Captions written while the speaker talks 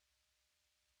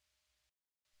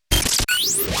The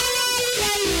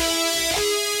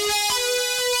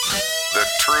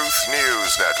Truth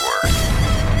News Network.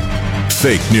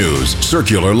 Fake news,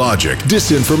 circular logic,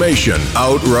 disinformation,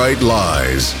 outright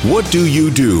lies. What do you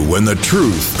do when the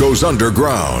truth goes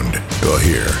underground? Well,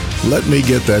 here, let me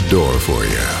get that door for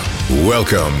you.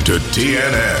 Welcome to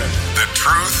TNN, the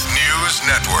Truth News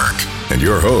Network. And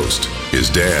your host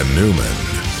is Dan Newman.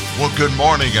 Well, good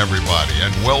morning, everybody,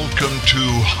 and welcome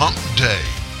to Hump Day,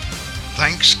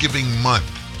 Thanksgiving month.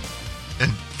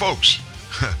 And folks,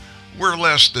 we're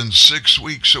less than 6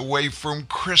 weeks away from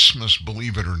Christmas,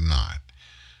 believe it or not.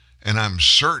 And I'm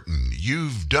certain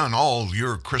you've done all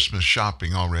your Christmas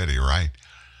shopping already, right?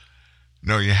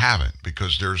 No, you haven't,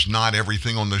 because there's not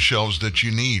everything on the shelves that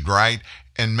you need, right?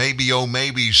 And maybe, oh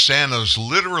maybe, Santa's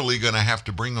literally going to have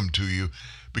to bring them to you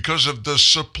because of the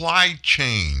supply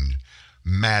chain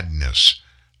madness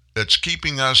that's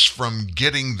keeping us from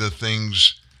getting the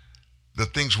things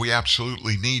we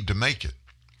absolutely need to make it.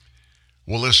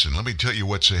 Well, listen, let me tell you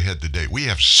what's ahead today. We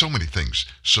have so many things.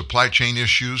 Supply chain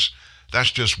issues,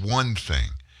 that's just one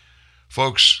thing.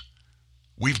 Folks,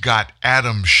 we've got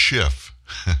Adam Schiff.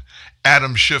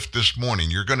 Adam Schiff this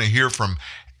morning. You're going to hear from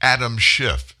Adam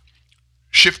Schiff.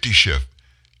 Shifty Schiff,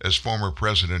 as former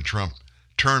President Trump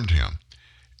termed him.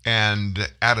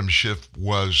 And Adam Schiff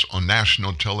was on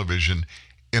national television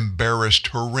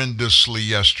embarrassed horrendously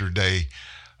yesterday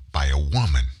by a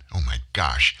woman. Oh my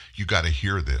gosh, you got to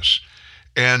hear this.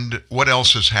 And what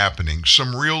else is happening?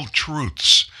 Some real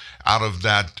truths out of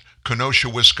that Kenosha,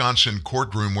 Wisconsin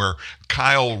courtroom where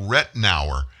Kyle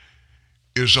Rittenauer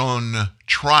is on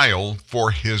trial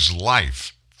for his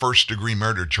life. First-degree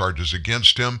murder charges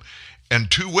against him. And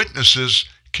 2 witnesses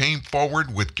came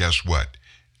forward with, guess what?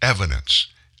 Evidence.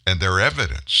 And their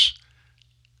evidence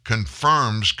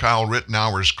confirms Kyle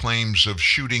Rittenauer's claims of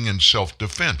shooting in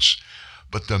self-defense.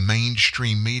 But the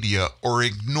mainstream media are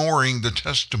ignoring the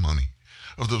testimony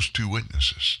of those 2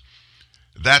 witnesses.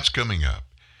 That's coming up.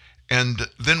 And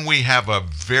then we have a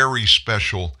very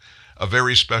special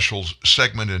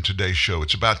segment in today's show.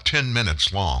 It's about 10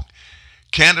 minutes long.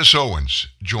 Candace Owen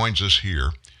joins us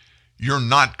here. You're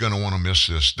not going to want to miss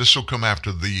this. This will come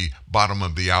after the bottom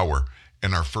of the hour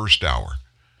in our first hour.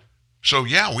 So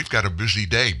yeah, we've got a busy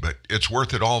day, but it's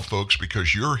worth it all, folks,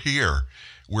 because you're here.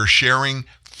 We're sharing,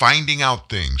 finding out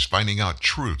things, finding out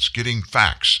truths, getting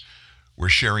facts. We're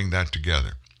sharing that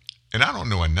together. And I don't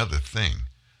know another thing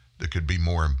that could be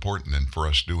more important than for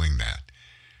us doing that.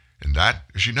 And that,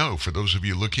 as you know, for those of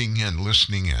you looking and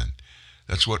listening in,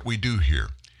 that's what we do here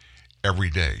every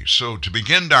day. So to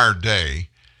begin our day,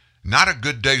 not a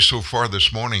good day so far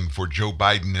this morning for Joe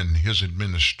Biden and his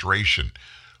administration.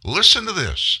 Listen to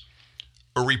this.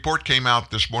 A report came out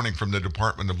this morning from the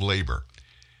Department of Labor,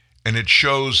 and it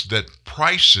shows that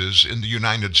prices in the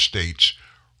United States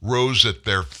rose at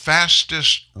their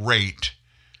fastest rate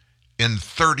in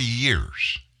 30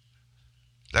 years.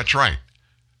 That's right.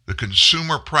 The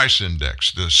Consumer Price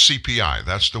Index, the CPI,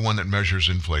 that's the one that measures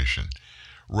inflation,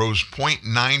 rose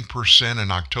 0.9% in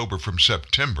October from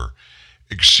September,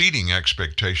 exceeding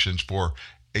expectations for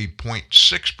a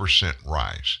 0.6%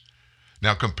 rise.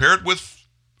 Now, compared with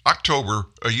October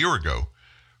a year ago,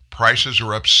 prices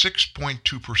are up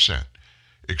 6.2%,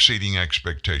 exceeding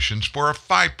expectations for a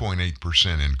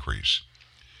 5.8% increase.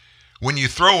 When you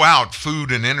throw out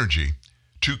food and energy,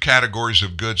 2 categories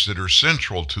of goods that are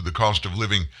central to the cost of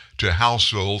living to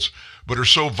households, but are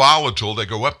so volatile they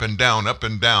go up and down,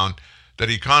 that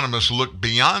economists look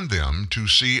beyond them to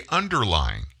see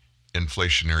underlying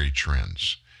inflationary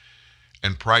trends.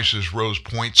 And prices rose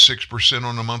 0.6%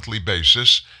 on a monthly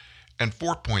basis and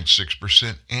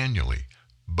 4.6% annually.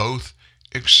 Both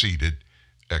exceeded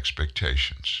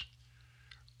expectations.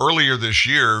 Earlier this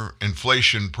year,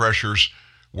 inflation pressures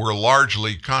were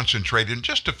largely concentrated in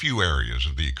just a few areas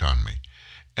of the economy.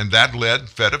 And that led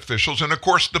Fed officials, and of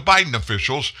course the Biden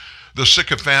officials, the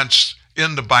sycophants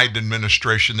in the Biden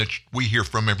administration that we hear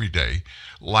from every day,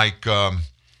 like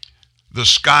the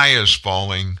sky is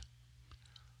falling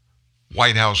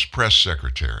White House press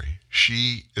secretary.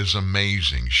 She is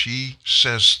amazing. She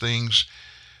says things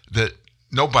that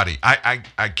nobody,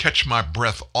 I catch my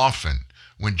breath often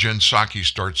when Jen Psaki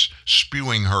starts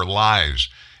spewing her lies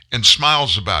and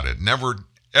smiles about it, never,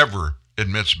 ever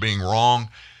admits being wrong,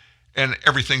 and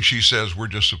everything she says we're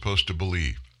just supposed to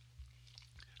believe.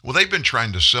 Well, they've been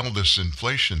trying to sell this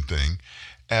inflation thing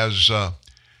as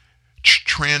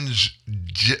transient.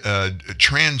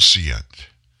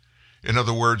 In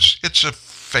other words, it's a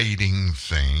fading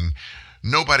thing.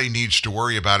 Nobody needs to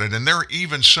worry about it. And there are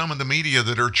even some in the media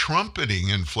that are trumpeting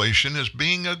inflation as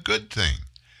being a good thing.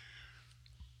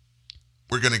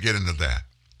 We're going to get into that.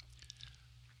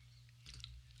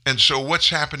 And so what's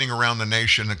happening around the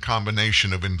nation, a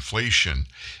combination of inflation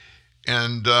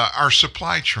and our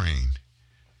supply chain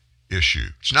issue.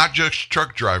 It's not just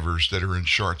truck drivers that are in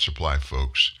short supply,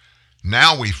 folks.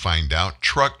 Now we find out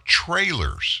truck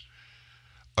trailers.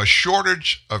 A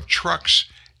shortage of trucks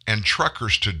and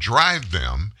truckers to drive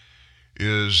them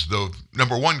is the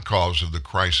number one cause of the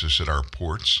crisis at our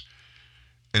ports.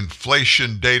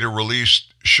 Inflation data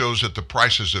released shows that the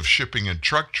prices of shipping and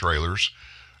truck trailers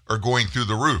are going through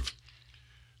the roof.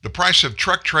 The price of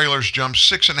truck trailers jumped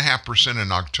 6.5%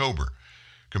 in October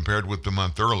compared with the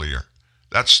month earlier.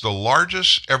 That's the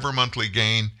largest ever monthly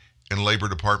gain in Labor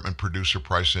Department Producer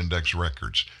Price Index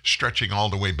records, stretching all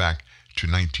the way back to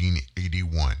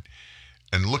 1981.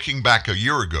 And looking back a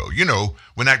year ago,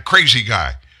 when that crazy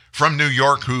guy from New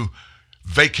York who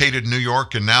vacated New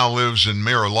York and now lives in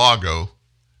Mar-a-Lago,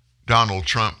 Donald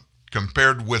Trump,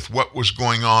 compared with what was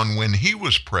going on when he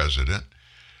was president,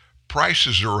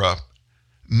 prices are up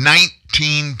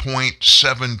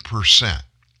 19.7%.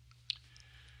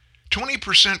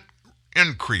 20%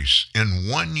 increase in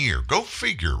 1 year. Go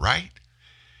figure, right?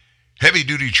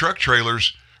 Heavy-duty truck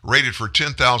trailers rated for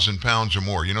 10,000 pounds or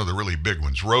more, the really big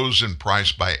ones, rose in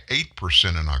price by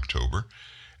 8% in October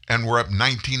and were up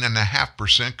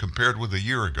 19.5% compared with a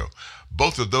year ago.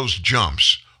 Both of those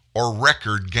jumps are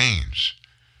record gains.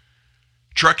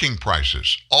 Trucking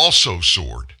prices also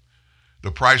soared.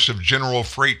 The price of general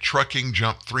freight trucking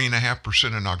jumped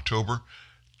 3.5% in October.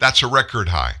 That's a record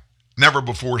high, never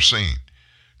before seen.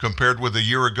 Compared with a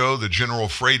year ago, the general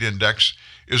freight index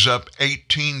is up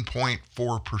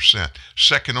 18.4%,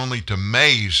 second only to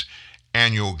May's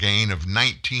annual gain of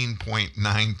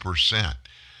 19.9%.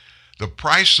 The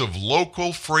price of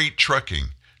local freight trucking,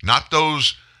 not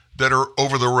those that are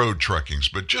over-the-road truckings,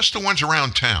 but just the ones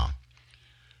around town,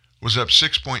 was up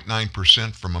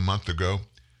 6.9% from a month ago,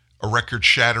 a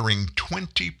record-shattering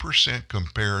 20%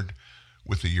 compared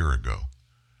with a year ago.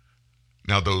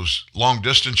 Now, those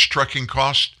long-distance trucking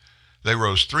costs, they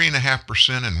rose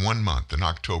 3.5% in 1 month in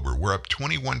October. We're up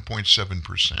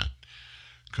 21.7%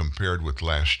 compared with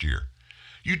last year.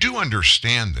 You do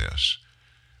understand this.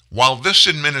 While this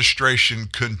administration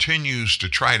continues to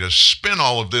try to spin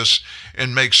all of this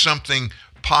and make something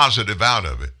positive out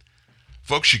of it,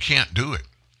 folks, you can't do it.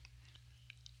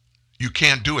 You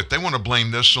can't do it. They want to blame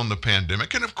this on the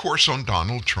pandemic and, of course, on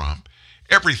Donald Trump.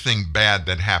 Everything bad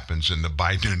that happens in the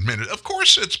Biden administration, of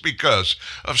course it's because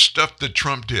of stuff that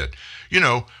Trump did.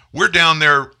 We're down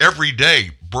there every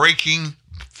day breaking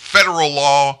federal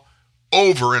law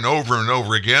over and over and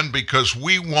over again because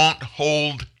we won't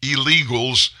hold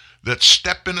illegals that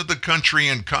step into the country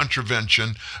in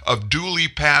contravention of duly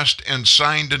passed and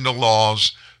signed into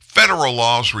laws, federal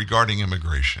laws regarding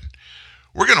immigration.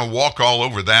 We're going to walk all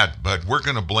over that, but we're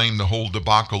going to blame the whole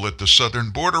debacle at the southern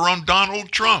border on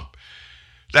Donald Trump.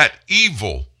 That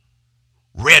evil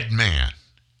red man.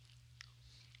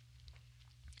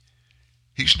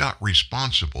 He's not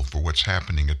responsible for what's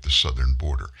happening at the southern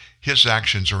border. His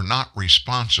actions are not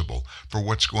responsible for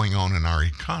what's going on in our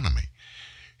economy.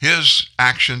 His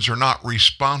actions are not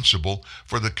responsible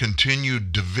for the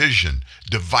continued division,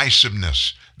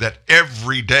 divisiveness, that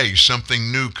every day something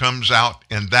new comes out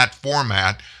in that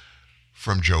format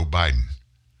from Joe Biden.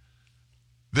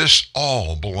 This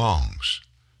all belongs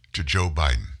to Joe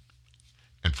Biden.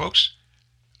 And folks,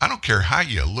 I don't care how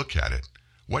you look at it,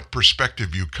 what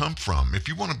perspective you come from. If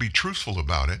you want to be truthful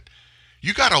about it,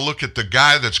 you got to look at the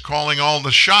guy that's calling all the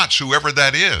shots, whoever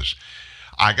that is.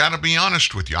 I got to be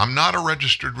honest with you. I'm not a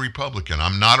registered Republican.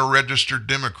 I'm not a registered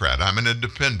Democrat. I'm an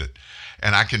independent.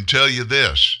 And I can tell you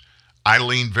this, I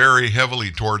lean very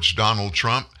heavily towards Donald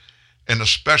Trump, and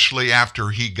especially after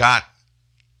he got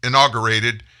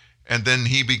inaugurated and then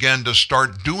he began to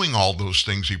start doing all those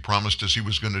things he promised us he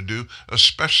was going to do,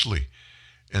 especially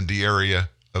in the area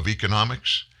of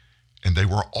economics. And they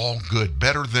were all good,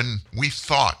 better than we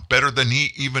thought, better than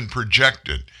he even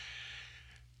projected.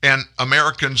 And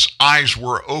Americans' eyes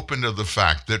were open to the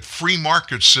fact that free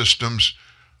market systems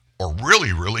are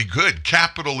really, really good.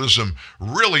 Capitalism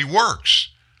really works.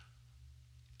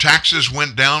 Taxes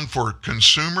went down for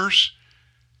consumers.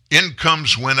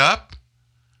 Incomes went up.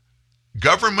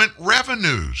 Government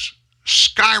revenues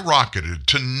skyrocketed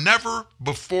to never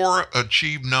before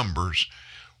achieved numbers,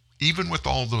 even with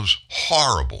all those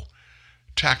horrible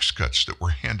tax cuts that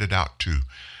were handed out to,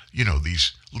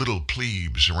 these little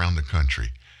plebes around the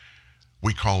country.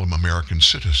 We call them American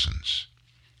citizens.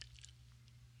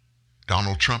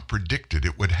 Donald Trump predicted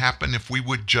it would happen if we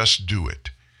would just do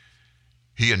it.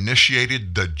 He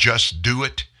initiated the just do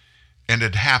it, and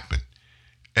it happened.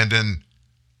 And then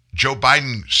Joe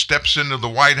Biden steps into the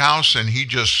White House and he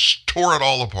just tore it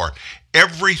all apart.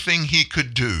 Everything he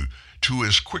could do to,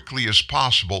 as quickly as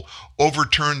possible,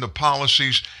 overturn the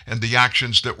policies and the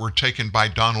actions that were taken by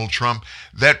Donald Trump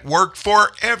that worked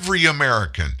for every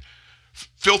American,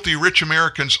 filthy rich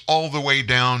Americans all the way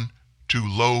down to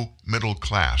low middle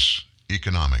class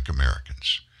economic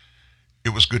Americans. It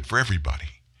was good for everybody.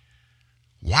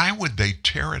 Why would they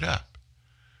tear it up?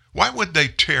 Why would they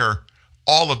tear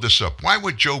all of this up? Why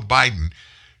would Joe Biden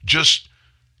just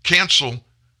cancel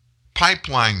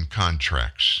pipeline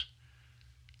contracts?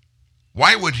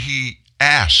 Why would he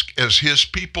ask, as his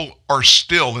people are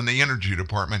still in the Energy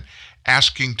Department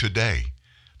asking today,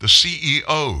 the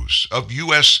CEOs of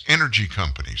U.S. energy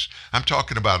companies, I'm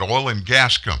talking about oil and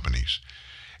gas companies,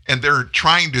 and they're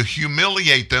trying to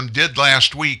humiliate them, did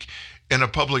last week in a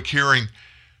public hearing,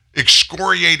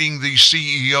 excoriating these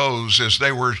CEOs as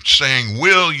they were saying,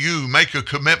 will you make a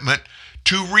commitment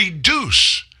to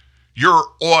reduce your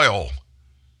oil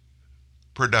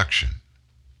production?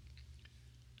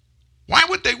 Why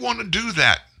would they want to do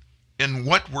that in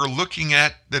what we're looking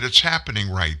at that it's happening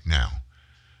right now?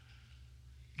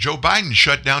 Joe Biden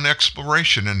shut down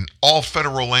exploration in all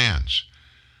federal lands.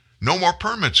 No more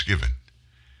permits given.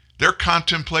 They're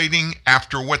contemplating,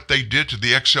 after what they did to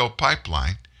the XL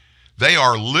pipeline, they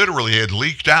are literally, had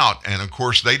leaked out, and of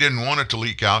course they didn't want it to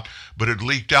leak out, but it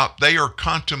leaked out. They are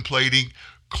contemplating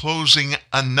closing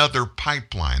another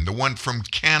pipeline, the one from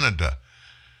Canada,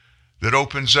 that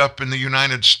opens up in the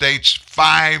United States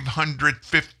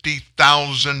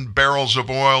 550,000 barrels of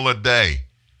oil a day.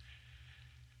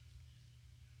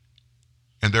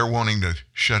 And they're wanting to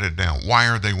shut it down. Why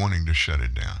are they wanting to shut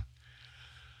it down?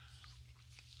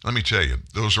 Let me tell you,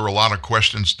 those are a lot of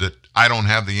questions that I don't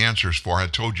have the answers for. I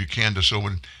told you Candace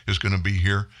Owen is going to be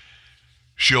here.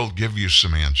 She'll give you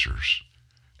some answers.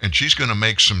 And she's going to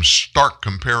make some stark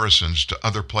comparisons to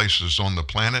other places on the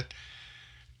planet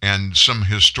and some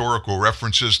historical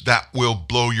references that will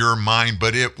blow your mind,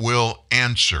 but it will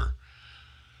answer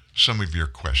some of your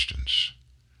questions.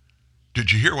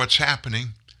 Did you hear what's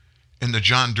happening in the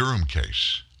John Durham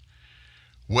case?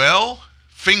 Well,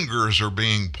 fingers are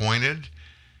being pointed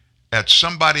at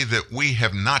somebody that we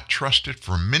have not trusted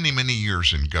for many, many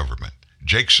years in government,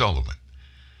 Jake Sullivan.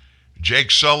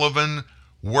 Jake Sullivan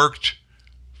worked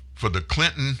for the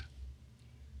Clinton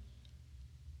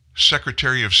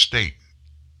Secretary of State,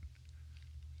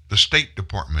 the State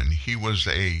Department. He was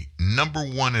a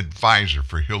 #1 advisor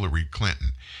for Hillary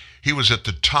Clinton. He was at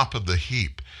the top of the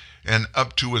heap and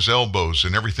up to his elbows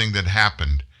in everything that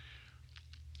happened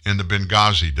in the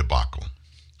Benghazi debacle.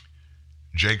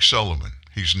 Jake Sullivan.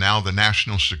 He's now the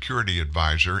National Security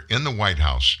Advisor in the White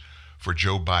House for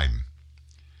Joe Biden.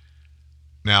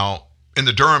 Now, in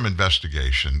the Durham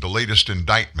investigation, the latest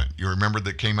indictment, you remember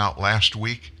that came out last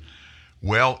week?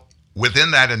 Well,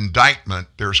 within that indictment,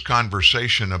 there's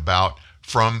conversation about,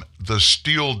 from the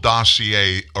Steele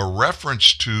dossier, a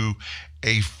reference to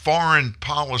a foreign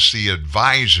policy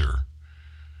advisor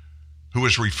who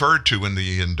is referred to in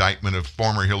the indictment of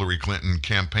former Hillary Clinton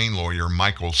campaign lawyer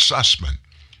Michael Sussman.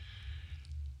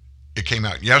 It came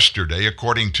out yesterday,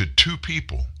 according to two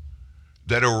people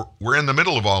that were in the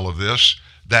middle of all of this,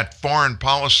 that foreign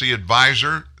policy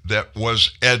advisor that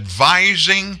was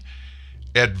advising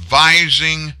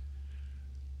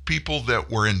people that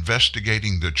were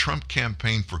investigating the Trump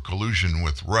campaign for collusion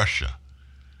with Russia.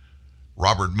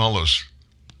 Robert Mueller's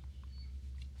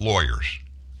lawyers.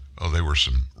 Oh, they were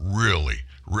some really,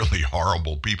 really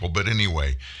horrible people. But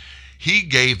anyway, he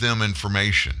gave them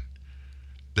information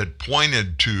that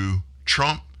pointed to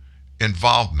Trump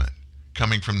involvement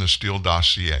coming from the Steele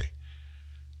dossier.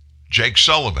 Jake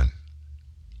Sullivan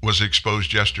was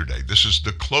exposed yesterday. This is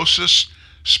the closest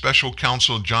special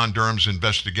counsel John Durham's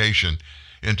investigation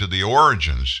into the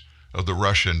origins of the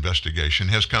Russia investigation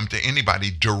has come to anybody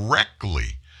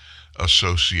directly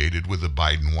associated with the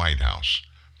Biden White House.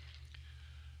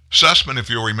 Sussman, if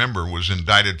you'll remember, was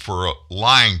indicted for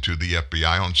lying to the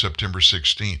FBI on September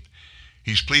 16th.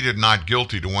 He's pleaded not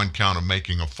guilty to one count of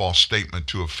making a false statement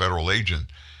to a federal agent.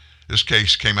 This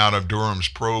case came out of Durham's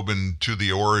probe into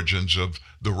the origins of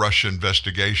the Russia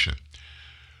investigation.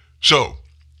 So,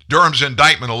 Durham's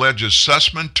indictment alleges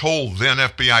Sussman told then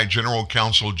FBI General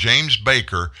Counsel James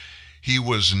Baker he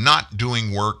was not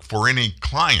doing work for any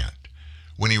client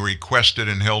when he requested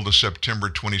and held a September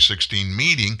 2016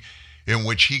 meeting in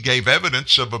which he gave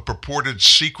evidence of a purported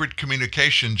secret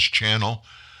communications channel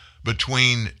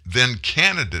between then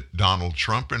candidate Donald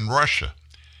Trump and Russia.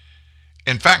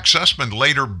 In fact, Sussman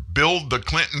later billed the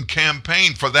Clinton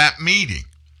campaign for that meeting.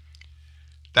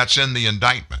 That's in the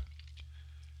indictment.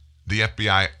 The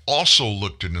FBI also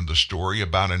looked into the story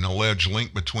about an alleged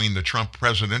link between the Trump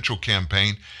presidential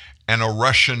campaign and a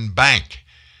Russian bank.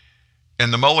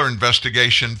 And the Mueller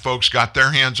investigation, folks got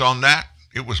their hands on that.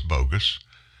 It was bogus.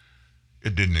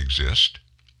 It didn't exist.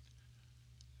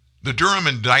 The Durham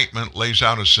indictment lays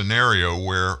out a scenario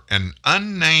where an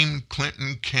unnamed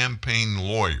Clinton campaign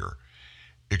lawyer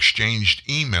exchanged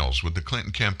emails with the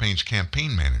Clinton campaign's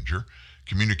campaign manager,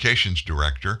 communications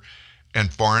director,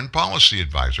 and foreign policy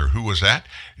advisor. Who was that?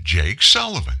 Jake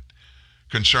Sullivan,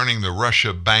 concerning the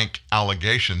Russia bank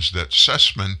allegations that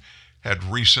Sussman had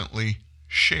recently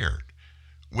shared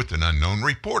with an unknown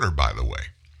reporter, by the way.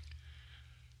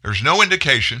 There's no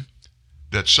indication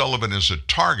that Sullivan is a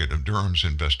target of Durham's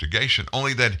investigation,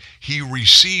 only that he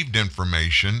received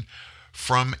information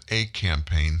from a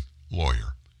campaign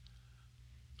lawyer.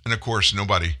 And of course,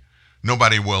 nobody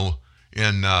will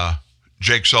in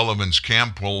Jake Sullivan's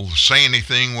camp will say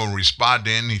anything, will respond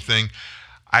to anything.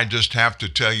 I just have to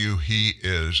tell you, he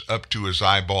is up to his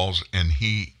eyeballs and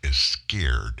he is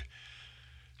scared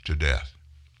to death.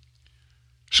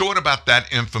 So what about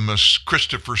that infamous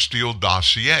Christopher Steele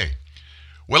dossier?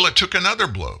 Well, it took another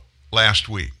blow last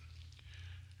week.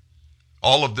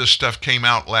 All of this stuff came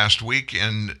out last week,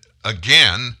 and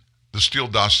again, the Steele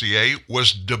dossier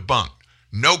was debunked.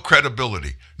 No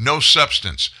credibility, no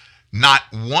substance. Not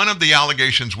one of the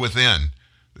allegations within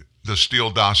the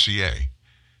Steele dossier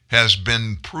has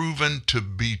been proven to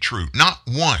be true. Not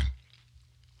one.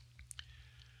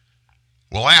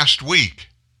 Well, last week,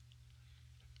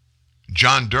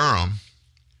 John Durham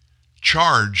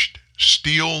charged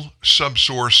Steele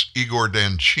subsource Igor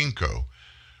Danchenko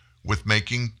with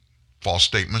making false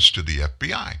statements to the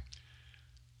FBI.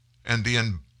 And the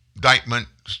indictment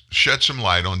shed some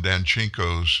light on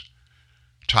Danchenko's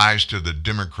ties to the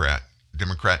Democrat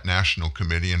National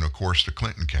Committee and, of course, the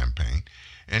Clinton campaign,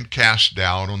 and cast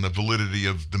doubt on the validity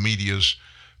of the media's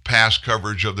past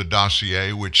coverage of the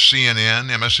dossier, which CNN,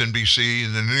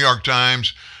 MSNBC, the New York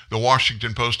Times, the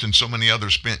Washington Post, and so many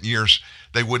others spent years.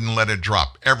 They wouldn't let it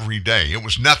drop every day. It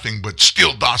was nothing but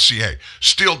Steele dossier,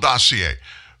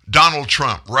 Donald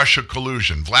Trump, Russia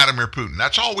collusion, Vladimir Putin.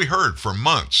 That's all we heard for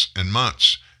months and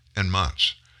months and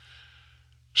months.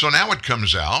 So now it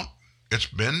comes out, it's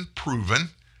been proven,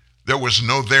 there was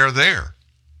no there.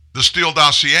 The Steele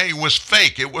dossier was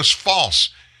fake. It was false.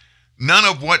 None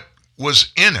of what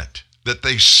was in it that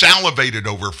they salivated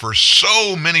over for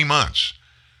so many months,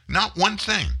 not one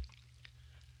thing,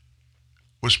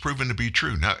 was proven to be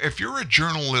true. Now, if you're a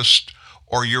journalist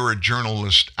or you're a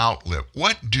journalist outlet,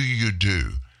 what do you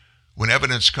do when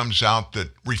evidence comes out that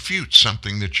refutes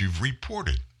something that you've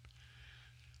reported?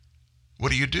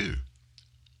 What do?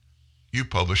 You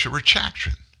publish a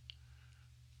retraction.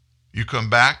 You come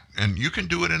back, and you can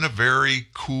do it in a very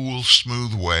cool,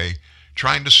 smooth way,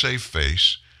 trying to save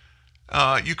face.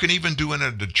 You can even do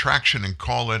a detraction and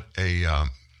call it a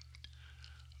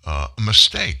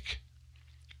mistake.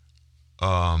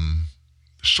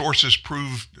 Sources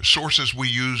we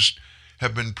used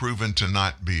have been proven to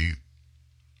not be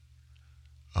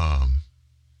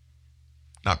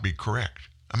correct.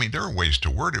 I mean, there are ways to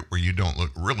word it where you don't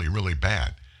look really, really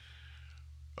bad.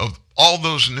 Of all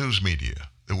those news media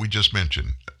that we just mentioned,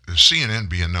 the CNN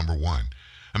being number one.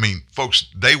 I mean, folks,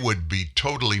 they would be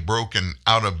totally broken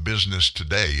out of business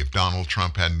today if Donald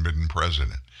Trump hadn't been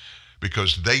president,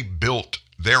 because they built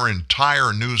their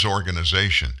entire news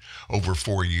organization over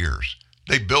 4 years.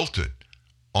 They built it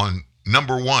on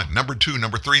number one, number two,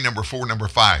 number three, number four, number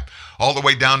five, all the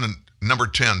way down to number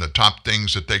 10, the top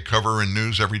things that they cover in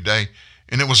news every day.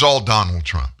 And it was all Donald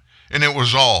Trump. And it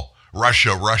was all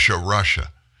Russia, Russia,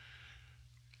 Russia.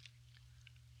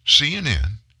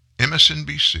 CNN,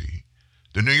 MSNBC,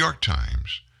 the New York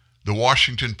Times, the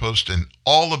Washington Post, and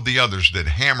all of the others that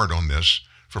hammered on this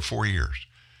for 4 years.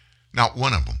 Not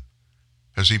one of them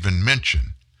has even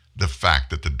mentioned the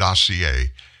fact that the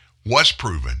dossier was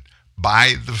proven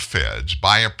by the feds,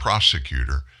 by a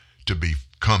prosecutor, to be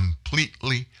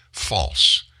completely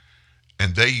false.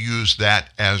 And they used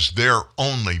that as their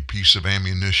only piece of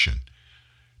ammunition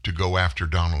to go after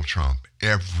Donald Trump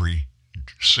every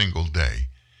single day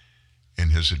in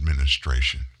his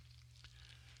administration.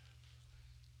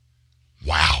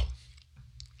 Wow.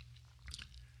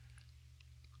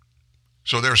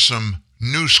 So there's some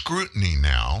new scrutiny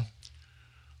now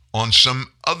on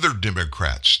some other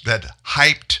Democrats that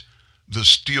hyped the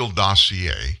Steele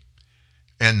dossier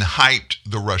and hyped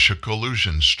the Russia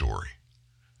collusion story.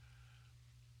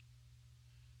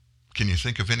 Can you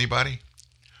think of anybody?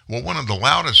 Well, one of the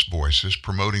loudest voices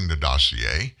promoting the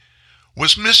dossier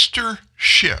was Mr.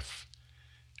 Schiff,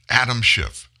 Adam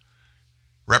Schiff,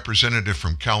 representative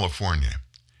from California.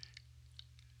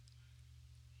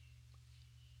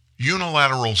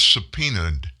 unilateral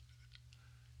subpoena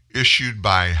issued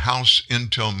by House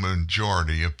Intel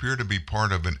majority appear to be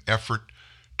part of an effort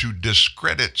to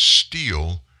discredit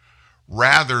Steele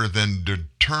rather than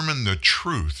determine the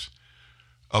truth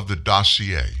of the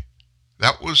dossier.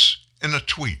 That was in a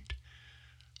tweet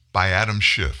by Adam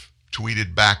Schiff,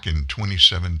 tweeted back in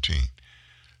 2017.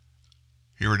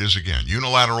 Here it is again.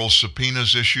 Unilateral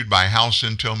subpoenas issued by House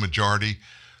Intel majority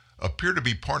appear to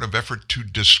be part of effort to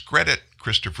discredit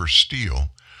Christopher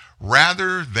Steele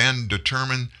rather than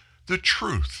determine the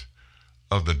truth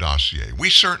of the dossier. We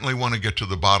certainly want to get to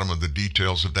the bottom of the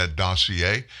details of that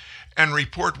dossier and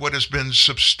report what has been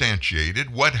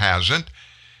substantiated, what hasn't,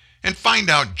 and find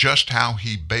out just how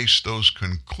he based those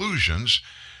conclusions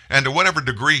and to whatever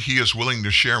degree he is willing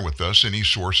to share with us any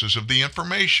sources of the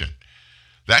information.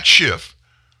 That's Schiff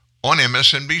on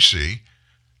MSNBC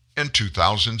in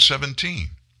 2017.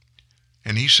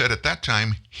 And he said at that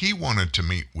time he wanted to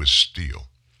meet with Steele.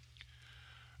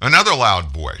 Another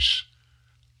loud voice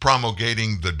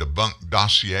promulgating the debunked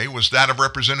dossier was that of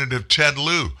Representative Ted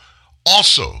Lieu,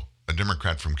 also a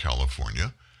Democrat from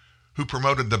California, who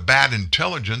promoted the bad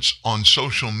intelligence on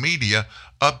social media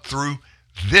up through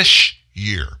this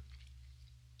year.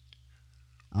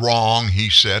 Wrong, he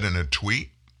said in a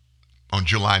tweet on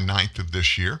July 9th of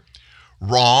this year.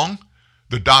 Wrong.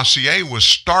 The dossier was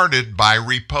started by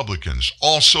Republicans.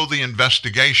 Also, the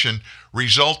investigation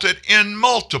resulted in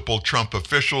multiple Trump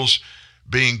officials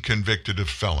being convicted of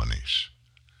felonies.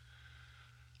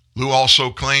 Lieu also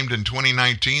claimed in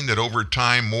 2019 that over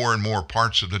time, more and more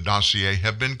parts of the dossier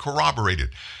have been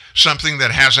corroborated, something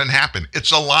that hasn't happened.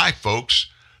 It's a lie, folks.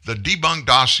 The debunked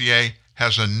dossier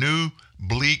has a new,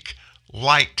 bleak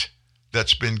light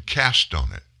that's been cast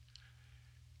on it.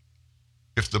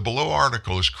 If the below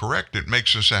article is correct, it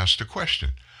makes us ask the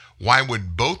question, why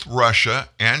would both Russia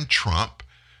and Trump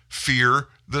fear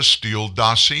the Steele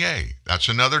dossier? That's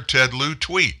another Ted Lieu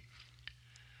tweet.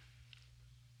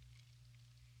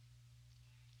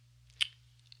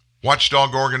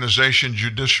 Watchdog organization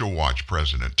Judicial Watch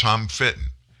President Tom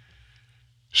Fitton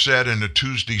said in a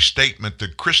Tuesday statement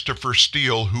that Christopher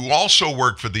Steele, who also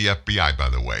worked for the FBI, by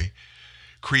the way,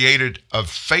 created a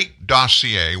fake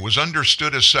dossier, was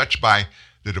understood as such by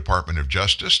the Department of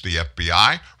Justice, the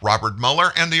FBI, Robert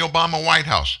Mueller, and the Obama White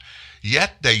House.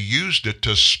 Yet they used it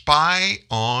to spy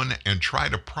on and try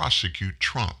to prosecute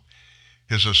Trump,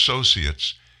 his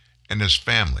associates, and his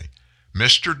family.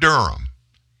 Mr. Durham,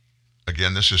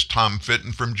 again, this is Tom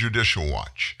Fitton from Judicial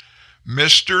Watch,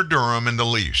 Mr. Durham in the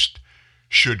least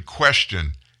should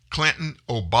question Clinton,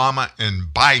 Obama,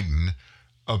 and Biden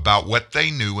about what they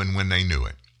knew and when they knew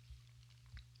it.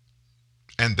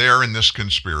 And there in this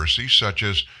conspiracy, such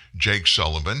as Jake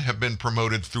Sullivan, have been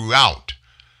promoted throughout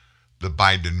the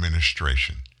Biden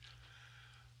administration.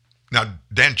 Now,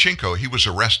 Danchenko, he was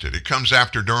arrested. It comes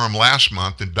after Durham last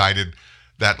month indicted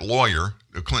that lawyer,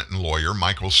 the Clinton lawyer,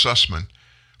 Michael Sussman,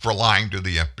 for lying to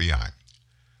the FBI.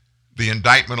 The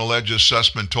indictment alleges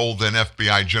Sussman told then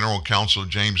FBI General Counsel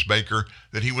James Baker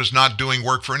that he was not doing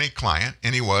work for any client,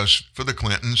 and he was for the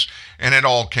Clintons, and it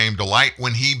all came to light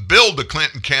when he billed the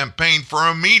Clinton campaign for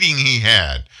a meeting he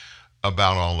had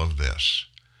about all of this.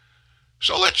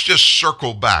 So let's just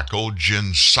circle back, old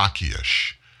Jen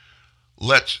Psaki-ish.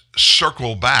 Let's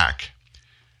circle back,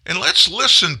 and let's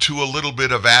listen to a little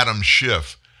bit of Adam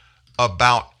Schiff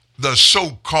about the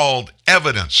so-called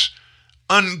evidence,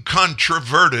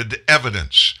 uncontroverted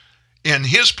evidence in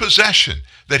his possession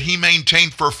that he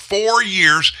maintained for 4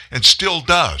 years and still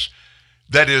does.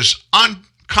 That is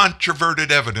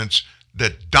uncontroverted evidence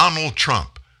that Donald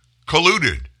Trump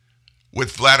colluded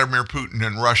with Vladimir Putin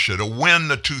and Russia to win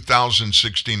the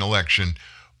 2016 election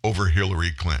over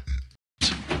Hillary Clinton.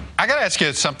 I got to ask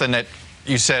you something that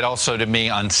you said also to me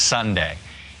on Sunday,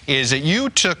 is that you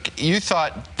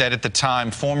thought that at the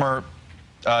time former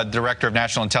Director of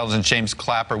National Intelligence James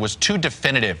Clapper was too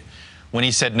definitive when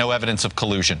he said no evidence of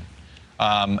collusion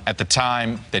at the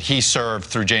time that he served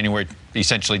through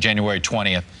essentially January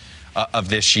 20th of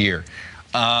this year.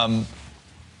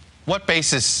 What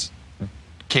basis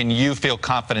can you feel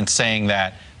confident saying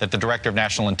that the Director of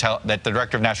National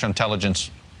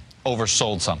Intelligence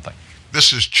oversold something?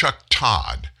 This is Chuck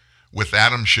Todd with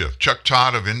Adam Schiff. Chuck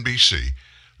Todd of NBC.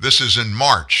 This is in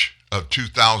March of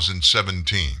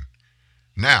 2017.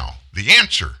 Now, the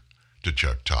answer to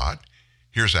Chuck Todd,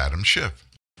 here's Adam Schiff.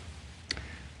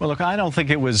 Well, look, I don't think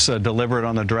it was deliberate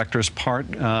on the director's part,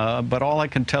 but all I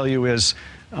can tell you is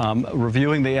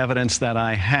reviewing the evidence that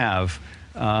I have,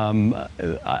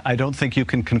 I don't think you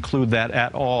can conclude that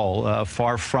at all,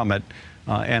 far from it.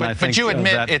 But you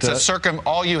admit it's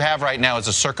all you have right now is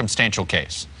a circumstantial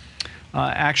case.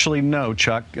 Actually, no,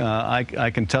 Chuck.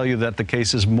 I can tell you that the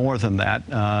case is more than that,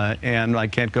 and I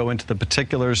can't go into the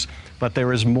particulars, but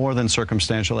there is more than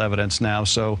circumstantial evidence now.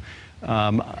 So,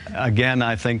 again,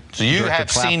 I think... So you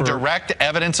have seen direct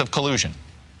evidence of collusion?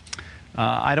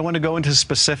 I don't want to go into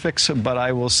specifics, but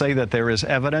I will say that there is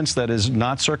evidence that is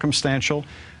not circumstantial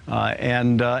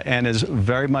and is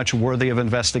very much worthy of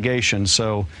investigation.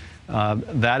 So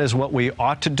that is what we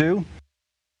ought to do.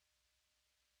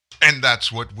 And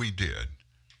that's what we did.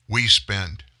 We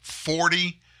spent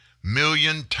 $40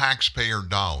 million taxpayer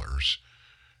dollars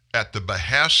at the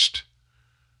behest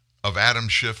of Adam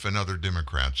Schiff and other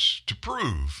Democrats to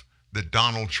prove that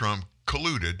Donald Trump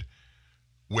colluded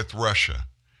with Russia.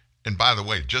 And by the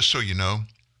way, just so you know,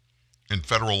 in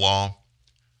federal law,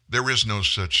 there is no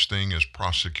such thing as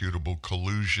prosecutable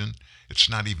collusion. It's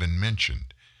not even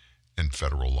mentioned in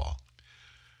federal law.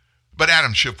 But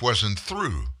Adam Schiff wasn't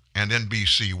through, and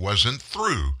NBC wasn't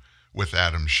through with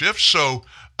Adam Schiff. So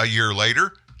a year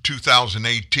later,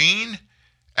 2018,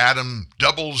 Adam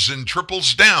doubles and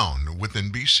triples down with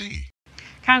NBC.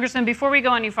 Congressman, before we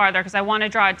go any farther, because I want to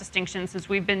draw a distinction, since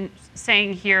we've been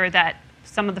saying here that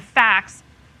some of the facts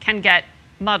can get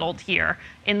muddled here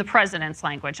in the president's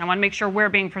language. I want to make sure we're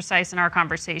being precise in our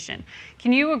conversation.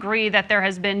 Can you agree that there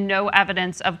has been no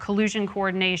evidence of collusion,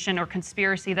 coordination, or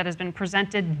conspiracy that has been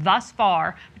presented thus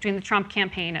far between the Trump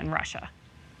campaign and Russia?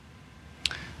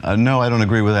 No, I don't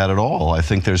agree with that at all. I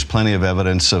think there's plenty of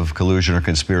evidence of collusion or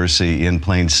conspiracy in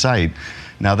plain sight.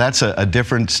 Now, that's a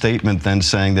different statement than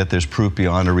saying that there's proof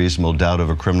beyond a reasonable doubt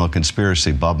of a criminal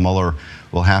conspiracy. Bob Mueller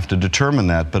will have to determine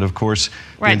that. But, of course,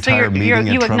 the entire meeting at Trump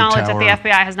Tower... You acknowledge that the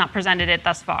FBI has not presented it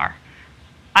thus far.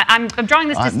 I'm drawing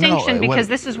this distinction because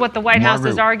this is what the White House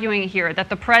is arguing here, that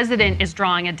the president is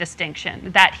drawing a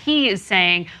distinction, that he is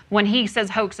saying when he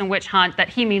says hoax and witch hunt that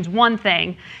he means one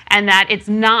thing and that it's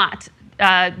not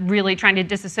really trying to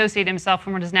disassociate himself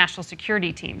from what his national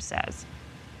security team says.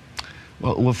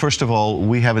 Well, first of all,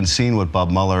 we haven't seen what Bob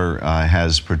Mueller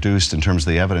has produced in terms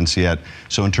of the evidence yet.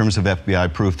 So in terms of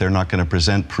FBI proof, they're not going to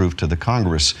present proof to the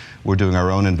Congress. We're doing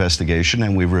our own investigation,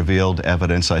 and we've revealed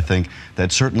evidence, I think,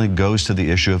 that certainly goes to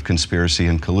the issue of conspiracy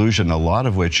and collusion, a lot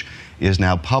of which is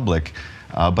now public.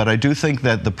 But I do think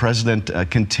that the president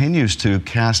continues to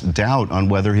cast doubt on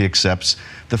whether he accepts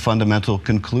the fundamental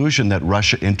conclusion that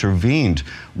Russia intervened,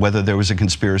 whether there was a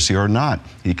conspiracy or not.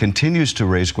 He continues to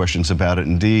raise questions about it.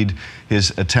 Indeed,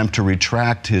 his attempt to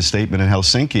retract his statement in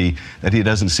Helsinki that he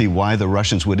doesn't see why the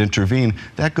Russians would intervene,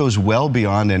 that goes well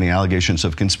beyond any allegations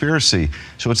of conspiracy.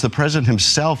 So it's the president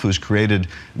himself who's created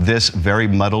this very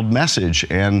muddled message.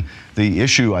 And the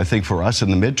issue, I think, for us in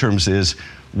the midterms is,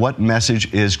 what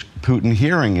message is Putin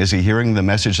hearing? Is he hearing the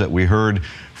message that we heard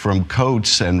from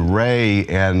Coates and Wray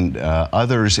and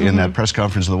others in that press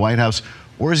conference in the White House?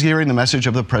 Or is he hearing the message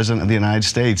of the President of the United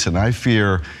States? And I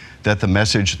fear that the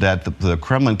message that the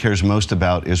Kremlin cares most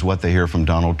about is what they hear from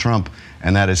Donald Trump.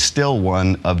 And that is still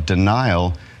one of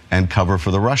denial and cover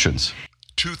for the Russians.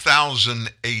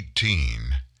 2018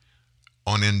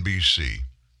 on NBC,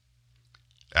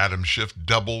 Adam Schiff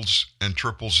doubles and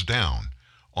triples down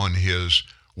on his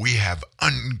 "we have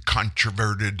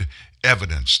uncontroverted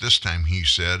evidence," this time he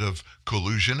said, of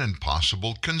collusion and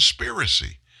possible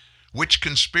conspiracy, which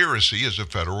conspiracy is a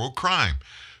federal crime.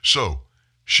 So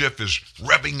Schiff is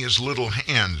rubbing his little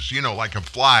hands, like a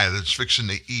fly that's fixing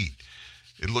to eat.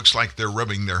 It looks like they're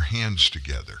rubbing their hands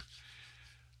together.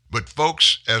 But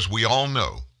folks, as we all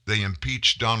know, they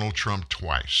impeached Donald Trump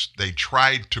twice. They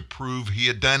tried to prove he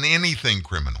had done anything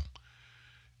criminal,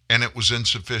 and it was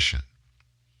insufficient.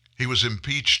 He was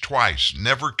impeached twice,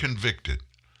 never convicted.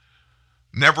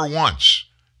 Never once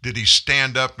did he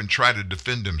stand up and try to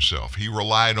defend himself. He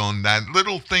relied on that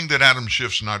little thing that Adam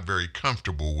Schiff's not very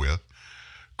comfortable with,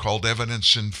 called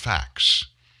evidence and facts.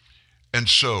 And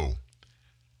so,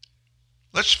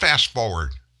 let's fast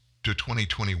forward to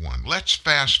 2021. Let's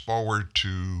fast forward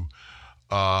to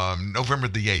November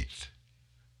the 8th,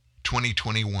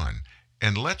 2021.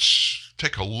 And let's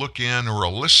take a look in or a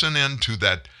listen in to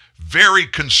that very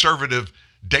conservative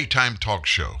daytime talk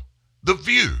show, The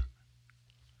View.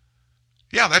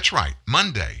 Yeah, that's right.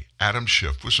 Monday, Adam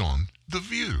Schiff was on The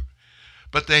View.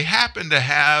 But they happened to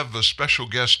have a special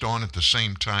guest on at the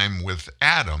same time with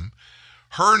Adam.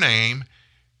 Her name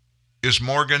is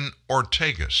Morgan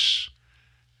Ortagus.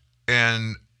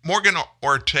 And Morgan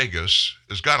Ortagus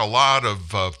has got a lot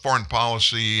of foreign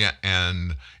policy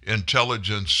and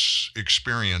intelligence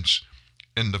experience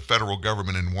in the federal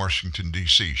government in Washington,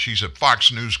 D.C. She's a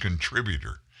Fox News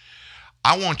contributor.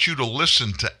 I want you to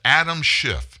listen to Adam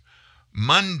Schiff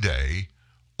Monday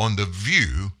on The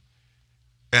View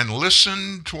and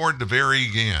listen toward the very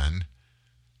end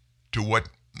to what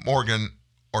Morgan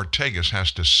Ortagus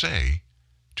has to say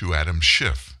to Adam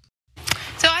Schiff.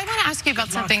 So I want to ask you about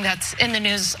something that's in the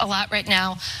news a lot right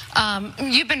now.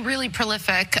 You've been really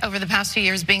prolific over the past few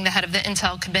years being the head of the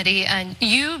Intel Committee, and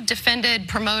you defended,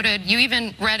 promoted, you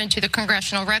even read into the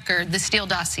congressional record the Steele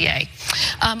dossier.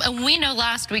 And we know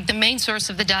last week the main source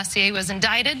of the dossier was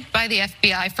indicted by the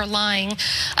FBI for lying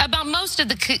about most of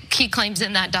the key claims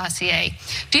in that dossier.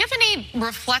 Do you have any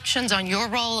reflections on your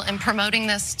role in promoting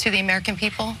this to the American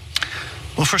people?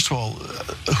 Well, first of all,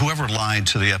 whoever lied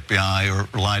to the FBI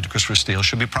or lied to Christopher Steele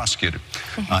should be prosecuted,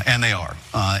 and they are.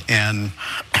 And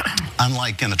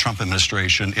unlike in the Trump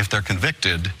administration, if they're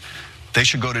convicted, they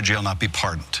should go to jail, not be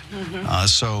pardoned.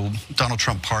 So Donald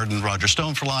Trump pardoned Roger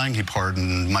Stone for lying. He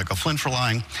pardoned Michael Flynn for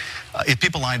lying. If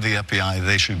people lied to the FBI,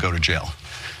 they should go to jail.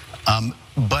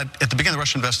 But at the beginning of the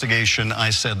Russia investigation, I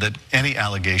said that any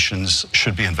allegations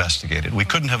should be investigated. We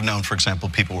couldn't have known, for example,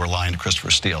 people were lying to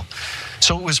Christopher Steele.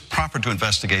 So it was proper to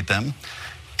investigate them.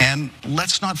 And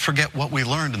let's not forget what we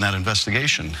learned in that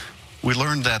investigation. We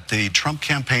learned that the Trump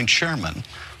campaign chairman,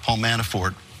 Paul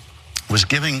Manafort, was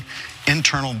giving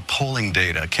internal polling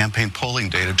data, campaign polling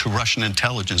data, to Russian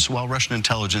intelligence while Russian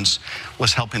intelligence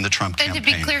was helping the Trump campaign. And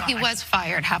to be clear, he was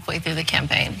fired halfway through the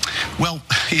campaign. Well,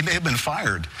 he may have been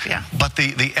fired, but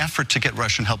the effort to get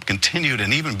Russian help continued,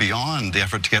 and even beyond the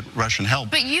effort to get Russian help.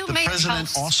 But you may have helped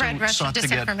spread Russian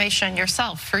disinformation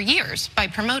yourself for years by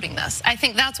promoting this. I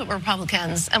think that's what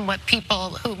Republicans and what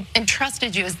people who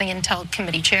entrusted you as the Intel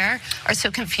Committee chair are so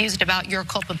confused about your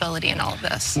culpability in all of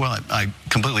this. Well, I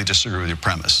completely disagree with your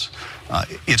premise.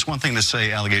 It's one thing to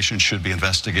say allegations should be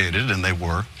investigated, and they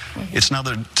were. It's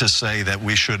another to say that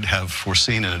we should have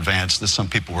foreseen in advance that some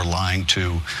people were lying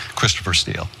to Christopher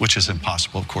Steele, which is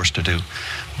impossible, of course, to do.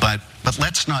 But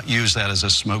let's not use that as a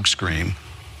smokescreen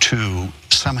to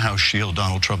somehow shield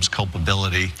Donald Trump's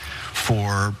culpability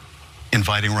for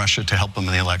inviting Russia to help him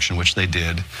in the election, which they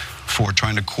did, for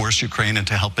trying to coerce Ukraine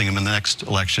into helping him in the next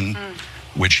election,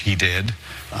 which he did,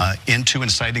 into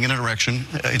inciting an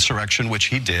insurrection, which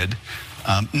he did.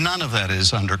 None of that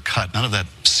is undercut. None of that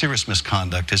serious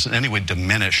misconduct is in any way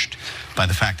diminished by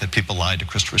the fact that people lied to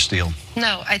Christopher Steele.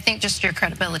 No, I think just your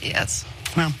credibility is.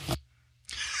 Well,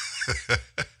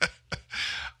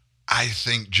 I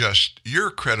think just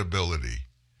your credibility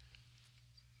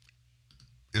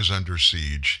is under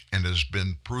siege and has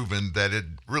been proven that it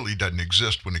really doesn't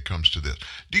exist when it comes to this.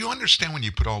 Do you understand, when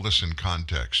you put all this in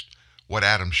context, what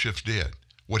Adam Schiff did,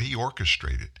 what he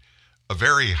orchestrated? A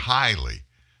very highly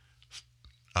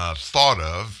thought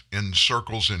of in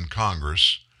circles in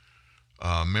Congress,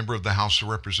 member of the House of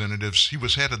Representatives. He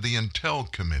was head of the Intel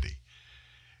Committee,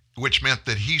 which meant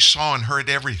that he saw and heard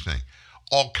everything,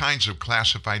 all kinds of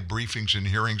classified briefings and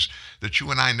hearings that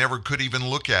you and I never could even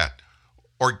look at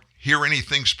or hear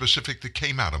anything specific that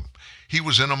came out of them. He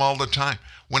was in them all the time.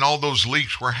 When all those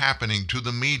leaks were happening to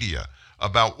the media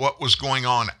about what was going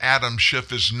on, Adam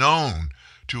Schiff is known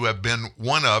to have been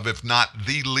one of, if not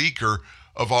the leaker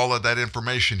of all of that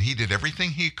information. He did everything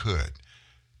he could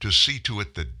to see to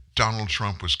it that Donald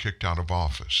Trump was kicked out of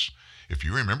office. If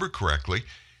you remember correctly,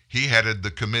 he headed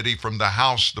the committee from the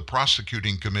House, the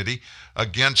prosecuting committee,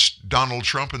 against Donald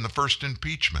Trump in the first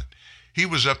impeachment. He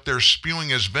was up there spewing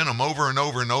his venom over and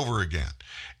over and over again.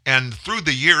 And through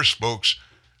the years, folks,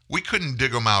 we couldn't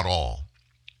dig them out all.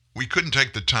 We couldn't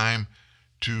take the time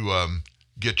to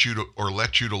get you to, or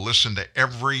let you to listen to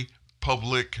every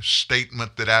public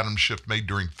statement that Adam Schiff made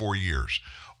during 4 years.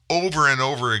 Over and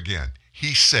over again,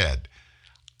 he said,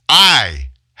 I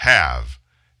have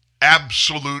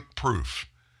absolute proof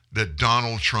that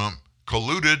Donald Trump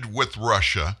colluded with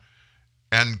Russia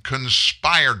and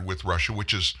conspired with Russia,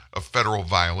 which is a federal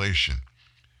violation,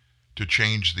 to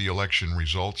change the election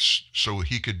results so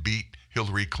he could beat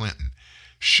Hillary Clinton.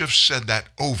 Schiff said that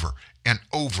over and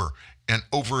over and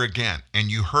over again. And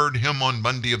you heard him on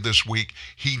Monday of this week.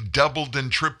 He doubled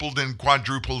and tripled and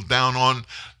quadrupled down on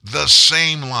the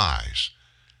same lies.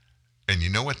 And you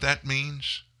know what that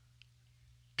means?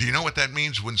 Do you know what that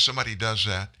means when somebody does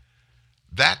that?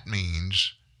 That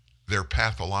means they're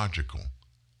pathological.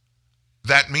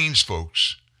 That means,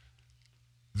 folks,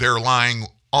 they're lying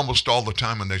almost all the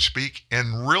time when they speak,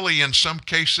 and really in some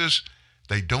cases,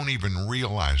 they don't even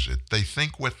realize it. They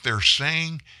think what they're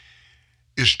saying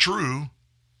is true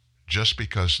just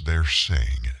because they're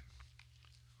saying it.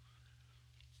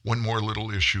 One more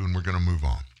little issue and we're going to move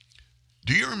on.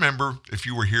 Do you remember, if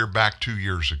you were here back 2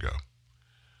 years ago,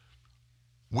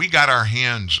 we got our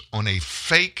hands on a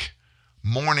fake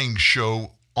morning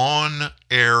show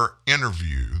on-air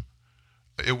interview.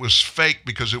 It was fake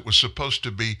because it was supposed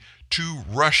to be two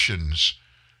Russians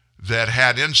that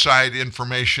had inside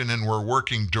information and were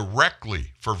working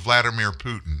directly for Vladimir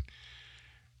Putin.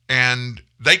 And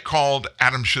they called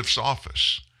Adam Schiff's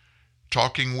office,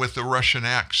 talking with a Russian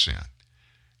accent.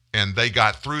 And they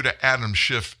got through to Adam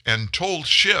Schiff and told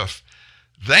Schiff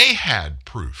they had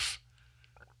proof.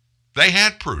 They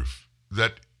had proof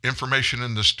that information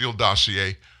in the Steele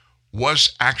dossier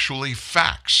was actually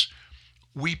facts.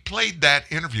 We played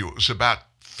that interview. It was about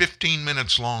 15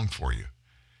 minutes long for you.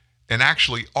 And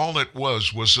actually, all it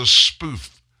was a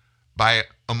spoof by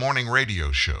a morning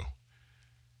radio show.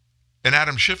 And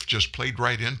Adam Schiff just played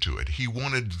right into it. He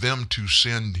wanted them to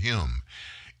send him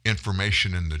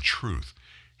information and the truth.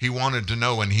 He wanted to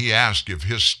know, and he asked if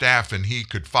his staff and he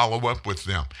could follow up with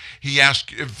them. He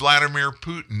asked if Vladimir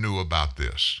Putin knew about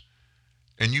this.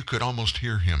 And you could almost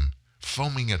hear him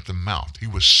foaming at the mouth. He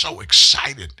was so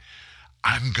excited.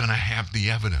 I'm going to have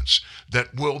the evidence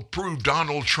that will prove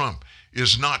Donald Trump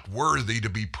is not worthy to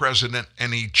be president,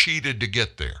 and he cheated to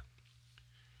get there.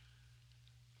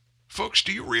 Folks,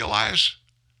 do you realize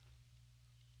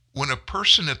when a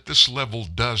person at this level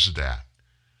does that,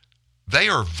 they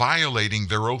are violating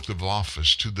their oath of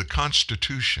office to the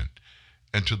Constitution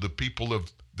and to the people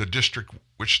of the district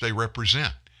which they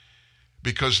represent,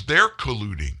 because they're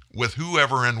colluding with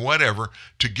whoever and whatever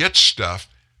to get stuff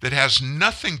that has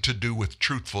nothing to do with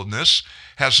truthfulness,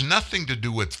 has nothing to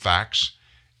do with facts.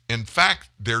 In fact,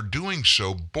 they're doing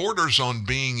so borders on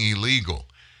being illegal.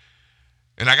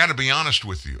 And I got to be honest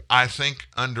with you, I think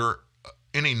under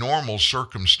any normal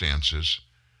circumstances,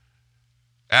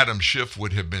 Adam Schiff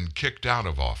would have been kicked out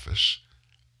of office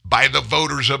by the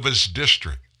voters of his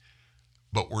district.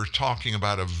 But we're talking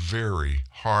about a very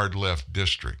hard left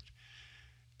district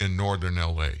in northern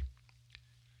LA.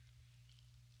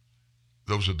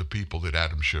 Those are the people that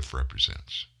Adam Schiff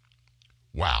represents.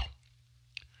 Wow.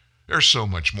 There's so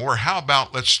much more. How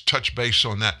about let's touch base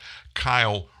on that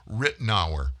Kyle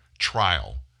Rittenhour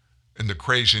trial and the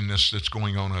craziness that's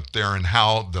going on up there, and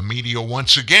how the media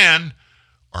once again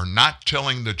are not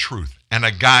telling the truth, and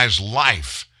a guy's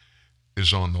life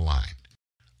is on the line.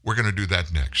 We're going to do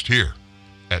that next here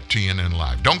at TNN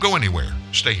Live. Don't go anywhere.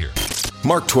 Stay here.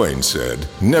 Mark Twain said,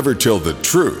 "Never tell the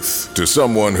truth to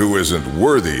someone who isn't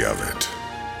worthy of it."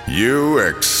 You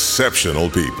exceptional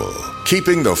people,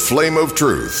 keeping the flame of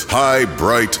truth high,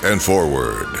 bright, and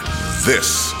forward.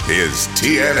 This is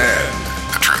TNN,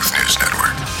 the Truth News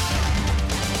Network.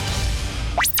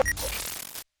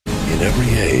 In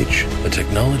every age, a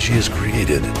technology is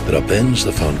created that upends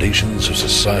the foundations of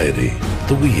society.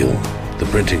 The wheel, the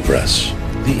printing press,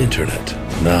 the internet.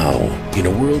 Now, in a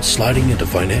world sliding into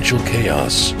financial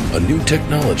chaos, a new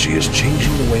technology is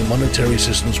changing the way monetary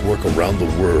systems work around the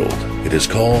world. It is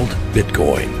called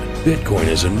Bitcoin. Bitcoin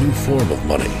is a new form of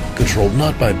money, controlled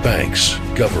not by banks,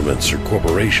 governments, or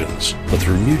corporations, but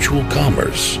through mutual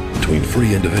commerce between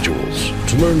free individuals.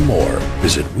 To learn more,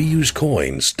 visit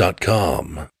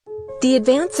weusecoins.com. The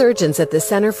advanced surgeons at the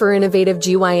Center for Innovative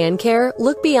GYN Care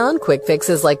look beyond quick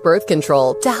fixes like birth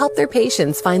control to help their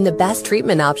patients find the best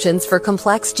treatment options for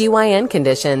complex GYN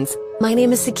conditions. My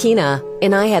name is Sakina,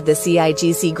 and I had the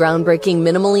CIGC groundbreaking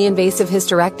minimally invasive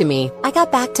hysterectomy. I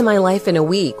got back to my life in a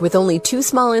week with only 2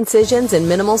 small incisions and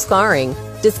minimal scarring.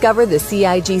 Discover the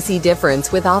CIGC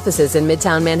difference with offices in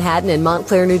Midtown Manhattan and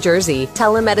Montclair, New Jersey.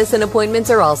 Telemedicine appointments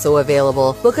are also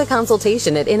available. Book a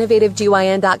consultation at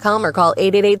innovativegyn.com or call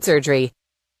 888-SURGERY.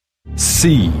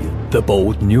 See the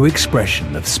bold new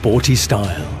expression of sporty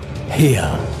style.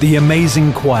 Hear the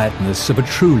amazing quietness of a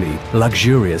truly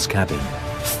luxurious cabin.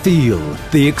 Feel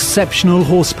the exceptional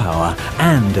horsepower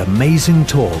and amazing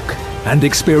torque, and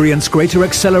experience greater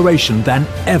acceleration than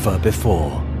ever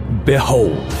before.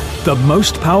 Behold, the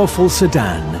most powerful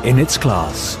sedan in its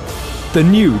class. The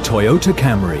new Toyota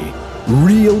Camry.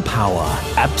 Real power,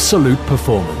 absolute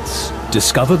performance.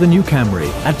 Discover the new Camry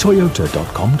at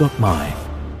toyota.com.my.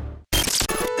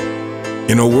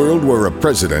 In a world where a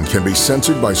president can be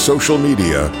censored by social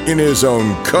media in his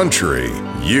own country,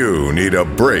 you need a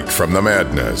break from the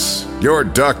madness. Your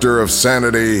doctor of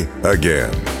sanity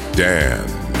again, Dan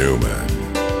Newman.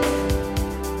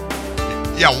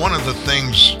 Yeah, one of the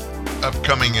things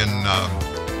upcoming in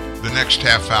the next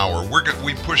half hour,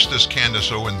 we pushed this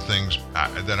Candace Owen things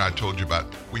that I told you about.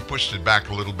 We pushed it back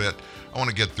a little bit. I want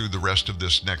to get through the rest of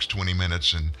this next 20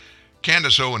 minutes, and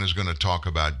Candace Owen is going to talk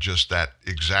about just that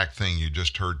exact thing you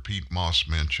just heard Pete Moss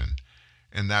mention,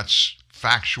 and that's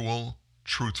factual,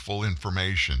 truthful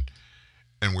information,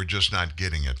 and we're just not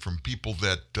getting it from people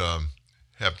that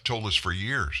have told us for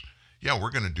years, yeah,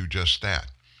 we're going to do just that.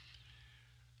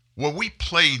 Well, we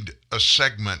played a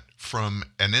segment from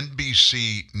an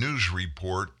NBC News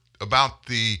report about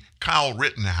the Kyle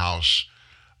Rittenhouse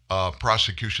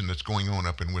prosecution that's going on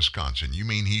up in Wisconsin. You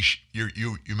mean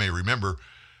you may remember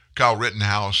Kyle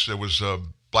Rittenhouse, there was a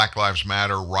Black Lives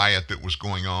Matter riot that was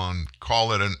going on,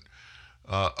 call it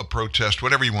a protest,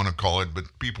 whatever you want to call it, but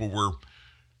people were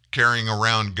carrying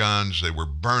around guns, they were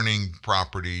burning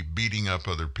property, beating up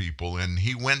other people, and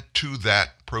he went to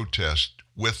that protest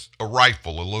with a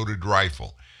rifle, a loaded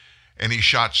rifle, and he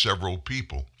shot several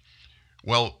people.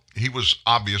 Well, he was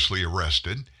obviously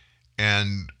arrested,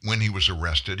 and when he was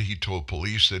arrested, he told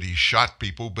police that he shot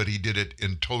people, but he did it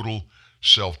in total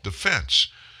self-defense.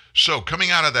 So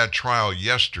coming out of that trial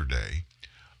yesterday,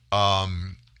 a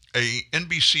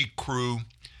NBC crew,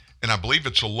 and I believe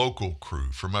it's a local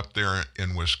crew from up there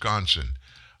in Wisconsin,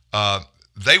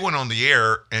 they went on the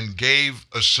air and gave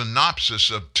a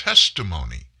synopsis of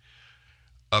testimony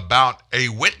about a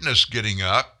witness getting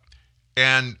up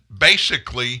and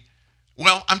basically,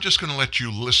 well, I'm just going to let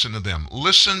you listen to them.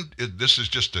 Listen, this is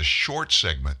just a short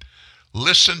segment.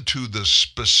 Listen to the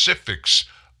specifics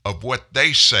of what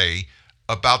they say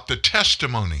about the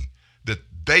testimony that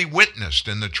they witnessed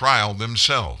in the trial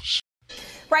themselves.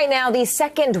 Right now, the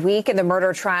second week in the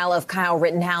murder trial of Kyle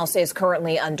Rittenhouse is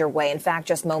currently underway. In fact,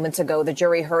 just moments ago, the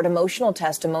jury heard emotional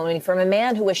testimony from a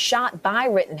man who was shot by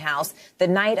Rittenhouse the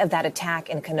night of that attack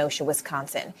in Kenosha,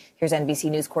 Wisconsin. Here's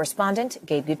NBC News correspondent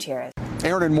Gabe Gutierrez.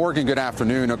 Aaron and Morgan, good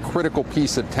afternoon. A critical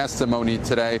piece of testimony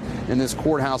today in this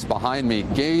courthouse behind me.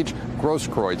 Gage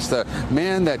Grosskreutz, the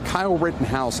man that Kyle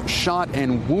Rittenhouse shot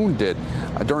and wounded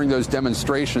during those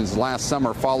demonstrations last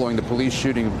summer following the police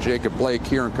shooting of Jacob Blake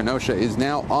here in Kenosha, is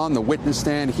now on the witness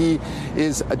stand. He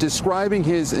is describing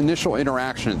his initial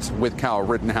interactions with Kyle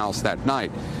Rittenhouse that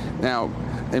night. Now,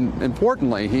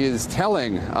 importantly, he is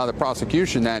telling the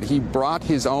prosecution that he brought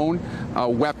his own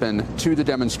weapon to the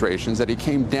demonstrations, that he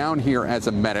came down here as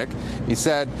a medic. He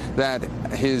said that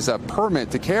his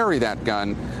permit to carry that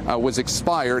gun was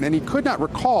expired, and he could not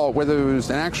recall whether there was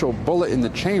an actual bullet in the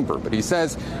chamber. But he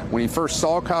says when he first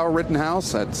saw Kyle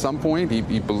Rittenhouse, at some point,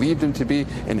 he believed him to be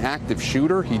an active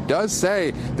shooter. He does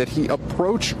say that he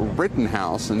approached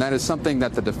Rittenhouse, and that is something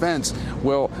that the defense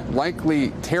will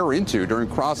likely tear into during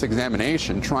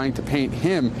cross-examination, trying to paint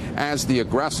him as the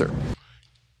aggressor.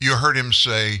 You heard him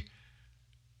say,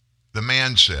 the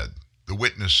man said, the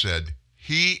witness said,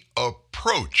 he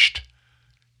approached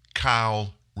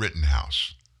Kyle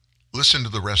Rittenhouse. Listen to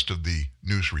the rest of the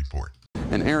news report.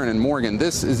 And Aaron and Morgan,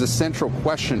 this is the central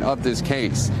question of this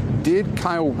case. Did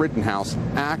Kyle Rittenhouse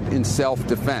act in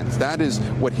self-defense? That is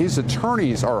what his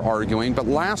attorneys are arguing. But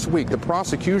last week, the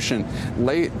prosecution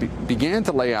began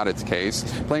to lay out its case,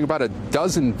 playing about a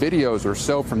dozen videos or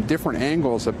so from different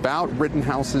angles about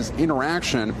Rittenhouse's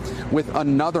interaction with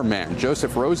another man,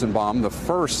 Joseph Rosenbaum, the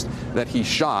first that he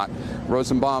shot.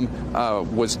 Rosenbaum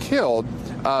was killed,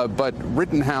 but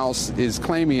Rittenhouse is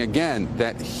claiming again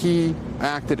that he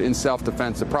acted in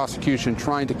self-defense. The prosecution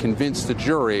trying to convince the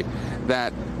jury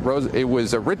that it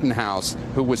was a Rittenhouse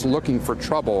who was looking for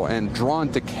trouble and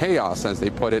drawn to chaos, as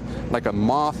they put it, like a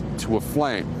moth to a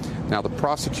flame. Now, the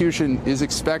prosecution is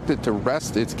expected to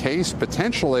rest its case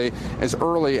potentially as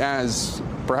early as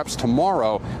perhaps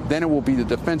tomorrow. Then it will be the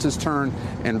defense's turn,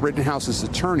 and Rittenhouse's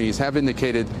attorneys have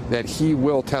indicated that he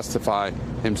will testify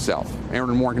himself.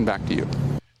 Aaron and Morgan, back to you.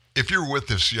 If you were with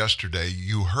us yesterday,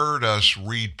 you heard us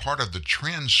read part of the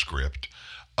transcript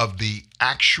of the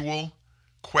actual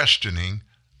questioning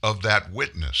of that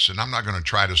witness. And I'm not going to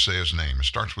try to say his name. It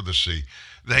starts with a C.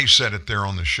 They said it there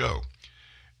on the show.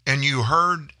 And you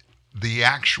heard the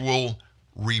actual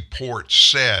report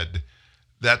said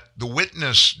that the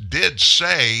witness did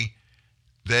say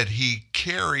that he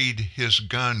carried his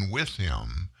gun with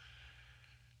him,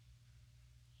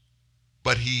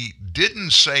 but he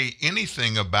didn't say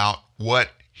anything about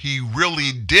what he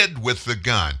really did with the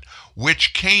gun,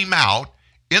 which came out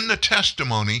in the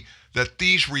testimony that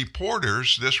this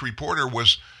reporter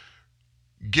was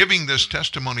giving this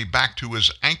testimony back to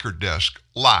his anchor desk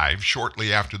live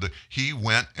shortly after he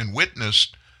went and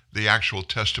witnessed the actual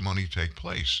testimony take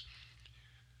place.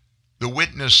 The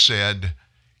witness said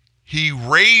he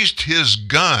raised his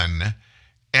gun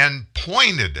and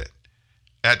pointed it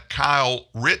at Kyle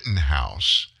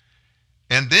Rittenhouse,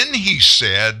 and then he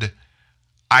said,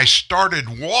 I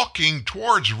started walking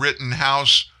towards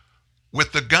Rittenhouse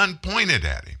with the gun pointed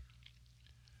at him.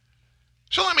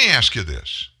 So let me ask you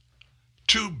this.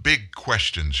 Two big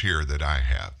questions here that I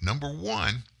have. Number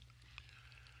one,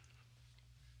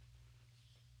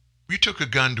 you took a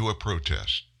gun to a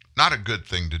protest. Not a good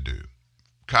thing to do.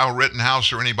 Kyle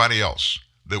Rittenhouse or anybody else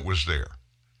that was there.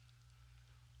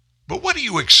 But what do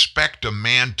you expect a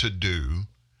man to do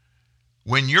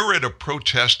when you're at a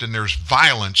protest and there's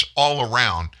violence all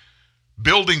around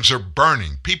Buildings are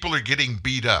burning. People are getting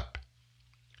beat up.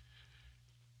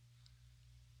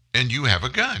 And you have a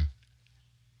gun.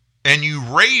 And you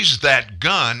raise that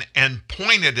gun and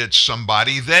point it at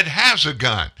somebody that has a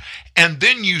gun. And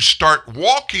then you start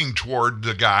walking toward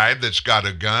the guy that's got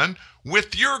a gun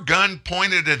with your gun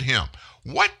pointed at him.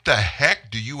 What the heck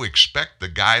do you expect the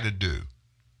guy to do?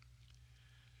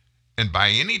 And by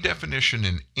any definition,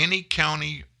 in any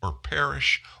county or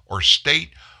parish or state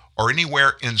or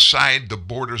anywhere inside the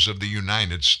borders of the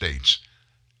United States,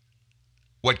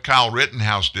 what Kyle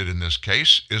Rittenhouse did in this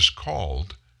case is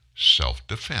called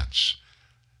self-defense.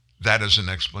 That is an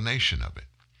explanation of it.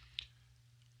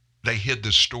 They hid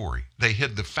the story. They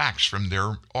hid the facts from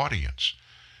their audience.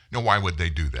 Now, why would they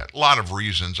do that? A lot of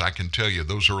reasons, I can tell you.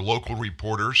 Those are local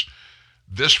reporters.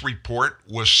 This report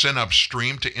was sent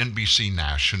upstream to NBC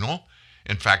National.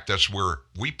 In fact, that's where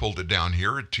we pulled it down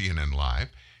here at TNN Live.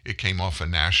 It came off a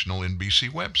national NBC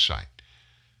website.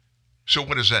 So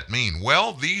what does that mean?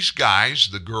 Well, these guys,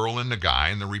 the girl and the guy,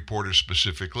 and the reporter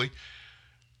specifically,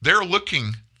 they're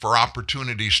looking for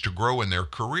opportunities to grow in their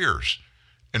careers.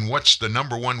 And what's the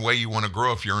number one way you want to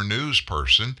grow if you're a news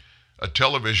person, a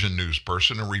television news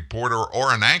person, a reporter,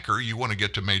 or an anchor? You want to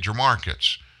get to major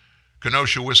markets.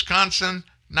 Kenosha, Wisconsin,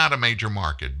 not a major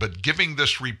market. But giving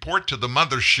this report to the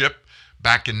mothership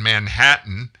back in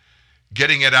Manhattan,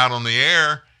 getting it out on the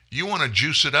air, you want to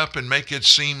juice it up and make it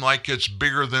seem like it's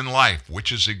bigger than life,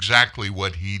 which is exactly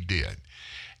what he did.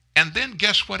 And then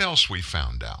guess what else we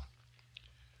found out?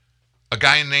 A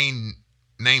guy named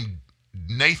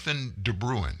Nathan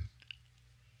DeBruin.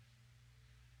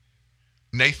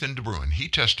 Nathan DeBruin, he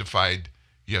testified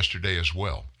yesterday as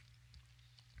well.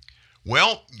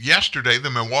 Well, yesterday the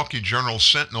Milwaukee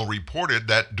Journal-Sentinel reported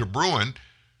that DeBruin,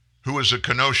 who is a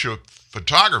Kenosha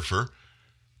photographer,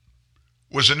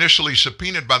 was initially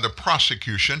subpoenaed by the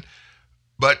prosecution,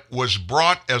 but was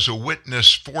brought as a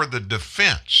witness for the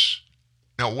defense.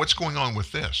 Now, what's going on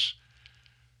with this?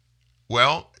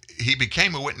 Well, he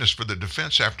became a witness for the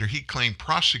defense after he claimed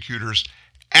prosecutors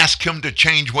asked him to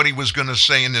change what he was going to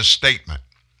say in his statement.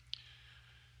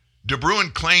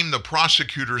 DeBruin claimed the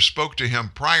prosecutor spoke to him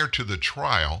prior to the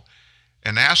trial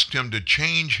and asked him to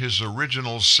change his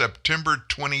original September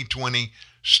 2020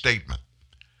 statement.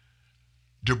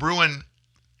 DeBruin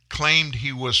claimed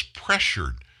he was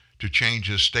pressured to change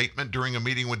his statement during a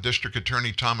meeting with District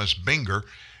Attorney Thomas Binger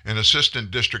and Assistant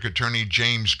District Attorney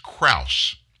James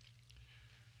Krause.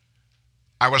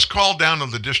 I was called down to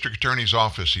the District Attorney's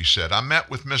office, he said. I met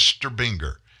with Mr.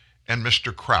 Binger and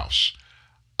Mr. Krause.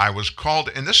 I was called,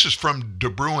 and this is from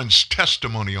DeBruin's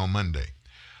testimony on Monday.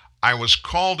 I was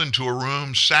called into a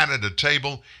room, sat at a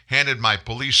table, handed my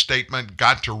police statement,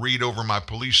 got to read over my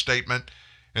police statement,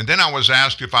 and then I was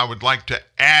asked if I would like to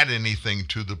add anything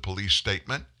to the police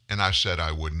statement, and I said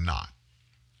I would not.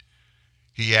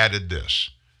 He added this.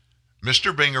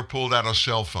 Mr. Binger pulled out a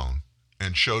cell phone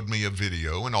and showed me a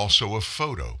video and also a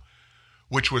photo,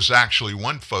 which was actually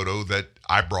one photo that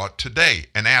I brought today,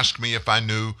 and asked me if I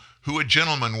knew who a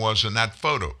gentleman was in that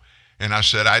photo. And I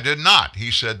said I did not.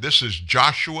 He said, this is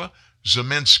Joshua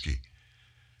Zeminski.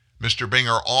 Mr.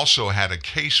 Binger also had a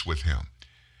case with him,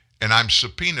 and I'm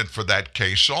subpoenaed for that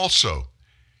case also.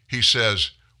 He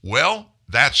says, well,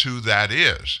 that's who that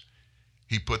is.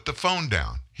 He put the phone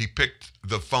down. He picked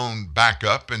the phone back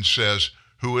up and says,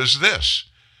 who is this?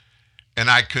 And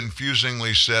I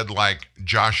confusingly said, like,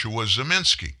 Joshua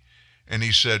Zeminski. And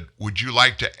he said, would you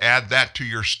like to add that to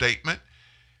your statement?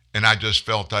 And I just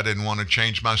felt I didn't want to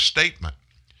change my statement.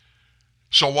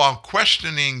 So while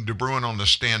questioning DeBruin on the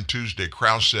stand Tuesday,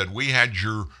 Krause said, we had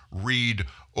your read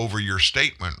over your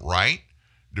statement, right?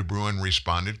 DeBruin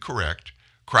responded, correct.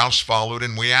 Krause followed,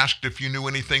 and we asked if you knew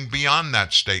anything beyond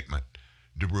that statement.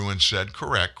 DeBruin said,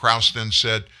 correct. Krause then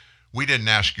said, we didn't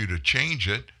ask you to change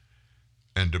it.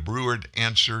 And DeBruin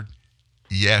answered,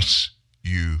 yes,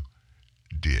 you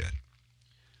did.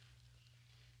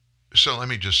 So let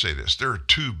me just say this. There are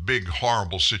two big,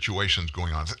 horrible situations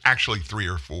going on. Actually, 3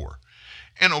 or 4.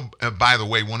 And by the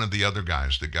way, one of the other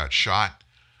guys that got shot,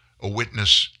 a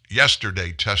witness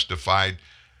yesterday testified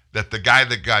that the guy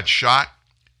that got shot,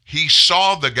 he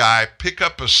saw the guy pick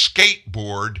up a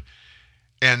skateboard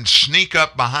and sneak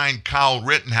up behind Kyle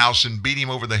Rittenhouse and beat him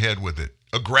over the head with it,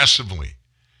 aggressively.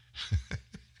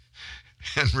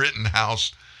 And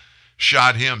Rittenhouse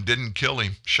shot him, didn't kill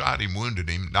him, shot him, wounded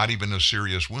him, not even a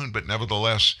serious wound, but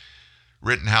nevertheless,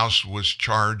 Rittenhouse was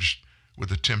charged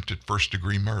with attempted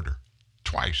first-degree murder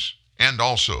twice, and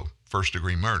also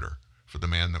first-degree murder for the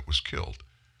man that was killed.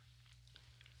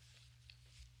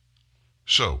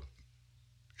 So,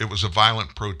 it was a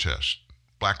violent protest.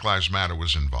 Black Lives Matter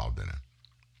was involved in it.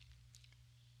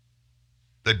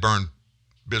 They burned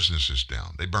businesses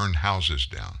down. They burned houses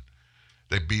down.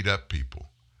 They beat up people.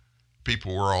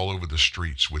 People were all over the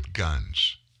streets with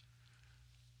guns.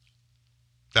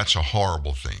 That's a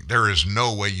horrible thing. There is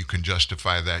no way you can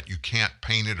justify that. You can't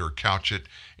paint it or couch it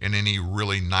in any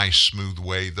really nice, smooth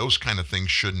way. Those kind of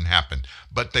things shouldn't happen.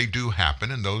 But they do happen,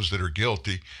 and those that are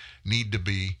guilty need to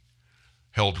be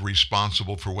held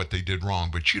responsible for what they did wrong.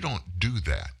 But you don't do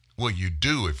that. Well, you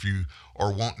do if you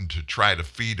are wanting to try to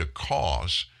feed a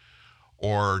cause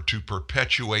or to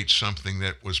perpetuate something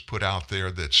that was put out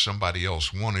there that somebody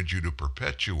else wanted you to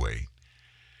perpetuate.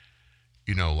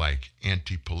 You know, like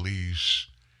anti-police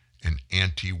and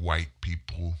anti-white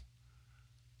people,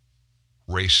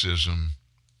 racism,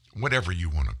 whatever you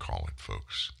want to call it,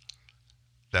 folks.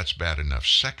 That's bad enough.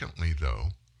 Secondly, though,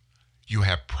 you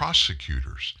have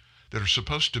prosecutors that are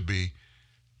supposed to be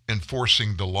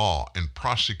enforcing the law and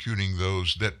prosecuting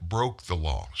those that broke the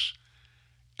laws.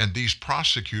 And these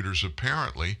prosecutors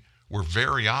apparently were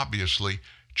very obviously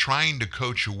trying to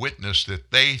coach a witness that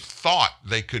they thought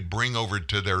they could bring over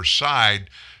to their side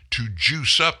to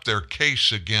juice up their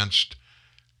case against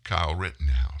Kyle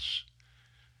Rittenhouse.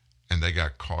 And they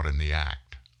got caught in the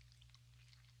act.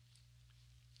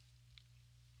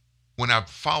 When I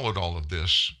followed all of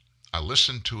this, I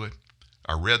listened to it,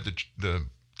 I read the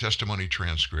testimony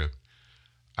transcript,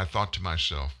 I thought to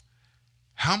myself,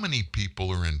 how many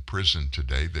people are in prison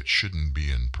today that shouldn't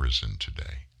be in prison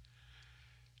today?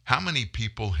 How many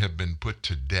people have been put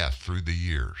to death through the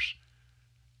years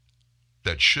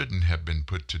that shouldn't have been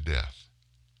put to death?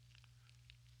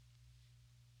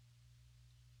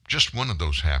 Just one of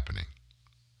those happening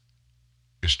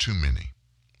is too many.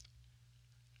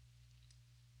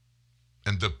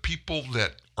 And the people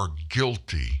that are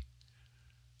guilty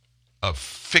of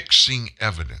fixing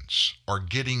evidence or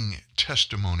getting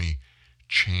testimony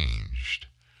changed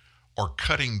or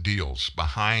cutting deals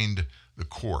behind the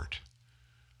court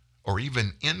or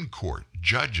even in court,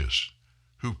 judges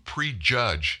who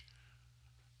prejudge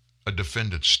a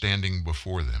defendant standing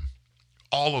before them.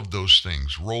 All of those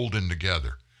things rolled in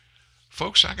together.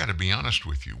 Folks, I got to be honest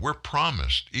with you. We're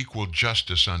promised equal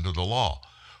justice under the law.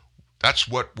 That's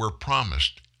what we're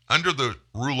promised. Under the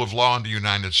rule of law in the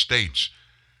United States,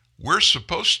 we're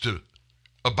supposed to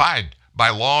abide by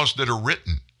laws that are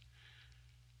written.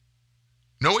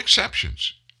 No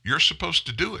exceptions. You're supposed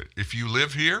to do it. If you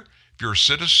live here, if you're a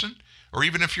citizen, or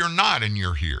even if you're not and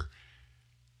you're here.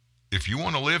 If you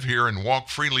want to live here and walk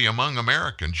freely among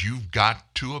Americans, you've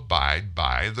got to abide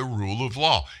by the rule of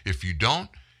law. If you don't,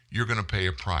 you're going to pay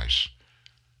a price.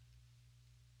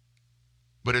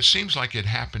 But it seems like it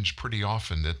happens pretty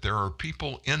often that there are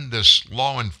people in this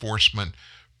law enforcement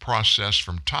process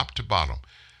from top to bottom,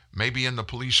 maybe in the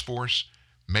police force,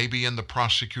 maybe in the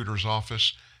prosecutor's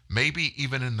office, maybe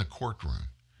even in the courtroom.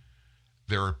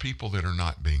 There are people that are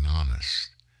not being honest.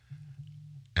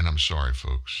 And I'm sorry,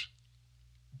 folks.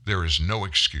 There is no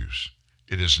excuse.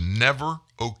 It is never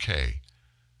okay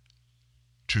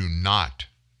to not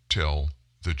tell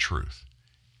the truth,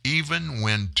 even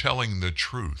when telling the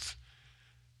truth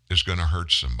is going to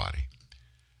hurt somebody.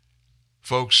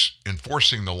 Folks,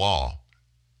 enforcing the law,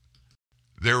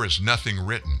 there is nothing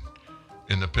written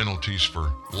in the penalties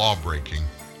for law breaking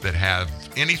that have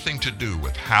anything to do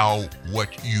with what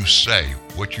you say,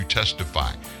 what you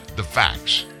testify, the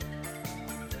facts,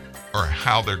 or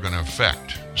how they're going to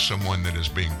affect someone that is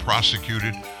being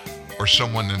prosecuted or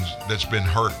someone that's been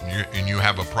hurt, and you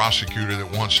have a prosecutor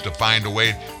that wants to find a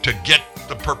way to get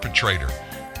the perpetrator,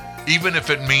 even if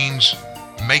it means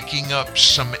making up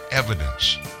some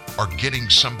evidence or getting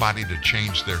somebody to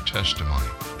change their testimony.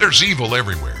 There's evil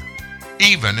everywhere,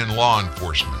 even in law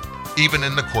enforcement, even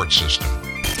in the court system.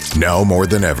 Now more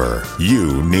than ever,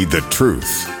 you need the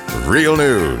truth. Real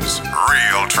news.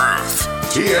 Real truth.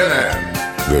 TNN.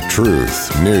 The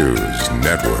Truth News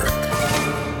Network.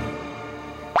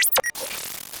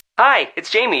 Hi, it's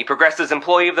Jamie, Progressive's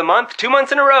Employee of the Month, 2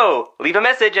 months in a row. Leave a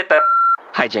message at the...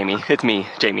 Hi, Jamie. It's me,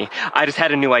 Jamie. I just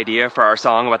had a new idea for our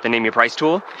song about the Name Your Price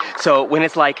tool. So when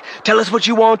it's like, tell us what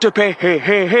you want to pay, hey,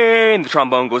 hey, hey, and the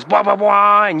trombone goes, blah, blah,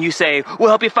 blah, and you say, we'll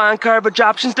help you find coverage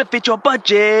options to fit your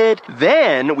budget.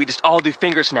 Then we just all do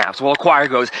finger snaps while a choir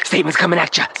goes, statements coming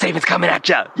at ya, statements coming at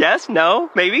ya. Yes? No?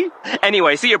 Maybe?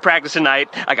 Anyway, see your practice tonight.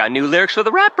 I got new lyrics for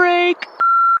the rap break.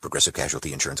 Progressive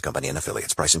Casualty Insurance Company and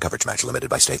Affiliates. Price and coverage match limited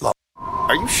by state law.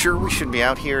 Are you sure we should be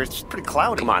out here? It's pretty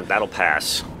cloudy. Come on, that'll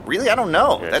pass. Really? I don't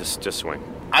know. Yeah, just swing.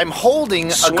 I'm holding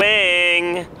a...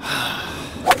 Swing!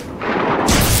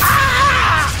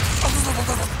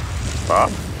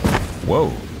 Bob?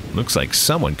 Whoa. Looks like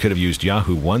someone could have used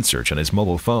Yahoo OneSearch on his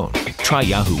mobile phone. Try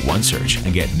Yahoo OneSearch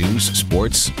and get news,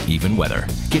 sports, even weather.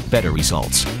 Get better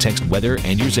results. Text weather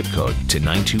and your zip code to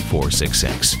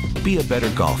 92466. Be a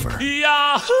better golfer.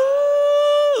 Yahoo!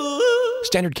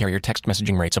 Standard carrier text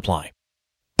messaging rates apply.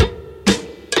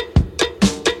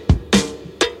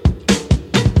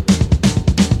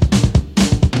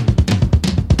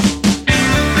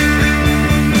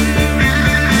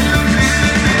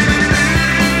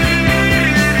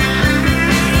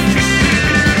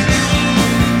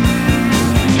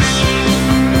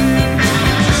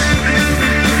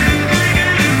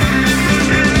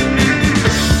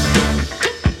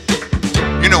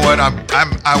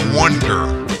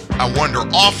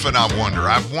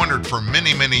 I've wondered for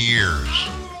many, many years.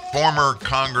 Former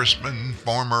Congressman,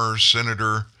 former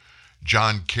Senator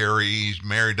John Kerry, he's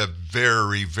married a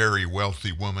very, very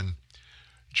wealthy woman.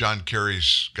 John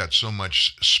Kerry's got so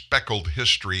much speckled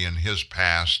history in his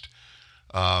past.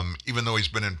 Even though he's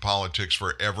been in politics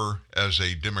forever as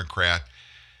a Democrat,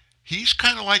 he's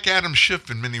kind of like Adam Schiff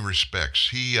in many respects.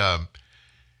 He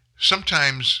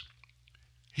sometimes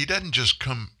he doesn't just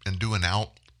come and do an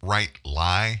outright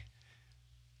lie.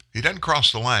 He doesn't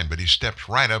cross the line, but he steps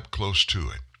right up close to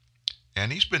it.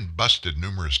 And he's been busted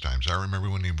numerous times. I remember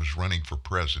when he was running for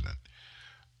president,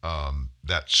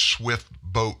 that Swift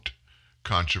boat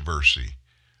controversy.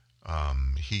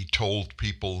 He told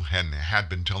people and had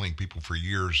been telling people for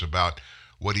years about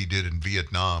what he did in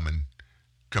Vietnam, and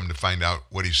come to find out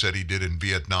what he said he did in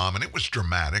Vietnam. And it was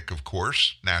dramatic, of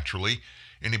course, naturally.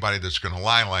 Anybody that's going to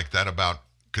lie like that about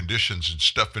conditions and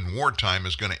stuff in wartime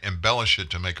is going to embellish it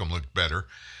to make them look better.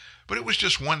 But it was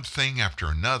just one thing after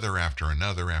another, after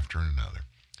another, after another.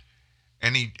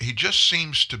 And he just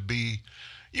seems to be,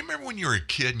 you remember when you were a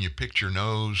kid and you picked your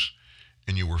nose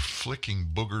and you were flicking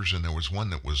boogers and there was one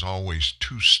that was always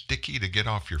too sticky to get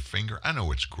off your finger? I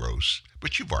know it's gross,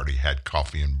 but you've already had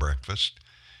coffee and breakfast.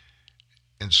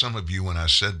 And some of you, when I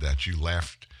said that, you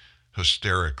laughed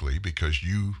hysterically because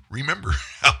you remember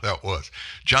how that was.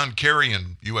 John Kerry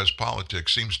in U.S.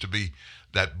 politics seems to be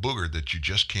that booger that you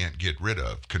just can't get rid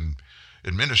of.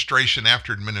 Administration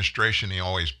after administration, he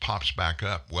always pops back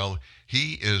up. Well,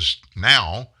 he is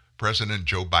now President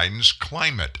Joe Biden's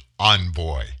climate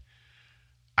envoy.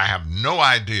 I have no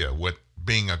idea what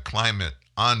being a climate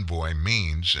envoy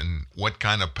means and what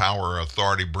kind of power or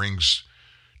authority brings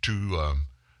to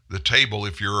the table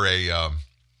if you're a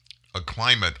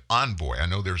climate envoy. I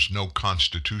know there's no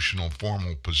constitutional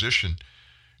formal position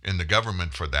in the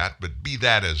government for that, but be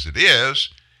that as it is,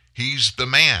 he's the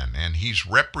man, and he's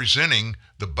representing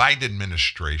the Biden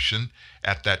administration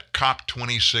at that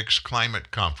COP26 climate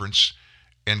conference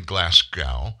in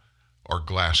Glasgow, or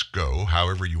Glasgow,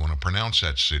 however you want to pronounce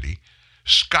that city,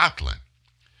 Scotland.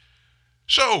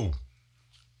 So,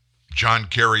 John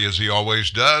Kerry, as he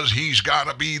always does, he's got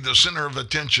to be the center of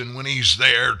attention when he's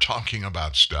there talking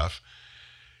about stuff.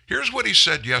 Here's what he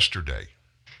said yesterday.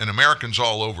 And Americans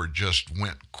all over just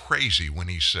went crazy when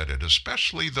he said it,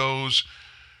 especially those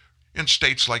in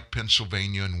states like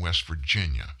Pennsylvania and West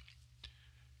Virginia.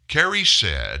 Kerry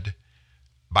said,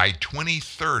 by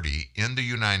 2030 in the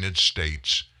United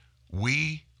States,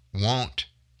 we won't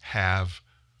have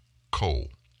coal.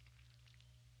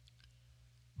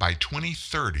 By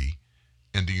 2030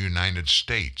 in the United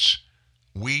States,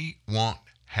 we won't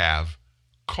have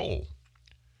coal.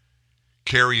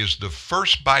 Kerry is the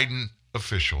first Biden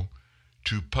official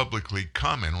to publicly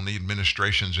comment on the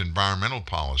administration's environmental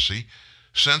policy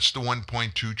since the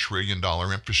 $1.2 trillion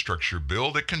infrastructure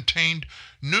bill that contained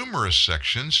numerous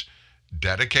sections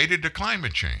dedicated to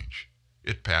climate change.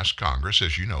 It passed Congress,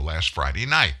 as you know, last Friday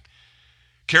night.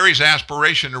 Kerry's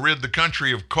aspiration to rid the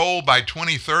country of coal by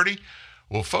 2030,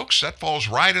 well, folks, that falls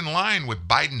right in line with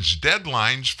Biden's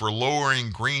deadlines for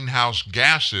lowering greenhouse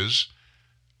gases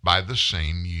by the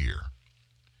same year.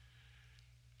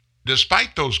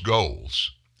 Despite those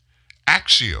goals,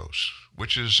 Axios,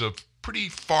 which is a pretty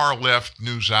far-left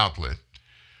news outlet,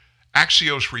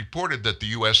 Axios reported that the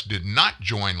U.S. did not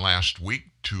join last week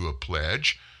to a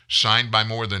pledge signed by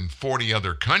more than 40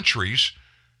 other countries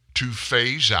to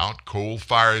phase out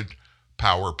coal-fired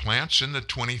power plants in the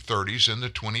 2030s and the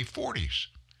 2040s.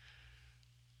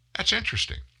 That's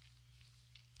interesting.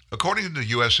 According to the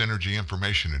U.S. Energy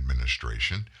Information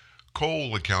Administration,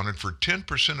 coal accounted for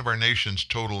 10% of our nation's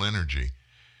total energy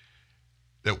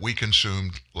that we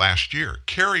consumed last year.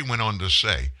 Kerry went on to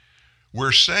say,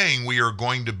 we're saying we are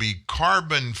going to be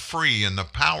carbon-free in the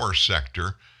power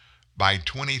sector by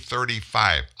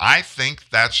 2035. I think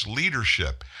that's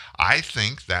leadership. I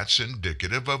think that's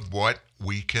indicative of what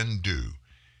we can do,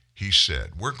 he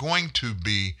said. We're going to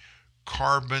be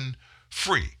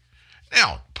carbon-free.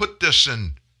 Now, put this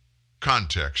in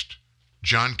context.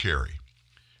 John Kerry.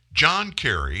 John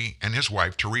Kerry and his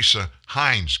wife, Teresa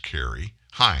Heinz Kerry,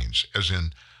 Heinz as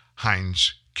in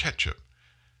Heinz ketchup.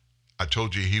 I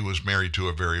told you he was married to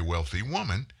a very wealthy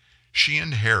woman. She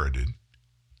inherited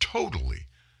totally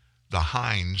the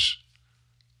Heinz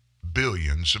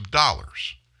billions of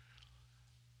dollars.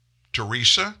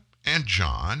 Teresa and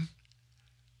John,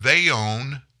 they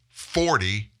own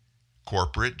 40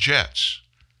 corporate jets.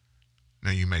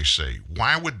 Now you may say,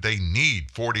 why would they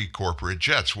need 40 corporate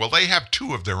jets? Well, they have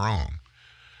 2 of their own.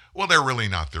 Well, they're really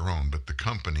not their own, but the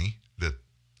company that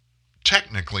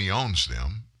technically owns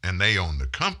them, and they own the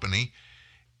company,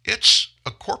 it's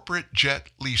a corporate jet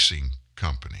leasing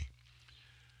company.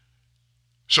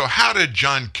 So how did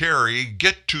John Kerry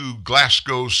get to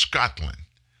Glasgow, Scotland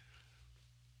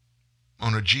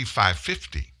on a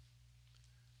G550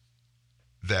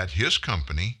 that his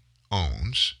company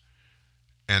owns?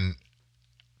 And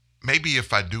maybe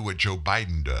if I do what Joe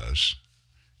Biden does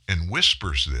and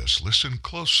whispers this, listen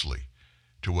closely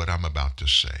to what I'm about to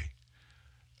say.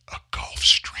 A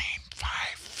Gulfstream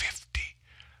 550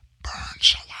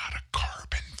 burns a lot of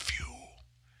carbon fuel.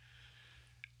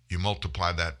 You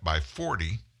multiply that by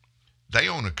 40, they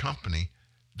own a company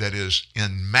that is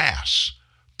en masse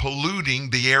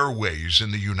polluting the airways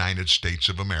in the United States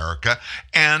of America,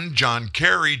 and John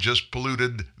Kerry just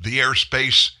polluted the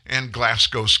airspace in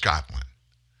Glasgow, Scotland.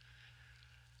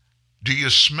 Do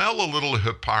you smell a little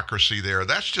hypocrisy there?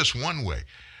 That's just one way.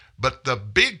 But the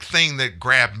big thing that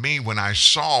grabbed me when I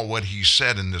saw what he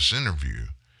said in this interview,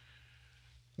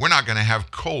 we're not going to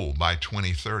have coal by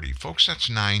 2030. Folks,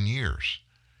 that's 9 years.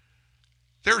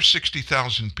 There are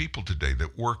 60,000 people today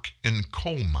that work in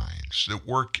coal mines, that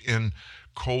work in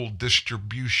coal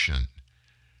distribution.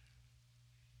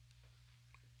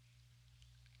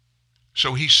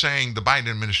 So he's saying the Biden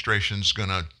administration is going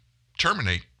to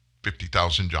terminate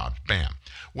 50,000 jobs. Bam.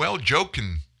 Well, Joe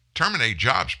can terminate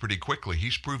jobs pretty quickly.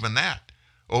 He's proven that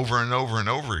over and over and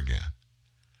over again.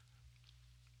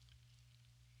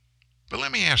 But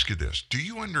let me ask you this. Do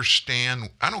you understand?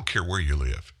 I don't care where you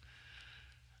live.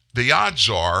 The odds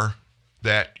are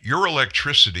that your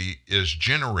electricity is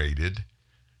generated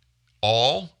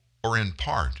all or in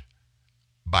part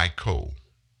by coal.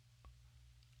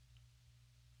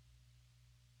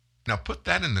 Now put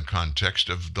that in the context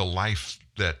of the life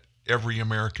that every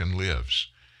American lives.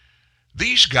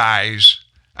 These guys,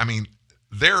 I mean,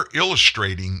 they're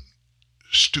illustrating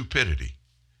stupidity.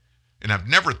 And I've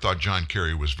never thought John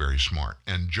Kerry was very smart.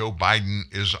 And Joe Biden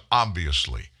is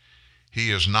obviously, he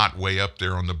is not way up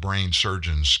there on the brain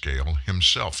surgeon scale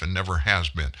himself and never has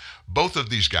been. Both of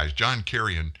these guys, John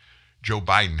Kerry and Joe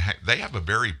Biden, they have a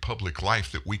very public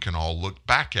life that we can all look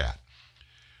back at.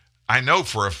 I know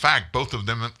for a fact both of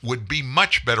them would be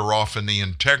much better off in the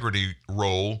integrity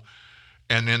role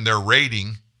and in their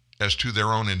rating as to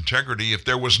their own integrity if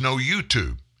there was no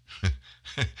YouTube.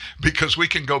 Because we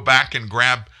can go back and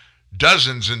grab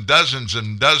dozens and dozens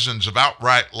and dozens of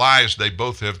outright lies they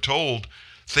both have told,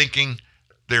 thinking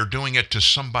they're doing it to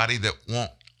somebody that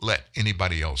won't let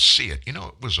anybody else see it. You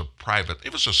know, it was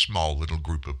a small little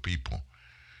group of people.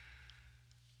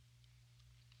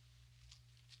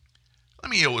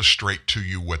 Let me illustrate to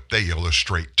you what they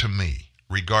illustrate to me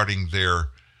regarding their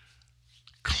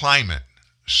climate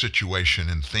situation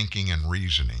and thinking and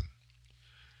reasoning.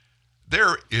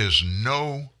 There is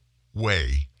no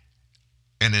way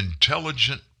an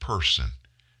intelligent person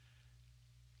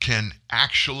can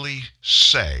actually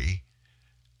say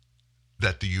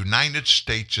that the United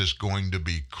States is going to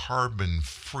be carbon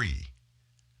free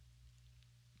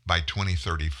by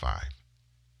 2035.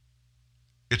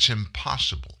 It's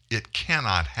impossible. It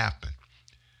cannot happen.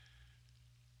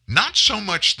 Not so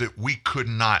much that we could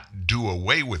not do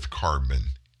away with carbon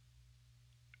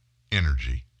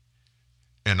energy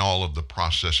and all of the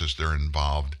processes that are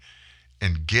involved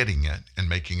in getting it and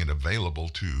making it available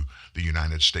to the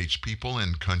United States people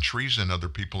and countries and other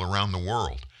people around the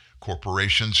world,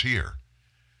 corporations here.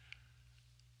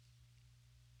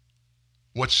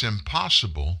 What's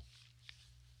impossible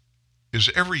is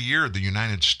every year the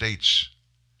United States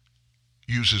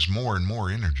uses more and more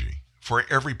energy for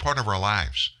every part of our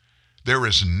lives. There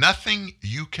is nothing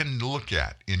you can look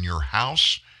at in your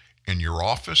house, in your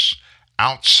office,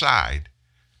 outside,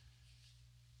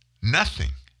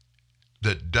 nothing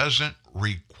that doesn't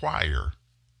require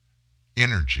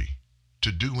energy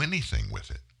to do anything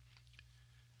with it.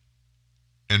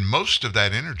 And most of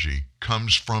that energy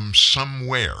comes from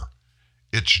somewhere.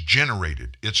 It's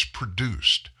generated, it's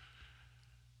produced,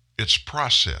 it's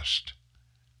processed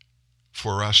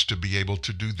for us to be able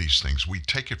to do these things. We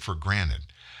take it for granted.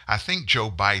 I think Joe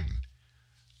Biden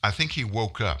I think he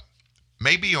woke up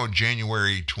maybe on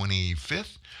January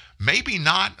 25th, maybe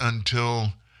not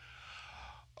until,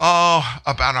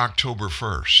 about October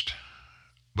 1st.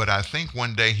 But I think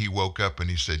one day he woke up and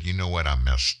he said, you know what, I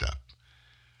messed up.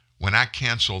 When I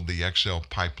canceled the XL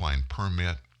pipeline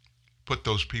permit, put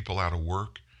those people out of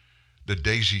work, the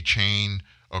daisy chain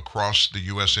across the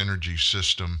U.S. energy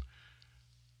system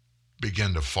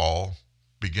began to fall,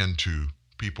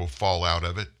 people fall out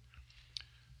of it.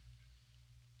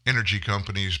 Energy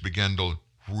companies began to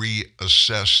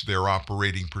reassess their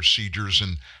operating procedures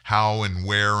and how and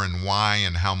where and why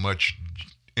and how much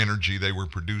energy they were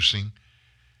producing.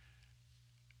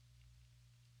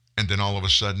 And then all of a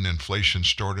sudden, inflation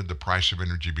started. The price of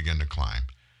energy began to climb.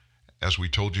 As we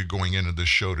told you going into this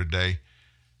show today,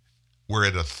 we're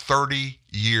at a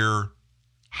 30-year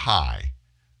high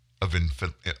of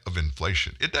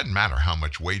inflation. It doesn't matter how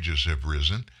much wages have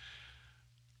risen.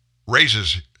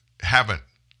 Raises haven't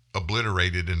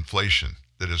obliterated inflation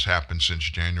that has happened since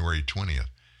January 20th.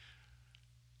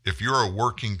 If you're a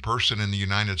working person in the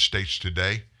United States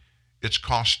today, it's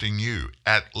costing you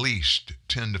at least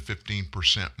 10 to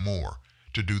 15% more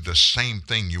to do the same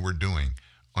thing you were doing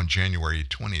on January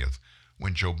 20th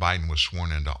when Joe Biden was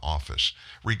sworn into office.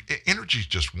 Energy is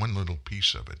just one little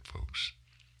piece of it, folks.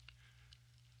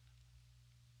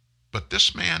 But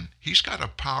this man, he's got a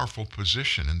powerful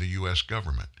position in the U.S.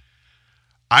 government.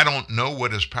 I don't know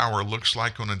what his power looks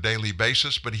like on a daily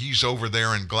basis, but he's over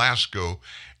there in Glasgow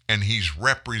and he's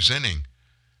representing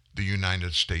the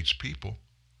United States people.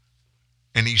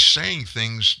 And he's saying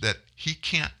things that he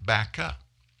can't back up.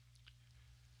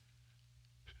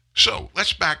 So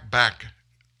let's back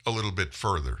a little bit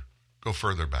further, go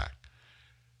further back.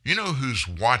 You know who's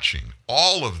watching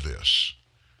all of this,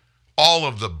 all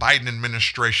of the Biden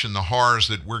administration, the horrors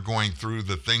that we're going through,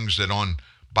 the things that on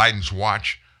Biden's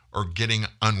watch are getting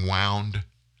unwound?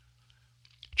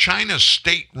 China's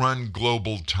state-run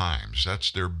Global Times,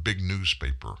 that's their big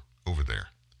newspaper over there.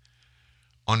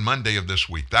 On Monday of this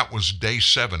week, that was day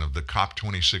 7 of the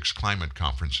COP26 climate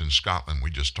conference in Scotland we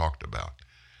just talked about.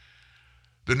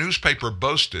 The newspaper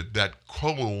boasted that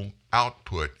coal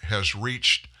output has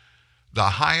reached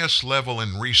the highest level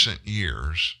in recent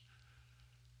years,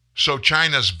 so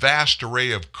China's vast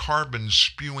array of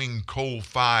carbon-spewing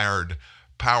coal-fired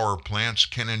power plants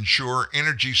can ensure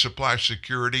energy supply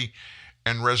security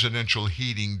and residential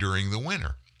heating during the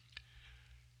winter.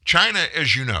 China,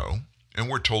 as you know, and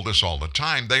we're told this all the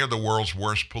time, they are the world's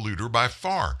worst polluter by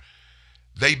far.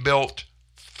 They built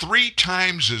 3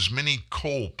 times as many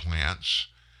coal plants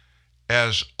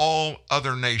as all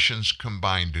other nations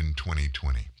combined in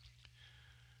 2020.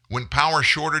 When power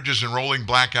shortages and rolling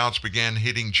blackouts began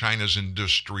hitting China's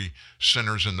industry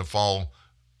centers in the fall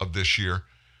of this year,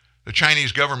 the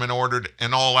Chinese government ordered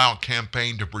an all-out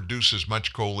campaign to produce as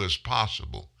much coal as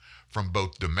possible from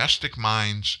both domestic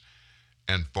mines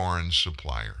and foreign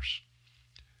suppliers.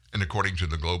 And according to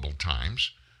the Global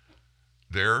Times,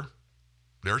 they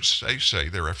say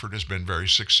their effort has been very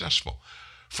successful.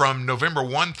 From November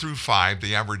 1 through 5,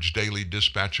 the average daily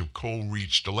dispatch of coal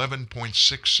reached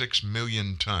 11.66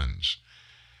 million tons.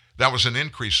 That was an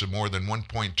increase of more than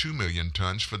 1.2 million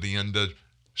tons for the end of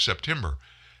September.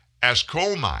 As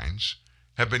coal mines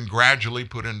have been gradually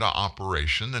put into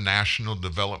operation, the National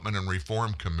Development and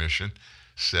Reform Commission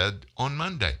said on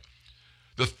Monday.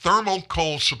 The thermal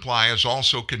coal supply has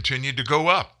also continued to go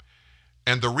up,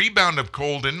 and the rebound of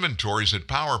coal inventories at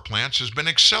power plants has been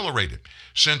accelerated.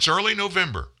 Since early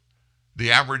November,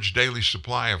 the average daily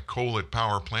supply of coal at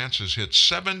power plants has hit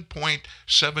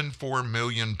 7.74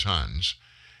 million tons,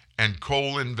 and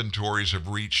coal inventories have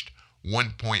reached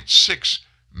 1.6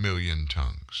 million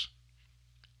tons.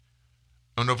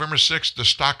 On November 6th, the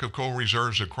stock of coal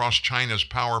reserves across China's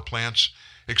power plants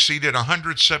exceeded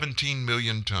 117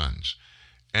 million tons,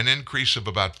 an increase of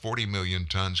about 40 million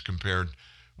tons compared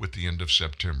with the end of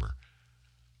September.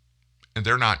 And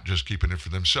they're not just keeping it for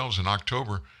themselves. In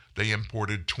October, they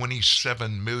imported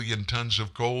 27 million tons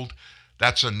of coal.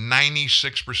 That's a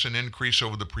 96% increase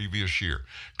over the previous year.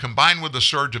 Combined with the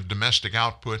surge of domestic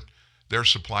output, their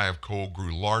supply of coal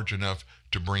grew large enough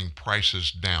to bring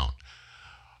prices down.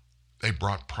 They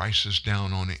brought prices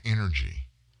down on energy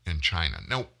in China.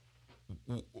 Now,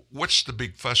 what's the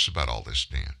big fuss about all this,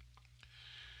 Dan?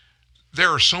 There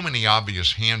are so many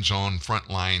obvious hands-on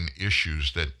frontline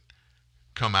issues that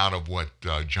come out of what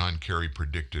John Kerry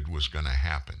predicted was going to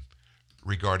happen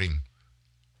regarding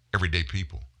everyday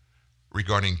people,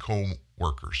 regarding coal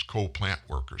workers, coal plant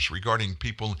workers, regarding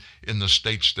people in the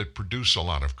states that produce a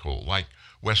lot of coal, like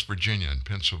West Virginia and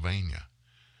Pennsylvania.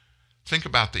 Think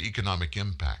about the economic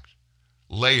impact.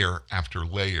 layer after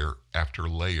layer after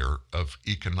layer of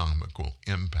economical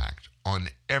impact on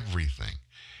everything,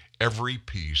 every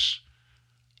piece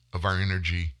of our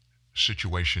energy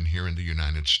situation here in the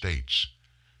United States.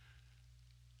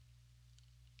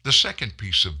 The second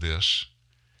piece of this,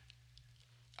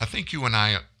 I think you and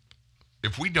I,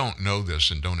 if we don't know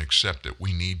this and don't accept it,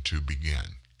 we need to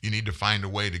begin. You need to find a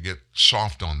way to get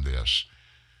soft on this.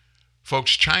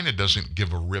 Folks, China doesn't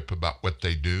give a rip about what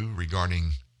they do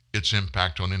regarding its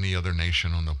impact on any other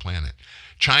nation on the planet.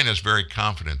 China is very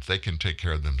confident they can take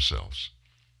care of themselves.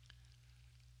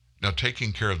 Now,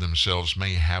 taking care of themselves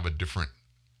may have a different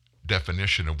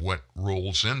definition of what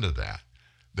rolls into that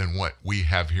than what we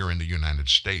have here in the United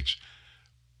States.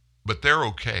 But they're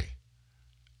okay.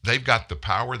 They've got the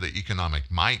power, the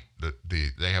economic might,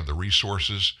 they have the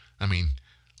resources. I mean,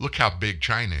 look how big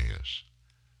China is.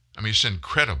 I mean, it's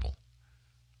incredible.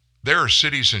 There are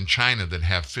cities in China that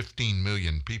have 15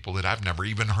 million people that I've never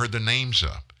even heard the names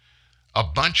of. A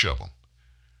bunch of them.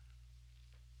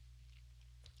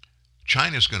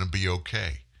 China's going to be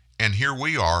okay. And here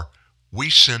we are. We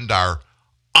send our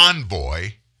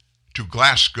envoy to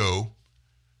Glasgow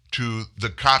to the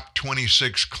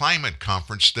COP26 climate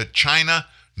conference that China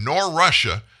nor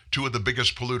Russia, two of the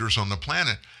biggest polluters on the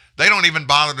planet, they don't even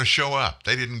bother to show up.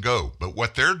 They didn't go. But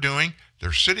what they're doing,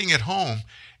 they're sitting at home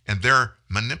and they're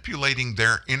manipulating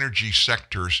their energy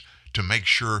sectors to make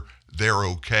sure they're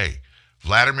okay.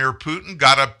 Vladimir Putin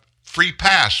got a free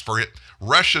pass for it,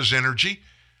 Russia's energy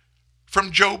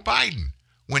from Joe Biden.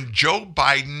 When Joe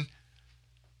Biden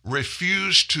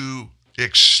refused to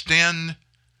extend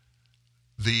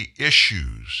the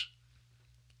issues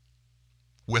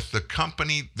with the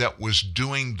company that was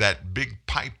doing that big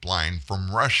pipeline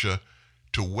from Russia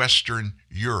to Western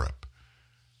Europe,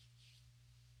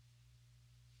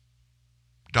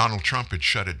 Donald Trump had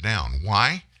shut it down.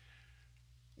 Why?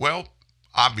 Well,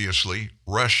 obviously,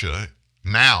 Russia,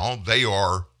 now they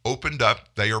are opened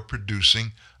up. They are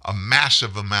producing a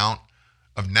massive amount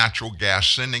of natural gas,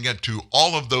 sending it to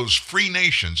all of those free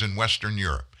nations in Western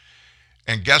Europe.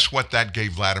 And guess what that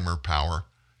gave Vladimir power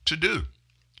to do?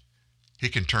 He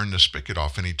can turn the spigot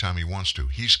off anytime he wants to.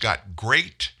 He's got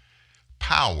great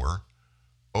power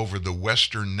over the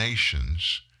Western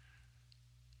nations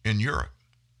in Europe.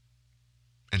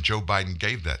 And Joe Biden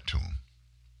gave that to him.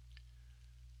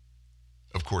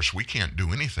 Of course, we can't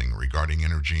do anything regarding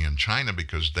energy in China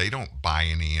because they don't buy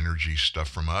any energy stuff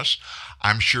from us.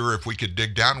 I'm sure if we could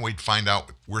dig down, we'd find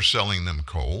out we're selling them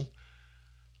coal.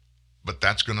 But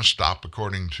that's going to stop,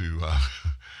 according to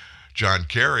John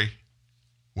Kerry.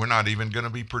 We're not even going to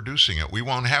be producing it. We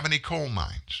won't have any coal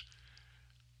mines.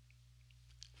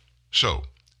 So,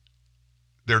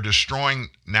 they're destroying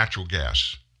natural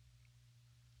gas.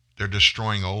 They're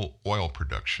destroying oil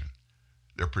production.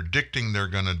 They're predicting they're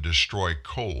going to destroy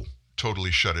coal,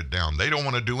 totally shut it down. They don't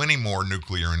want to do any more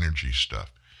nuclear energy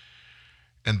stuff.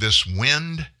 And this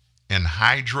wind and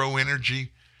hydro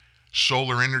energy,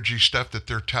 solar energy stuff that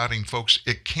they're touting, folks,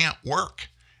 it can't work.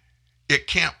 It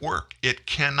can't work. It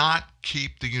cannot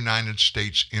keep the United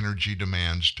States energy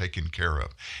demands taken care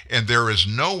of. And there is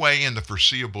no way in the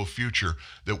foreseeable future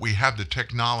that we have the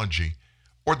technology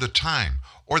or the time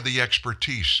or the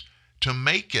expertise to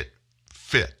make it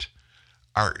fit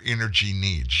our energy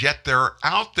needs. Yet they're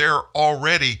out there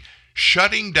already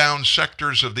shutting down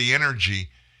sectors of the energy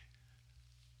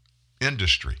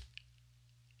industry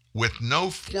with no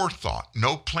forethought,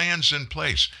 no plans in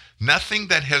place, nothing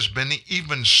that has been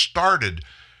even started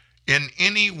in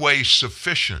any way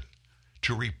sufficient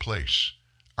to replace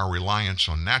our reliance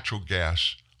on natural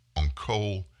gas, on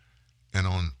coal, and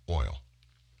on oil.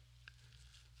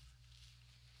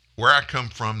 Where I come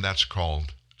from, that's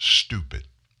called stupid.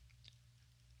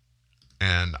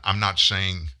 And I'm not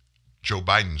saying Joe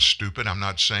Biden's stupid. I'm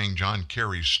not saying John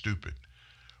Kerry's stupid.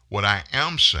 What I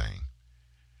am saying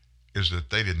is that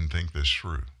they didn't think this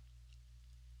through.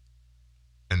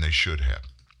 And they should have.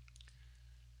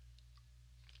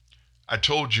 I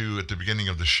told you at the beginning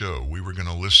of the show we were going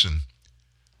to listen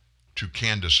to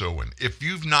Candace Owen. If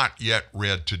you've not yet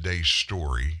read today's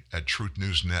story at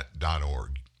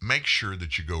truthnewsnet.org, make sure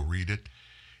that you go read it.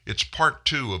 It's part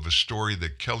 2 of a story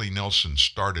that Kelly Nelson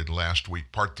started last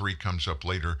week. Part 3 comes up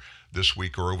later this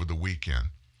week or over the weekend.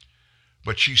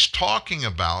 But she's talking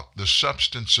about the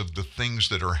substance of the things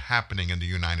that are happening in the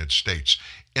United States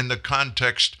in the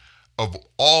context of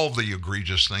all the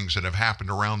egregious things that have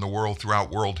happened around the world throughout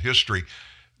world history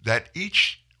that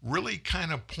each really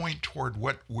kind of point toward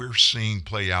what we're seeing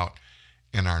play out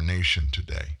in our nation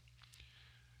today.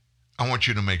 I want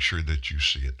you to make sure that you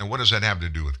see it. Now, what does that have to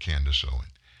do with Candace Owen?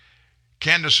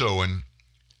 Candace Owen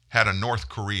had a North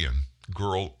Korean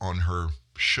girl on her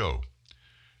show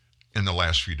in the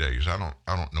last few days. I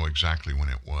don't know exactly when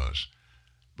it was.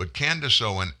 But Candace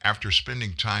Owen, after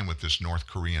spending time with this North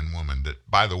Korean woman that,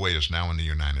 by the way, is now in the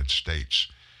United States,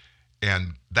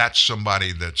 and that's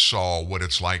somebody that saw what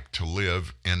it's like to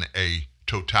live in a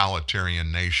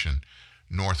totalitarian nation,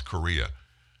 North Korea.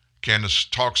 Candace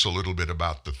talks a little bit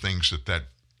about the things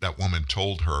that woman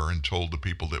told her and told the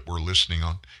people that were listening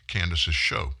on Candace's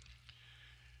show.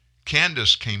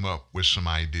 Candace came up with some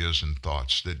ideas and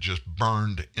thoughts that just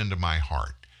burned into my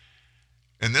heart.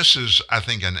 And this is, I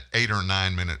think, an 8 or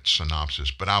 9 minute synopsis,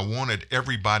 but I wanted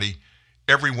everybody,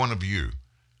 every one of you,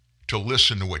 to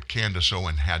listen to what Candace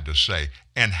Owen had to say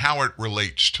and how it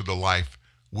relates to the life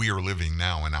we are living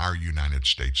now in our United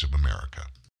States of America.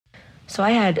 So I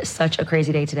had such a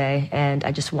crazy day today, and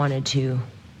I just wanted to,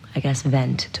 I guess,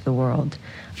 vent to the world.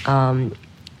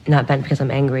 Not vent because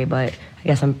I'm angry, but I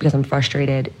guess because I'm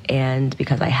frustrated, and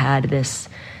because I had this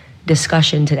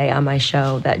discussion today on my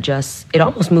show that it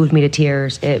almost moved me to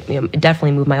tears. It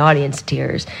definitely moved my audience to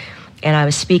tears. And I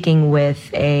was speaking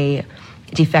with a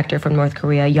defector from North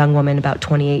Korea, a young woman about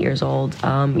 28 years old.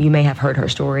 You may have heard her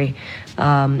story.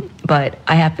 But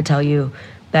I have to tell you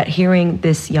that hearing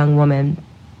this young woman,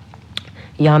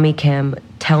 Yami Kim,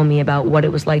 tell me about what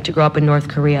it was like to grow up in North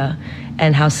Korea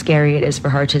and how scary it is for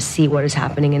her to see what is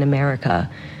happening in America,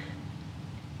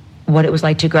 what it was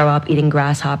like to grow up eating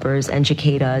grasshoppers and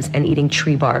cicadas and eating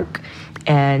tree bark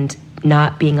and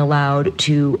not being allowed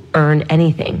to earn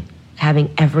anything,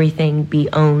 having everything be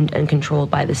owned and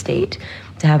controlled by the state,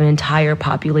 to have an entire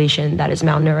population that is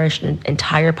malnourished, an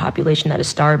entire population that is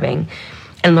starving,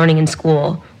 and learning in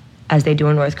school, as they do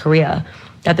in North Korea,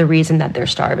 that the reason that they're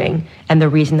starving and the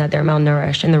reason that they're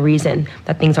malnourished and the reason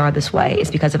that things are this way is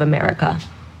because of America.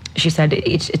 She said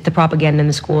it's the propaganda in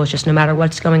the school. It's just no matter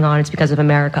what's going on, it's because of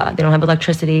America. They don't have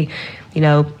electricity.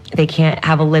 They can't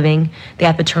have a living. They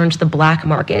have to turn to the black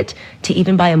market to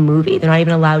even buy a movie. They're not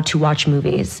even allowed to watch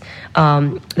movies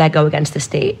that go against the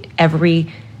state.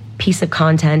 Every piece of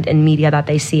content and media that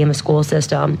they see in the school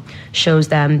system shows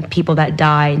them people that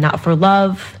die not for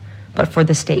love, but for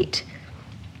the state.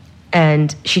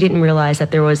 And she didn't realize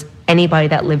that there was anybody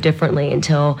that lived differently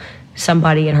until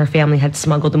somebody in her family had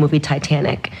smuggled the movie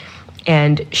Titanic.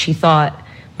 And she thought,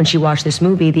 when she watched this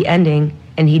movie, the ending,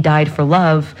 and he died for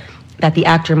love, that the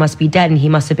actor must be dead and he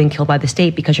must have been killed by the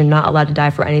state, because you're not allowed to die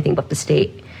for anything but the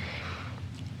state.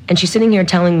 And she's sitting here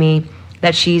telling me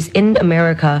that she's in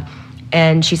America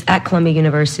and she's at Columbia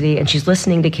University and she's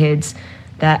listening to kids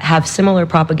that have similar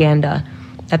propaganda,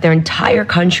 that their entire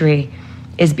country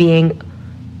is being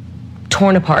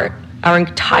torn apart. Our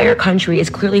entire country is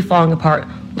clearly falling apart.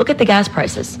 Look at the gas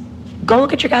prices. Go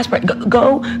look at your gas price.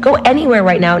 Go anywhere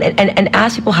right now and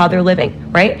ask people how they're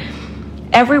living, right?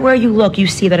 Everywhere you look, you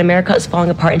see that America is falling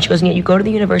apart. And she goes, and yet you go to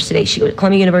the university, she goes to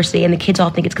Columbia University, and the kids all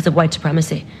think it's because of white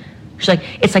supremacy. She's like,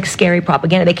 it's like scary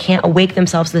propaganda. They can't awake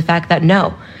themselves to the fact that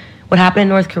no, what happened in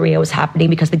North Korea was happening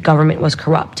because the government was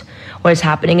corrupt. What is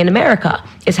happening in America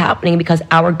is happening because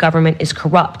our government is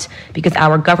corrupt, because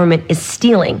our government is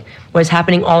stealing. What is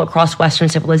happening all across Western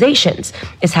civilizations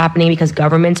is happening because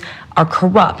governments are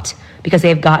corrupt, because they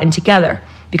have gotten together,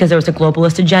 because there was a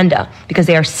globalist agenda, because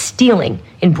they are stealing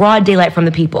in broad daylight from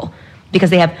the people, because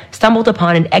they have stumbled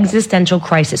upon an existential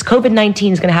crisis.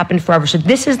 COVID-19 is going to happen forever. So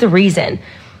this is the reason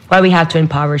why we have to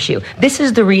impoverish you. This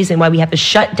is the reason why we have to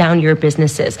shut down your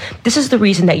businesses. This is the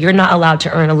reason that you're not allowed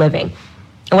to earn a living.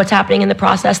 And what's happening in the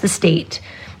process? The state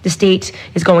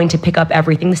is going to pick up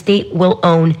everything. The state will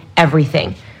own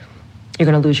everything. You're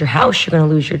going to lose your house. You're going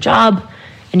to lose your job.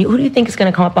 And who do you think is going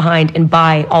to come up behind and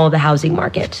buy all of the housing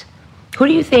market? Who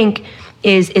do you think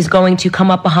is going to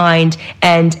come up behind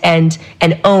and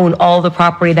own all the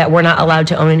property that we're not allowed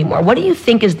to own anymore? What do you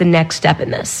think is the next step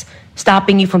in this,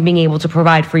 stopping you from being able to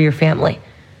provide for your family?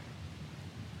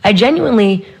 I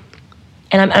genuinely,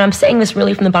 and I'm saying this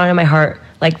really from the bottom of my heart,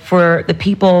 like for the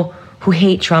people who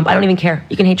hate Trump, I don't even care.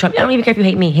 You can hate Trump. I don't even care if you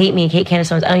hate me, hate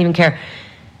Candace Owens. I don't even care.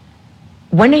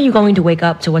 When are you going to wake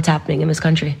up to what's happening in this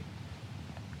country?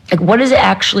 Like, what is it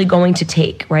actually going to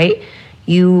take, right?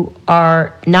 You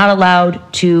are not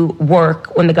allowed to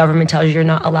work when the government tells you you're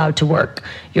not allowed to work.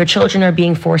 Your children are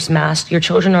being force masked. Your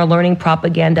children are learning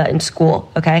propaganda in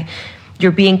school, okay?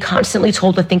 You're being constantly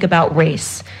told to think about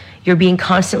race. You're being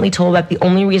constantly told that the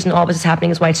only reason all this is happening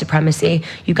is white supremacy.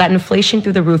 You've got inflation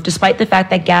through the roof, despite the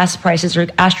fact that gas prices are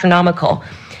astronomical.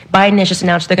 Biden has just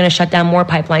announced they're going to shut down more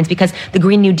pipelines because the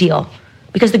Green New Deal.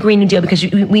 Because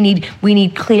we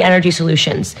need clean energy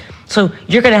solutions. So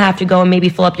you're going to have to go and maybe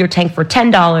fill up your tank for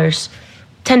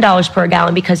 $10 per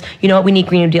gallon, because you know what, we need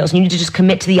Green New Deals. And you need to just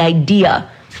commit to the idea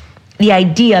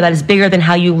that is bigger than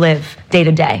how you live day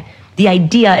to day. The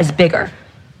idea is bigger.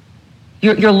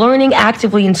 You're learning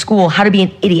actively in school how to be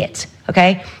an idiot,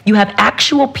 okay? You have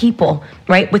actual people,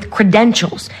 right, with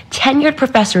credentials, tenured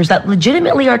professors that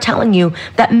legitimately are telling you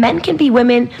that men can be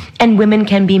women and women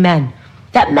can be men,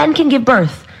 that men can give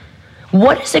birth.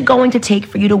 What is it going to take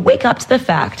for you to wake up to the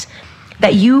fact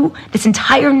that this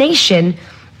entire nation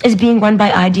is being run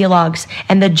by ideologues,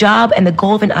 and the job and the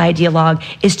goal of an ideologue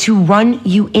is to run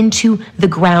you into the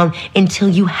ground until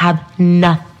you have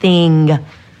nothing.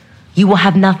 You will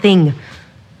have nothing.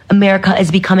 America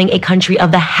is becoming a country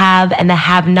of the have and the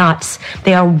have-nots.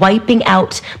 They are wiping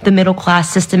out the middle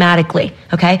class systematically,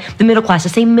 okay? The middle class, the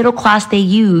same middle class they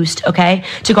used, okay,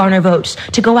 to garner votes,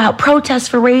 to go out, protest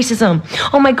for racism.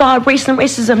 Oh my God,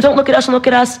 racism, don't look at us, don't look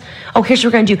at us. Oh, here's what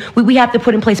we're gonna do. We have to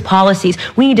put in place policies.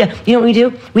 We need to, you know what we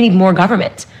do? We need more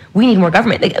government. We need more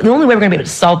government. The only way we're going to be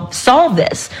able to solve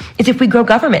this is if we grow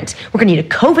government. We're going to need a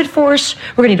COVID force.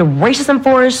 We're going to need a racism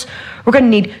force. We're going to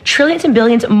need trillions and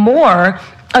billions more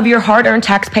of your hard-earned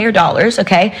taxpayer dollars,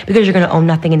 okay? Because you're going to own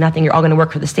nothing and nothing. You're all going to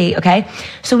work for the state, okay?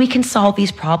 So we can solve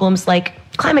these problems like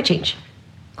climate change.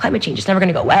 Climate change is never going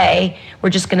to go away. We're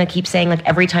just going to keep saying, like,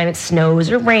 every time it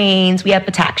snows or rains, we have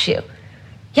to tax you.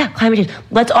 Yeah, climate change.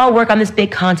 Let's all work on this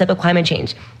big concept of climate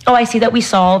change. Oh, I see that we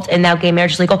solved and now gay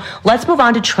marriage is legal. Let's move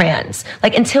on to trans.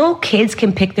 Like, until kids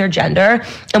can pick their gender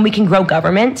and we can grow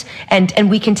government and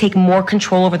we can take more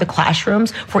control over the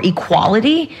classrooms for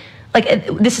equality, like,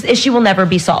 this issue will never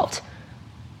be solved.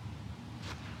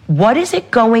 What is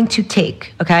it going to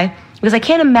take, okay? Because I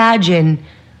can't even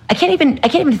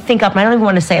think up, and I don't even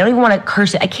want to say, I don't even want to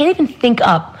curse it. I can't even think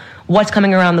up what's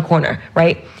coming around the corner,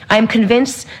 right? I'm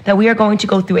convinced that we are going to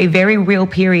go through a very real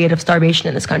period of starvation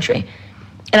in this country.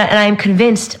 And I'm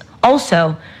convinced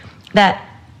also that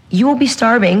you will be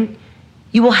starving,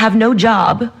 you will have no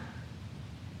job,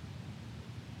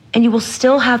 and you will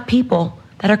still have people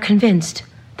that are convinced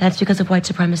that's because of white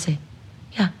supremacy.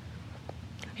 Yeah.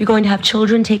 You're going to have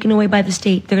children taken away by the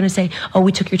state. They're going to say, oh,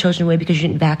 we took your children away because you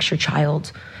didn't vax your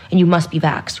child, and you must be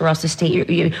vaxxed, or else the state,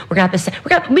 we're going to have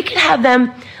to, we could have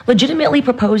them legitimately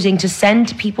proposing to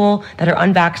send people that are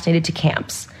unvaccinated to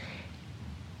camps.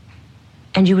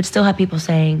 And you would still have people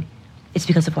saying, it's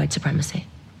because of white supremacy.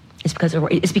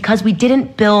 It's because we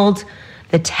didn't build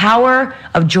the Tower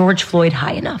of George Floyd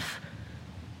high enough.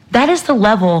 That is the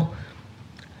level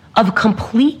of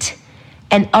complete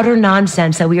and utter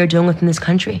nonsense that we are dealing with in this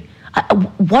country.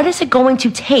 What is it going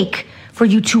to take for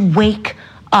you to wake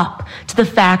up to the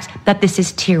fact that this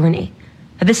is tyranny?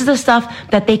 That this is the stuff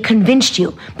that they convinced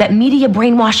you, that media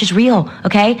brainwash is real,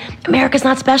 okay? America's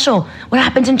not special. What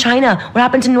happens in China? What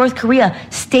happens in North Korea?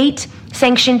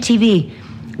 State-sanctioned TV.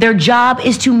 Their job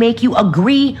is to make you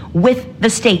agree with the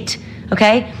state,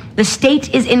 okay? The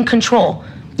state is in control.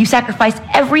 You sacrifice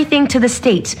everything to the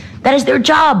state. That is their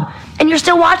job, and you're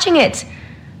still watching it.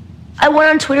 I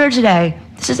went on Twitter today.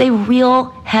 This is a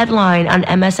real headline on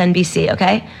MSNBC,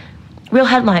 okay? Real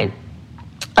headline.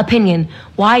 Opinion.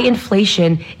 Why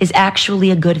inflation is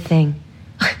actually a good thing.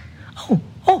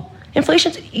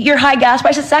 Inflation's your high gas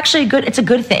price. It's actually it's a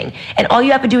good thing. And all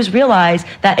you have to do is realize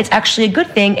that it's actually a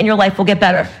good thing and your life will get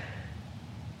better.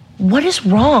 What is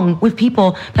wrong with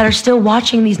people that are still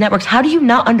watching these networks? How do you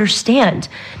not understand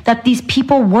that these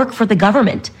people work for the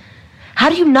government? How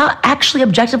do you not actually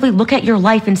objectively look at your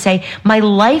life and say, my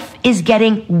life is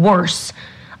getting worse.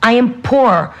 I am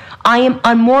poor.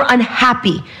 I'm more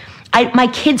unhappy. My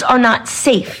kids are not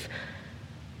safe.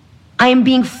 I am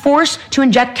being forced to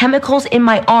inject chemicals in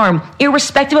my arm,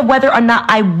 irrespective of whether or not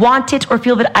I want it or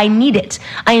feel that I need it.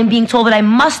 I am being told that I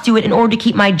must do it in order to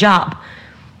keep my job.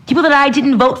 People that I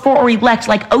didn't vote for or elect,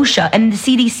 like OSHA and the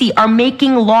CDC, are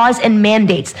making laws and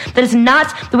mandates. That is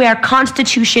not the way our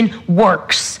Constitution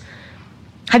works.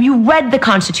 Have you read the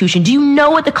Constitution? Do you know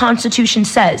what the Constitution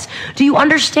says? Do you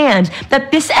understand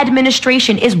that this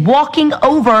administration is walking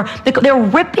over, they're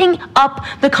ripping up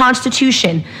the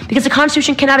Constitution because the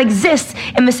Constitution cannot exist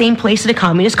in the same place that a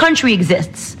communist country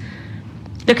exists.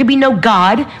 There could be no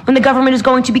God when the government is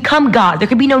going to become God. There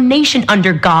could be no nation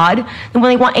under God when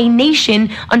they want a nation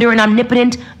under an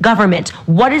omnipotent government.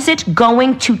 What is it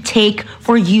going to take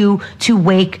for you to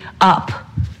wake up?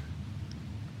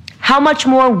 How much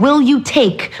more will you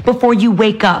take before you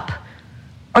wake up?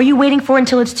 Are you waiting for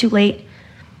until it's too late?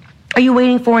 Are you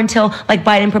waiting for until, like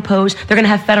Biden proposed, they're going to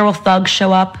have federal thugs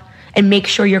show up and make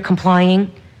sure you're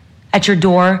complying at your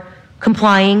door,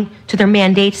 complying to their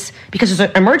mandates because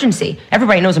there's an emergency?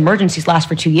 Everybody knows emergencies last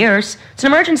for 2 years. It's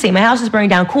an emergency. My house is burning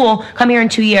down. Cool. Come here in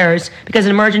 2 years because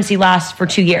an emergency lasts for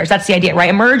 2 years. That's the idea,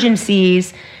 right?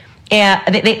 Emergencies,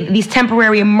 these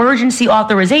temporary emergency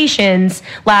authorizations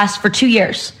last for 2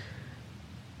 years.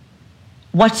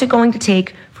 What's it going to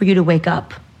take for you to wake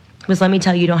up? Because let me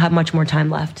tell you, you don't have much more time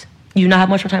left. You do not have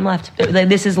much more time left.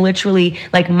 This is literally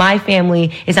like my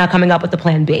family is now coming up with the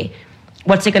plan B.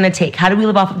 What's it going to take? How do we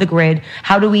live off of the grid?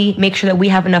 How do we make sure that we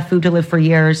have enough food to live for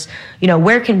years?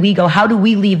 Where can we go? How do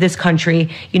we leave this country,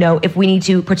 if we need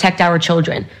to protect our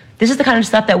children? This is the kind of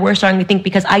stuff that we're starting to think,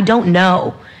 because I don't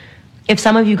know if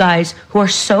some of you guys who are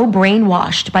so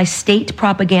brainwashed by state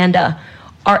propaganda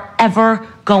are ever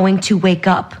going to wake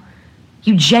up.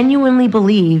 You genuinely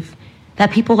believe that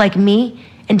people like me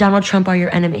and Donald Trump are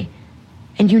your enemy.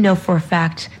 And you know for a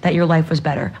fact that your life was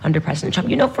better under President Trump.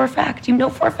 You know for a fact, and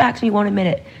you won't admit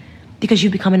it. Because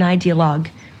you've become an ideologue.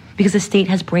 Because the state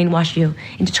has brainwashed you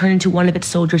into turning into one of its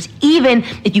soldiers. Even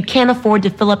if you can't afford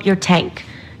to fill up your tank,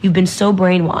 you've been so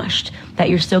brainwashed that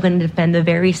you're still going to defend the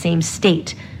very same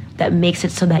state that makes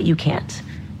it so that you can't.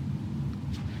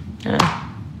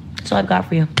 That's all I've got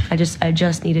for you. I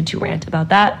just needed to rant about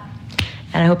that.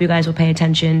 And I hope you guys will pay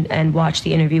attention and watch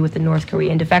the interview with the North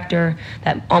Korean defector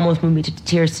that almost moved me to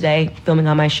tears today, filming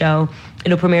on my show.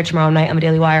 It'll premiere tomorrow night on the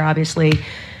Daily Wire, obviously.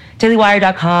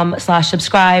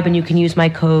 dailywire.com/subscribe, and you can use my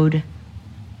code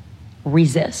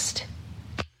RESIST.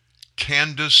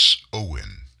 Candace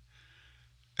Owen.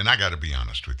 And I got to be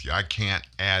honest with you, I can't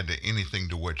add anything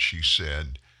to what she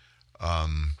said.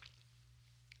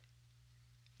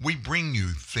 We bring you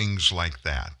things like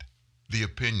that, the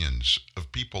opinions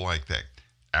of people like that.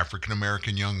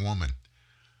 African-American young woman,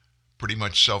 pretty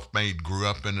much self-made, grew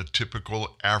up in a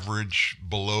typical average,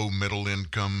 below middle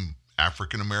income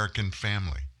African-American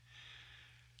family.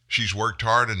 She's worked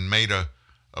hard and made a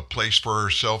place for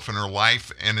herself in her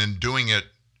life, and in doing it,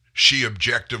 she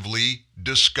objectively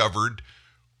discovered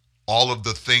all of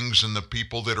the things and the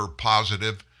people that are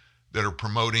positive, that are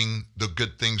promoting the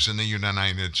good things in the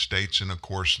United States, and of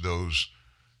course those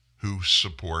who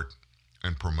support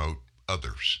and promote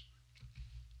others.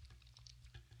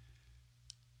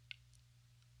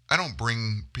 I don't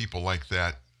bring people like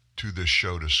that to this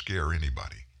show to scare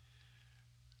anybody.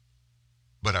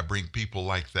 But I bring people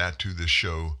like that to this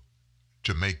show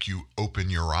to make you open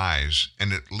your eyes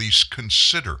and at least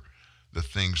consider the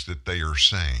things that they are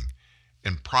saying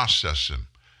and process them.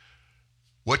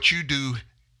 What you do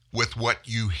with what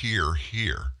you hear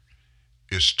here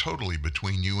is totally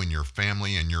between you and your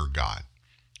family and your God.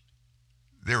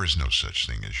 There is no such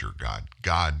thing as your God.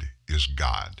 God is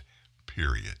God,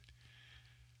 period.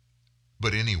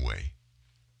 But anyway,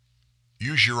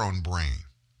 use your own brain.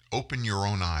 Open your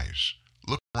own eyes.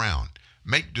 Look around.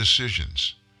 Make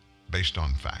decisions based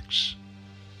on facts.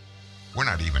 We're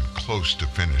not even close to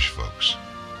finished, folks.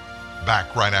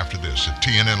 Back right after this at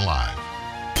TNN Live.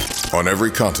 On every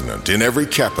continent, in every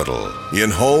capital, in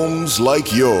homes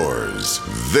like yours,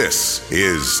 this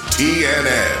is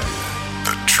TNN,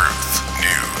 the Truth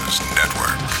News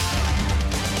Network.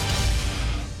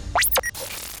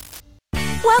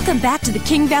 Welcome back to the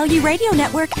King Value Radio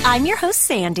Network. I'm your host,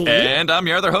 Sandy. And I'm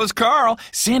your other host, Carl.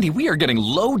 Sandy, we are getting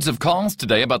loads of calls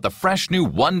today about the fresh new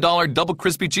 $1 double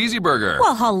crispy cheesy burger.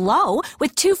 Well, hello.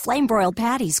 With 2 flame-broiled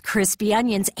patties, crispy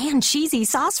onions, and cheesy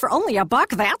sauce for only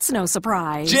 $1, that's no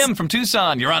surprise. Jim from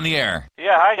Tucson, you're on the air.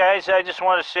 Yeah, hi guys. I just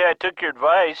want to say I took your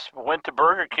advice, went to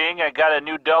Burger King, I got a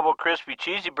new double crispy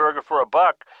cheesy burger for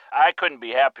 $1. I couldn't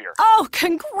be happier. Oh,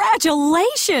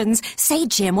 congratulations. Say,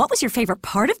 Jim, what was your favorite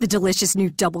part of the delicious new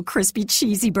double crispy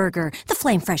cheesy burger? The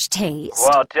flame fresh taste?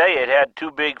 Well, I'll tell you, it had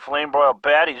 2 big flame-broiled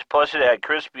patties, plus it had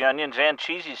crispy onions and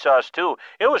cheesy sauce, too.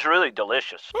 It was really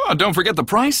delicious. Oh, don't forget the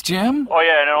price, Jim. Oh,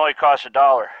 yeah, and it only cost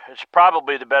 $1. It's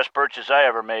probably the best purchase I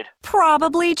ever made.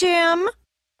 Probably, Jim.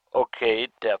 Okay,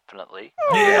 definitely.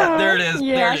 Yeah, there it is.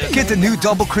 Yeah. There it is. Get the new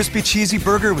double crispy cheesy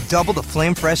burger with double the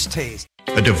flame fresh taste.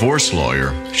 A divorce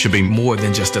lawyer should be more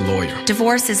than just a lawyer.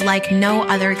 Divorce is like no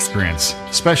other experience,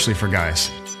 Especially for guys.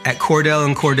 At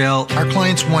Cordell & Cordell, Our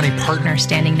clients want a partner, partner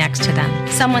standing next to them,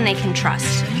 someone they can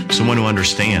trust. someone who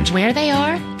understands Where they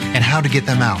are, and how to get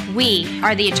them out. we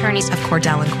are the attorneys of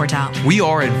Cordell & Cordell. We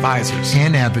are advisors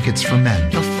and advocates for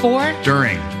men Before,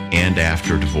 during and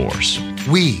after divorce.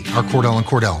 We are Cordell &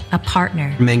 Cordell. a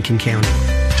partner. men can count.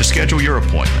 To schedule your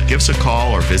appointment, give us a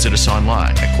call or visit us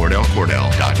online at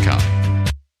CordellCordell.com.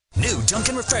 New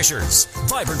Dunkin' Refreshers.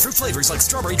 Vibrant fruit flavors like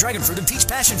strawberry, dragon fruit, and peach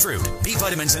passion fruit. B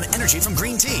vitamins and energy from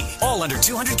green tea. All under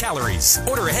 200 calories.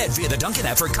 Order ahead via the Dunkin'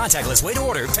 app for a contactless way to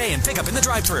order, pay, and pick up in the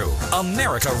drive-thru.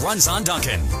 America runs on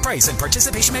Dunkin'. Price and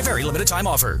participation may vary. Limited time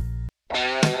offer.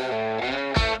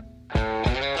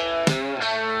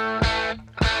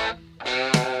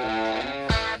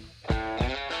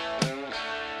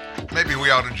 Maybe we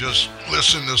ought to just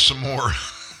listen to some more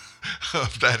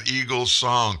of that Eagles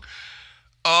song.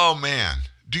 Oh, man.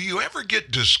 Do you ever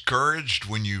get discouraged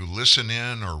when you listen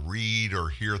in or read or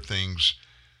hear things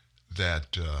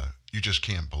that you just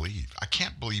can't believe? I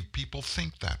can't believe people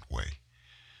think that way.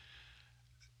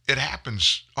 It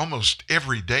happens almost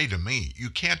every day to me. You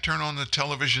can't turn on the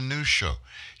television news show.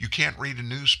 You can't read a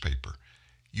newspaper.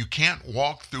 You can't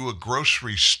walk through a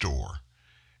grocery store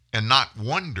and not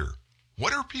wonder,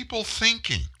 what are people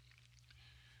thinking?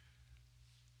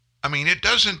 I mean, it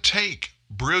doesn't take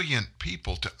brilliant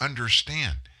people to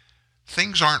understand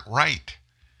things aren't right.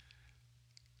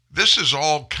 This is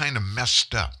all kind of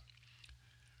messed up.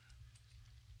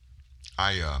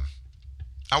 I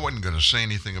wasn't going to say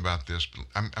anything about this, but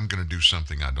I'm going to do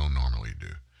something I don't normally do.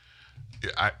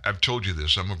 I've told you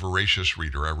this. I'm a voracious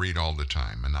reader. I read all the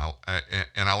time, and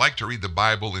I like to read the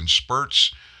Bible in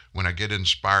spurts. When I get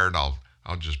inspired, I'll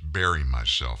just bury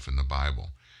myself in the Bible.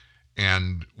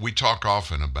 And we talk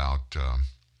often about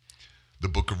the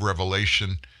book of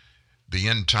Revelation, the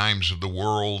end times of the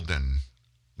world, and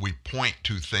we point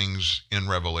to things in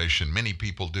Revelation. Many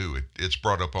people do. It's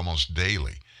brought up almost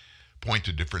daily. Point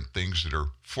to different things that are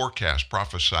forecast,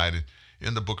 prophesied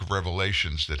in the book of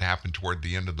Revelations that happen toward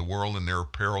the end of the world, and there are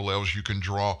parallels you can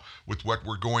draw with what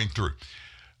we're going through.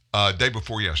 Day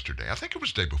before yesterday, I think it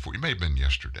was day before, it may have been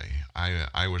yesterday,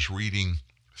 I was reading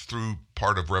through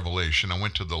part of Revelation. I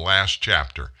went to the last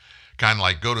chapter, kind of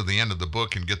like go to the end of the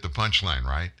book and get the punchline,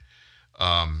 right?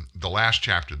 The last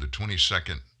chapter, the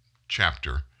 22nd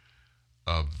chapter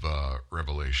of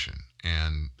Revelation,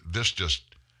 and this just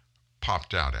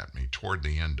popped out at me toward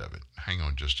the end of it. Hang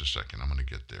on just a second. I'm going to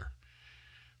get there.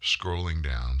 Scrolling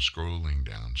down.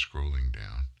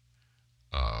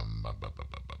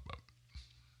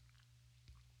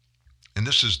 And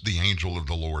this is the angel of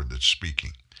the Lord that's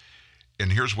speaking.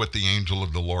 And here's what the angel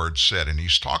of the Lord said. And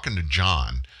he's talking to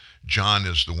John. John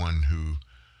is the one who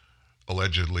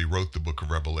allegedly wrote the book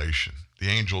of Revelation. The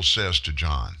angel says to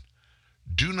John,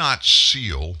 "Do not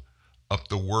seal up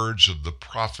the words of the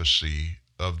prophecy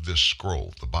of this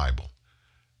scroll," the Bible,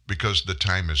 "because the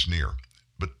time is near."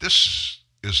 But this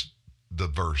is the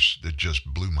verse that just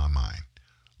blew my mind.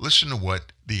 Listen to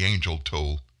what the angel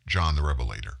told John the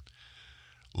Revelator.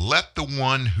 "Let the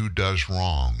one who does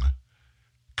wrong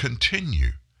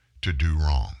continue to do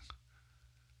wrong.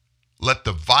 Let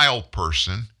the vile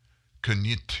person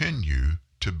continue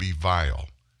to be vile.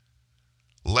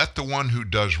 Let the one who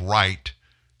does right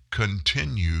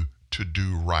continue to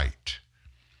do right.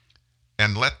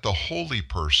 And let the holy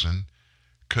person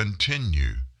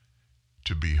continue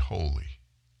to be holy."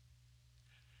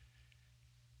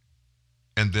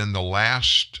 And then the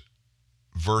last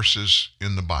verses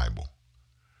in the Bible.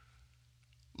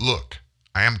 "Look,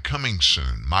 I am coming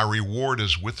soon. My reward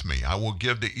is with me. I will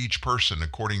give to each person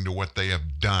according to what they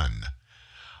have done.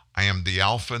 I am the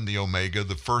Alpha and the Omega,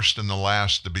 the first and the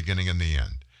last, the beginning and the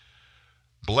end.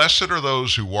 Blessed are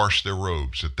those who wash their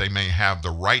robes, that they may have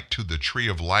the right to the tree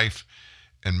of life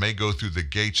and may go through the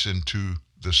gates into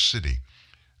the city.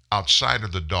 Outside are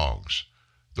the dogs,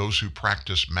 those who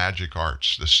practice magic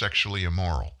arts, the sexually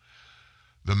immoral,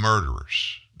 the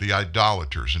murderers, the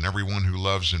idolaters, and everyone who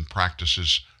loves and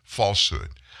practices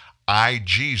falsehood. I,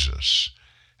 Jesus,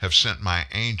 have sent my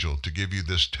angel to give you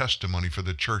this testimony for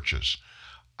the churches.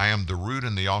 I am the root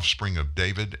and the offspring of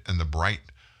David and the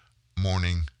bright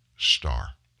morning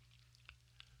star."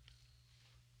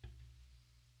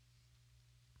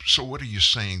 So what are you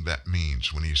saying that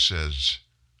means when he says,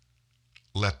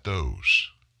 let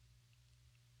those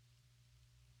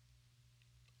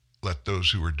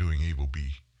who are doing evil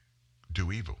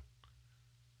do evil?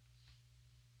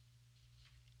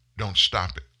 Don't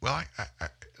stop it. Well,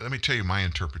 let me tell you my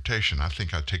interpretation. I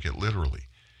think I take it literally.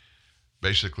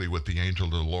 Basically, what the angel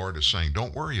of the Lord is saying,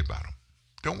 don't worry about them.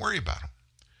 Don't worry about them.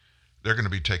 They're going to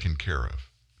be taken care of.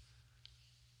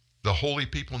 The holy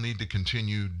people need to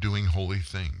continue doing holy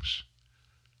things.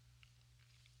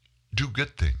 Do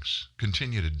good things.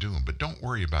 Continue to do them, but don't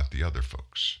worry about the other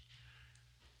folks.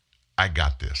 I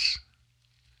got this.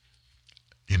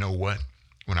 You know what?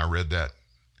 When I read that,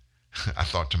 I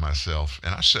thought to myself,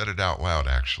 and I said it out loud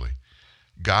actually,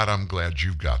 God, I'm glad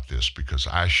you've got this because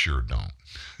I sure don't.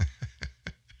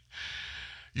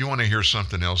 You want to hear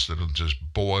something else that'll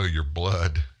just boil your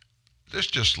blood? This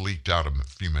just leaked out a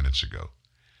few minutes ago.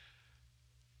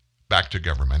 Back to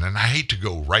government. And I hate to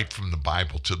go right from the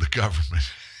Bible to the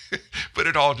government, but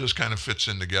it all just kind of fits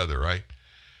in together, right?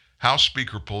 House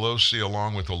Speaker Pelosi,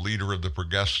 along with the leader of the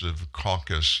Progressive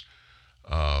Caucus,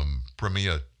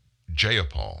 Pramila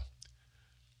Jayapal,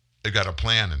 they've got a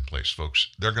plan in place, folks.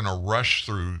 They're going to rush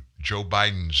through Joe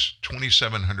Biden's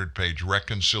 2,700-page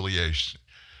reconciliation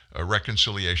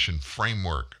reconciliation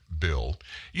framework bill,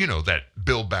 you know, that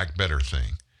Build Back Better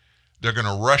thing. They're going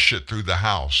to rush it through the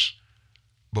House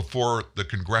before the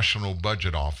Congressional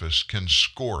Budget Office can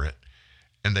score it,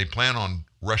 and they plan on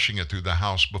rushing it through the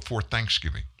House before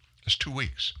Thanksgiving. That's 2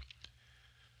 weeks.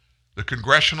 The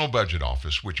Congressional Budget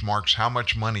Office, which marks how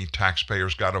much money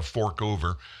taxpayers got to fork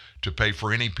over to pay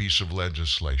for any piece of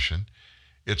legislation,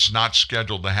 it's not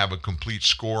scheduled to have a complete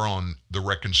score on the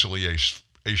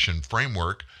reconciliation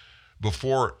framework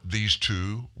before these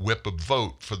two whip a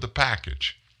vote for the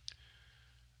package.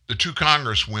 The two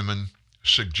congresswomen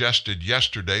suggested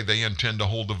yesterday they intend to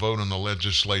hold a vote on the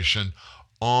legislation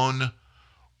on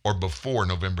or before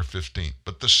November 15th.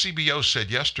 But the CBO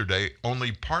said yesterday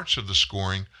only parts of the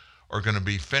scoring are going to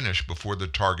be finished before the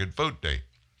target vote date.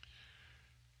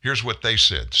 Here's what they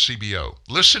said, CBO.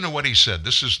 Listen to what he said.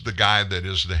 This is the guy that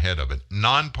is the head of it.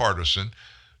 Nonpartisan.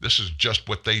 This is just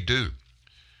what they do.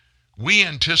 We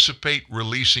anticipate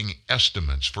releasing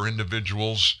estimates for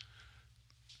individual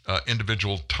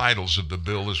titles of the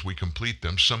bill as we complete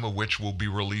them, some of which will be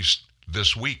released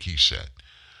this week, he said.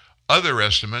 Other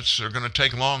estimates are going to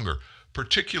take longer,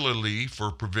 particularly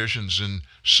for provisions in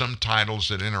some titles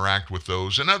that interact with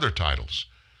those in other titles.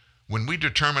 When we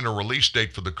determine a release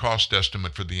date for the cost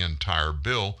estimate for the entire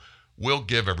bill, we'll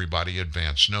give everybody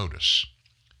advance notice.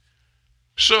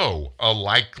 So, a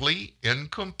likely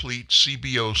incomplete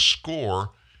CBO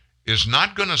score is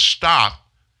not going to stop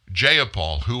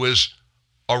Jayapal, who is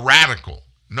a radical,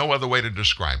 no other way to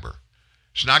describe her.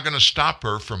 It's not going to stop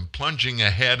her from plunging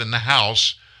ahead in the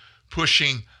House,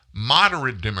 pushing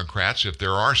moderate Democrats, if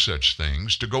there are such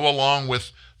things, to go along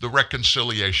with the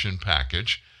reconciliation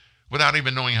package without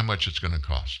even knowing how much it's going to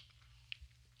cost.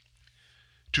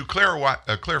 To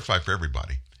clarify for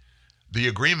everybody, the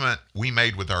agreement we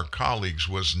made with our colleagues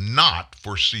was not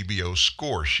for CBO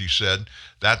score. She said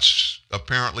that's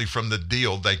apparently from the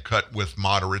deal they cut with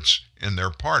moderates in their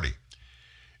party.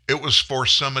 It was for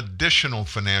some additional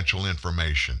financial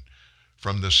information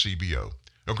from the CBO.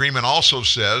 Agreement also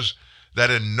says that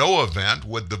in no event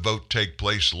would the vote take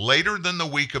place later than the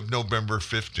week of November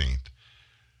 15th.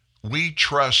 We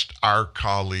trust our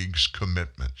colleagues'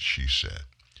 commitment, she said.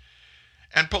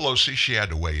 And Pelosi, she had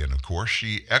to weigh in, of course.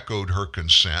 She echoed her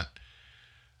consent.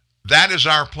 That is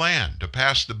our plan, to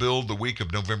pass the bill the week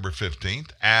of November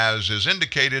 15th, as is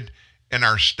indicated in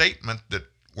our statement that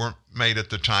weren't made at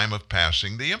the time of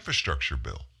passing the infrastructure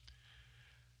bill.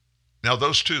 Now,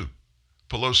 those two,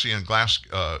 Pelosi and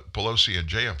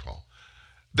Jayapal,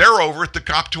 they're over at the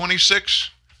COP26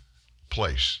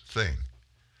 place thing.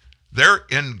 They're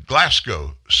in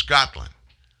Glasgow, Scotland.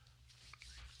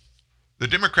 The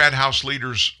Democrat House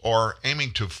leaders are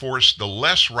aiming to force the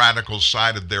less radical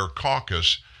side of their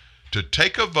caucus to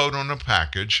take a vote on a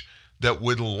package that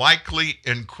would likely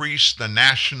increase the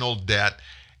national debt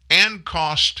and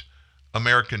cost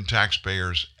American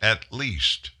taxpayers at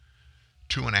least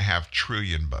 $2.5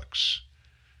 trillion.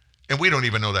 And we don't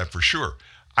even know that for sure.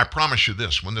 I promise you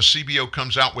this, when the CBO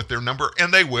comes out with their number,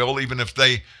 and they will, even if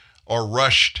they are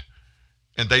rushed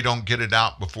and they don't get it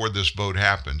out before this vote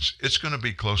happens, it's going to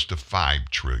be close to $5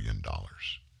 trillion.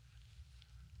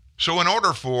 So in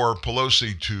order for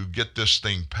Pelosi to get this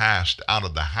thing passed out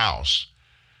of the House,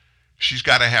 she's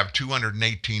got to have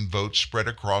 218 votes spread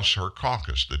across her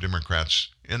caucus, the Democrats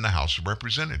in the House of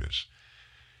Representatives.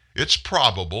 It's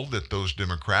probable that those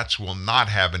Democrats will not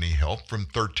have any help from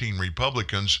 13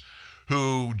 Republicans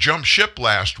who jumped ship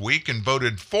last week and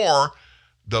voted for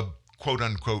the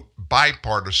quote-unquote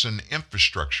bipartisan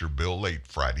infrastructure bill late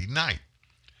Friday night.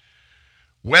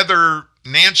 Whether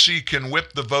Nancy can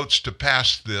whip the votes to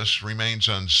pass this remains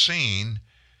unseen,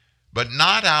 but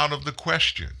not out of the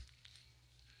question.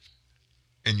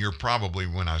 And you're probably,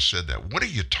 when I said that, what are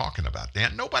you talking about,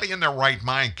 Dan? Nobody in their right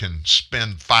mind can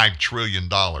spend $5 trillion.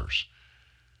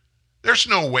 There's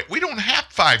no way. We don't have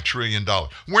 $5 trillion.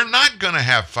 We're not going to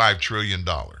have $5 trillion.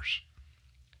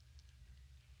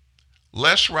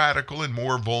 Less radical and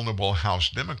more vulnerable House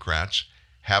Democrats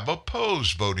have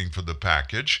opposed voting for the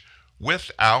package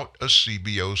without a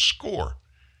CBO score.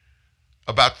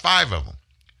 About 5 of them.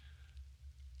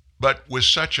 But with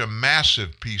such a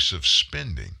massive piece of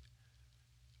spending,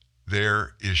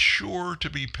 there is sure to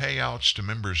be payouts to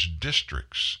members'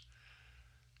 districts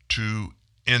to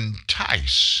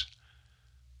entice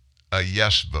a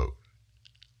yes vote.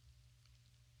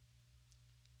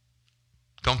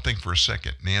 Don't think for a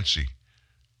second Nancy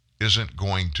isn't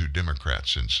going to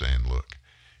Democrats and saying, look,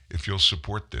 if you'll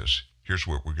support this, here's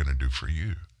what we're going to do for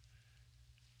you.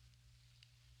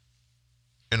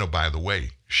 And oh, by the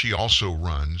way, she also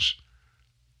runs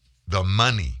the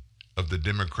money of the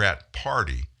Democrat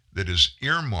Party that is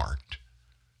earmarked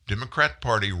Democrat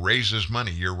Party raises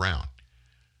money year-round,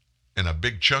 and a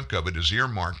big chunk of it is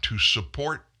earmarked to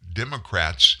support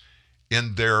Democrats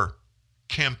in their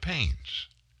campaigns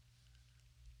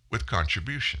with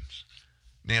contributions.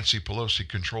 Nancy Pelosi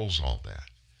controls all that.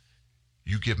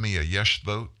 You give me a yes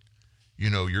vote, you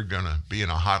know you're going to be in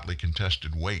a hotly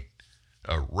contested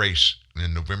race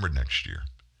in November next year.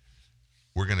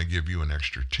 We're going to give you an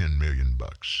extra $10 million.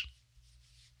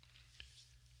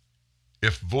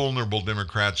 If vulnerable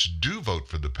Democrats do vote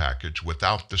for the package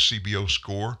without the CBO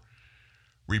score,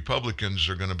 Republicans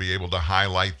are going to be able to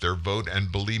highlight their vote,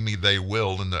 and believe me, they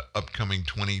will in the upcoming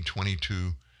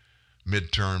 2022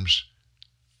 midterms.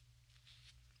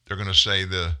 They're going to say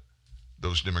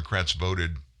those Democrats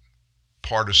voted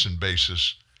partisan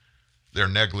basis. They're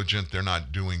negligent. They're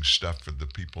not doing stuff for the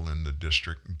people in the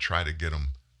district, and try to get them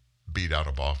beat out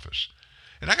of office.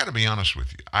 And I got to be honest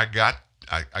with you. I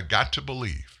got to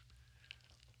believe.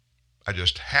 I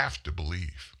just have to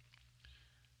believe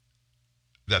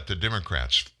that the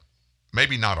Democrats,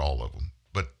 maybe not all of them,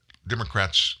 but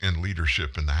Democrats in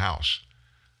leadership in the House,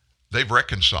 they've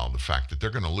reconciled the fact that they're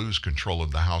going to lose control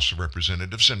of the House of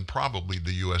Representatives and probably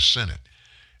the U.S. Senate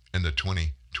in the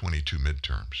 2022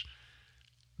 midterms.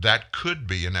 That could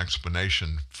be an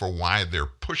explanation for why they're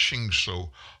pushing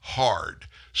so hard,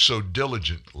 so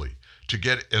diligently, to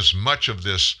get as much of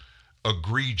this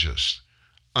egregious,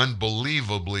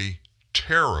 unbelievably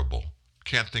terrible,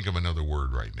 can't think of another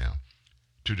word right now,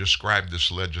 to describe this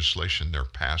legislation they're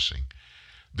passing.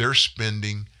 They're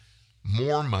spending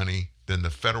more money than the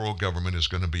federal government is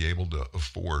going to be able to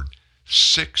afford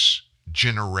 6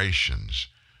 generations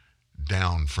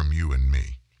down from you and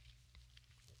me.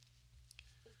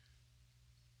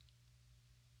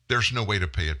 There's no way to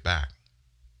pay it back.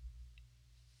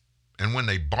 And when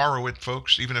they borrow it,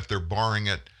 folks, even if they're borrowing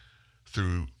it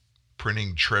through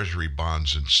printing treasury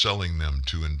bonds and selling them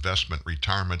to investment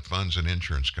retirement funds and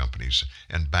insurance companies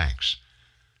and banks,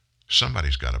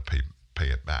 somebody's got to pay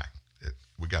it back.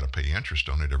 We got to pay interest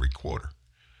on it every quarter.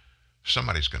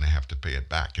 Somebody's going to have to pay it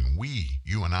back. And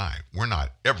you and I, we're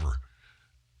not ever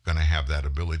going to have that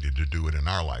ability to do it in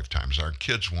our lifetimes. Our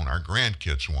kids won't, our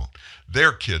grandkids won't,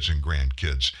 their kids and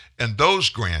grandkids, and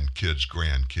those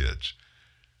grandkids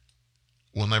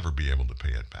will never be able to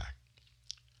pay it back.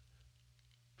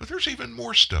 But there's even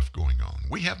more stuff going on.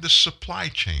 We have this supply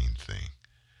chain thing.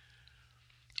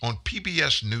 On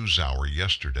PBS NewsHour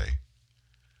yesterday,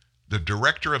 the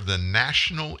director of the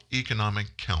National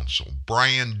Economic Council,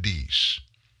 Brian Deese,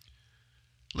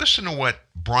 listen to what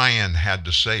Brian had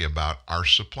to say about our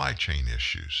supply chain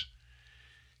issues.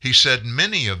 He said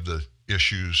many of the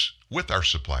issues with our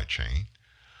supply chain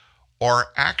are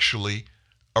actually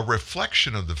a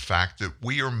reflection of the fact that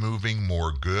we are moving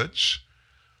more goods,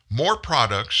 more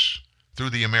products through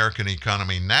the American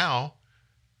economy now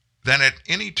than at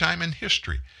any time in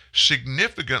history,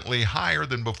 significantly higher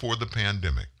than before the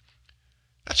pandemic.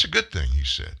 That's a good thing, he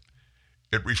said.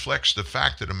 It reflects the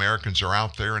fact that Americans are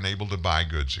out there and able to buy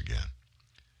goods again.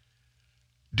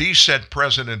 Deese said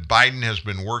President Biden has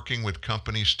been working with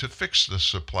companies to fix the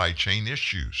supply chain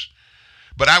issues.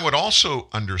 But I would also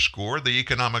underscore the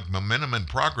economic momentum and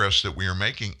progress that we are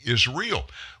making is real.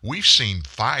 We've seen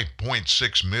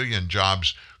 5.6 million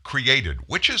jobs created,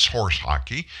 which is horse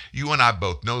hockey. You and I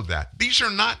both know that. These are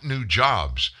not new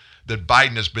jobs that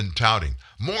Biden has been touting.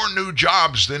 More new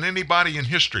jobs than anybody in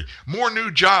history. More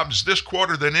new jobs this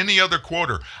quarter than any other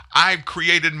quarter. I've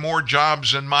created more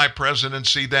jobs in my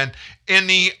presidency than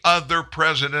any other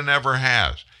president ever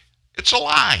has. It's a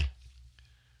lie.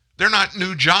 They're not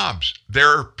new jobs. There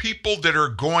are people that are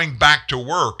going back to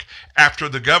work after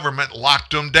the government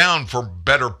locked them down for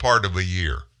better part of a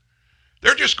year.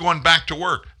 They're just going back to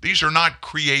work. These are not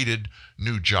created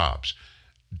new jobs.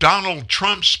 Donald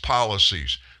Trump's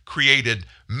policies created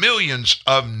millions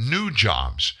of new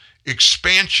jobs,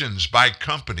 expansions by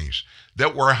companies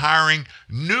that were hiring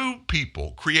new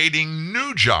people, creating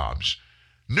new jobs,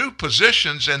 new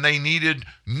positions, and they needed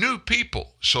new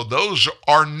people. So those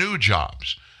are new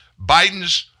jobs.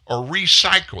 Biden's are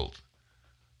recycled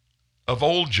of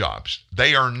old jobs.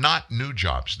 They are not new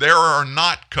jobs. There are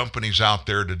not companies out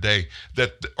there today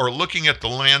that are looking at the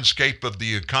landscape of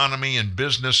the economy and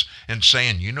business and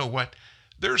saying, you know what?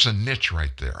 There's a niche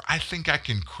right there. I think I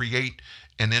can create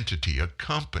an entity, a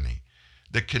company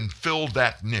that can fill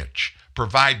that niche,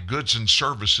 provide goods and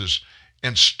services,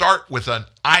 and start with an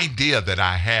idea that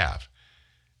I have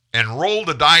and roll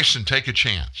the dice and take a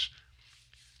chance.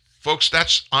 Folks,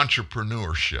 that's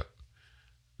entrepreneurship.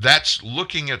 That's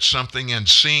looking at something and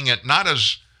seeing it not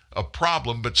as a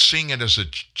problem, but seeing it as a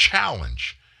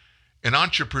challenge. And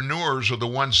entrepreneurs are the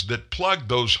ones that plug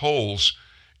those holes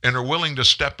and are willing to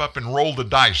step up and roll the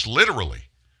dice, literally,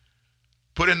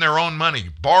 put in their own money,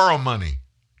 borrow money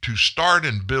to start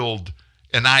and build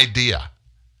an idea.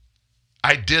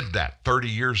 I did that 30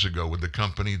 years ago with a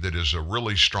company that is a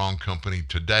really strong company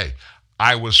today.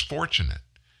 I was fortunate.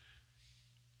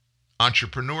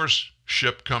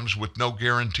 Entrepreneurship comes with no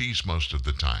guarantees most of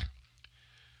the time.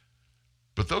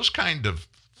 But those kind of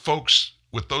folks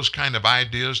with those kind of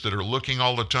ideas that are looking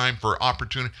all the time for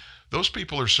opportunity, those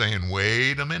people are saying,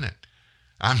 wait a minute,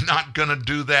 I'm not going to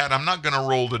do that. I'm not going to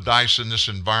roll the dice in this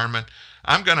environment.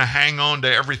 I'm going to hang on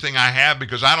to everything I have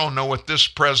because I don't know what this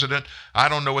president, I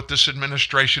don't know what this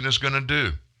administration is going to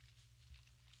do.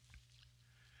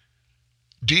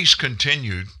 Deese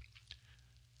continued.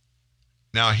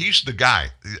 Now, he's the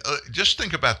guy. Just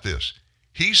think about this.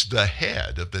 He's the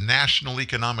head of the National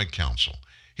Economic Council.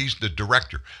 He's the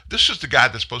director. This is the guy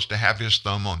that's supposed to have his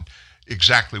thumb on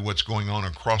exactly what's going on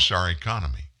across our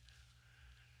economy.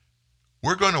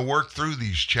 We're going to work through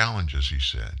these challenges, he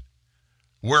said.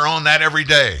 We're on that every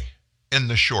day in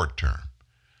the short term.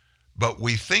 But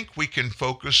we think we can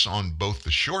focus on both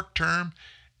the short term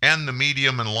and the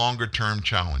medium and longer term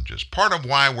challenges. Part of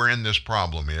why we're in this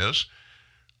problem is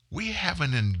we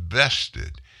haven't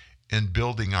invested in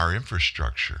building our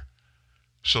infrastructure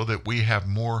so that we have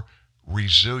more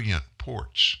resilient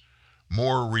ports,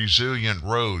 more resilient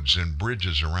roads and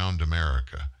bridges around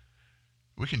America.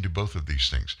 We can do both of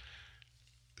these things.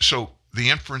 So the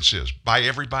inference is, by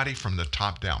everybody from the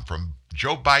top down, from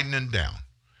Joe Biden and down,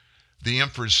 the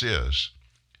inference is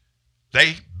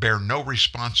they bear no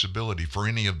responsibility for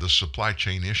any of the supply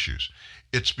chain issues.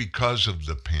 It's because of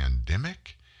the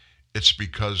pandemic. It's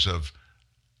because of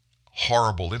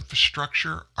horrible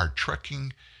infrastructure, our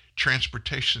trucking,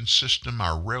 transportation system,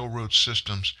 our railroad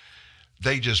systems.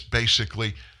 They just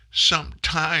basically,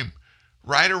 sometime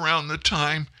right around the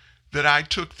time that I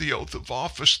took the oath of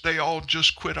office, they all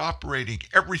just quit operating.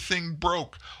 Everything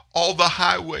broke. All the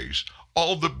highways,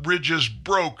 all the bridges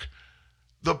broke.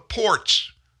 The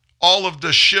ports, all of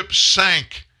the ships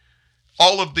sank.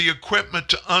 All of the equipment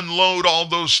to unload all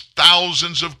those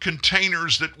thousands of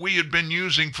containers that we had been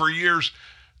using for years,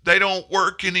 they don't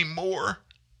work anymore.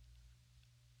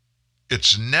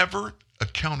 It's never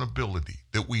accountability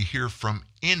that we hear from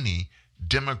any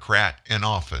Democrat in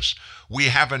office. We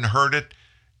haven't heard it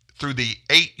through the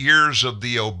 8 years of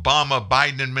the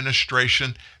Obama-Biden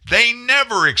administration. They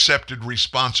never accepted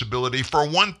responsibility for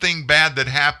one thing bad that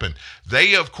happened.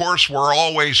 They, of course, were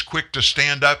always quick to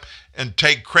stand up and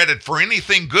take credit for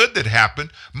anything good that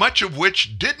happened, much of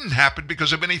which didn't happen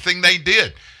because of anything they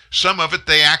did. Some of it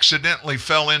they accidentally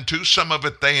fell into, some of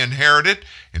it they inherited,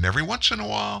 and every once in a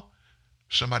while,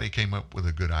 somebody came up with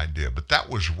a good idea, but that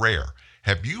was rare.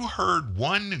 Have you heard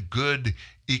one good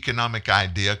economic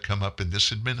idea come up in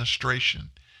this administration?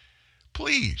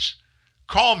 Please,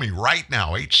 call me right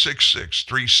now,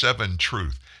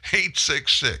 866-37-TRUTH,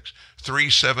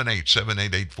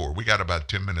 866-378-7884. We got about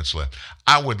 10 minutes left.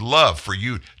 I would love for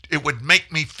you, it would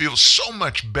make me feel so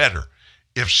much better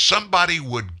if somebody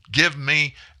would give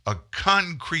me a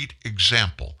concrete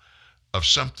example of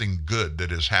something good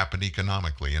that has happened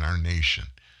economically in our nation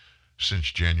since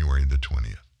January the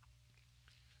 20th.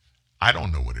 I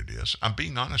don't know what it is. I'm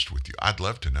being honest with you. I'd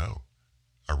love to know.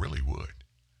 I really would.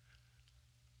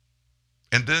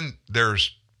 And then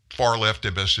there's far left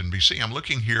MSNBC. I'm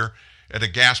looking here at a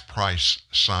gas price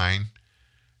sign,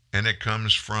 and it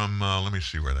comes from, let me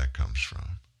see where that comes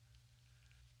from.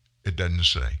 It doesn't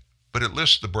say, but it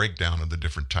lists the breakdown of the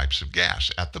different types of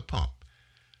gas at the pump.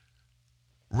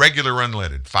 Regular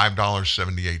unleaded,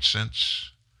 $5.78.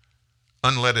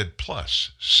 Unleaded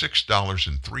plus,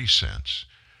 $6.03.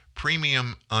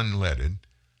 Premium unleaded,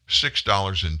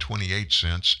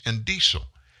 $6.28. And diesel,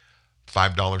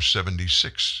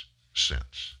 $5.76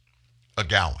 a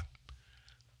gallon.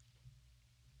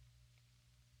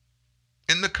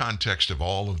 In the context of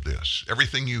all of this,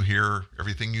 everything you hear,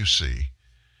 everything you see,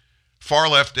 far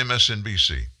left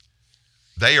MSNBC,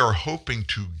 they are hoping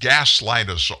to gaslight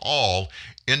us all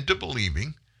into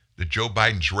believing that Joe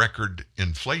Biden's record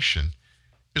inflation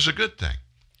is a good thing.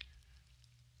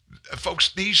 Folks,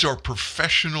 these are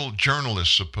professional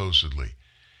journalists, supposedly,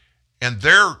 and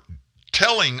they're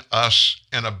telling us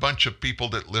and a bunch of people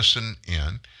that listen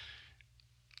in,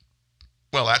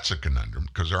 well, that's a conundrum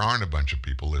because there aren't a bunch of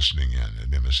people listening in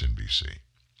at MSNBC.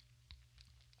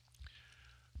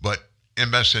 But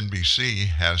MSNBC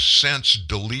has since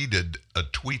deleted a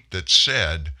tweet that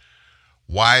said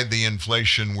why the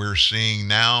inflation we're seeing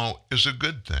now is a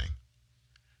good thing.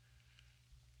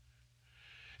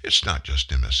 It's not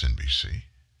just MSNBC.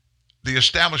 The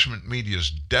establishment media's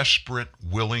desperate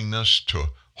willingness to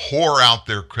whore out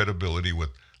their credibility with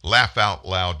laugh out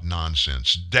loud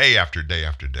nonsense day after day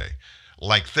after day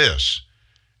like this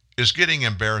is getting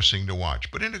embarrassing to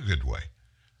watch, but in a good way.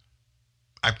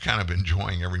 I'm kind of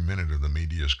enjoying every minute of the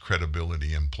media's credibility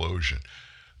implosion.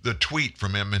 The tweet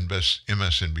from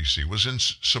MSNBC was in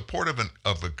support of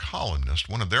a columnist,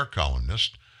 one of their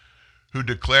columnists, who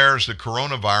declares the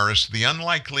coronavirus the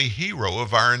unlikely hero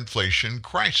of our inflation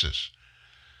crisis,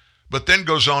 but then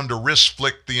goes on to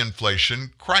wrist-flick the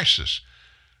inflation crisis.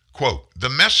 Quote, the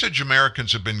message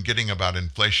Americans have been getting about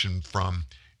inflation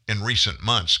in recent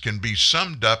months can be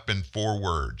summed up in 4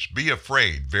 words. Be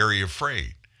afraid, very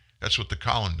afraid. That's what the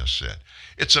columnist said.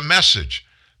 It's a message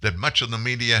that much of the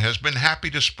media has been happy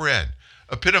to spread,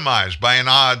 epitomized by an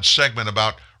odd segment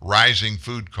about rising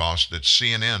food costs that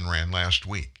CNN ran last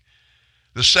week.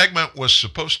 The segment was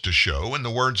supposed to show, in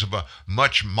the words of a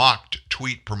much mocked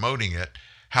tweet promoting it,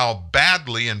 how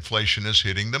badly inflation is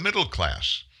hitting the middle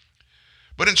class.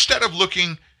 But instead of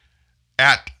looking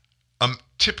at a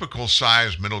typical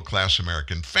size middle class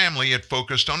American family, it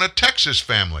focused on a Texas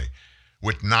family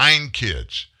with 9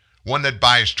 kids, one that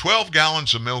buys 12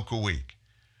 gallons of milk a week.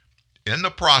 In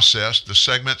the process, the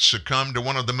segment succumbed to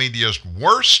one of the media's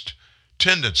worst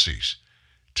tendencies,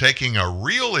 taking a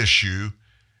real issue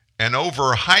and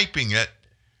overhyping it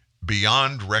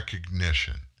beyond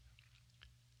recognition.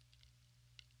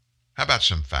 How about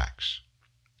some facts?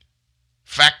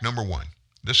 Fact number 1.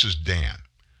 This is Dan.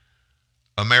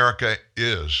 America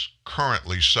is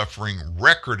currently suffering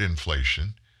record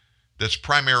inflation that's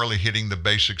primarily hitting the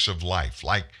basics of life,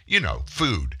 like,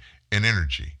 food and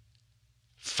energy.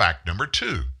 Fact number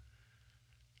 2.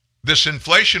 This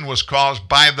inflation was caused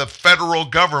by the federal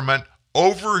government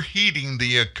overheating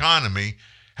the economy.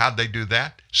 How'd they do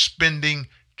that? Spending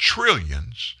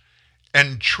trillions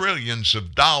and trillions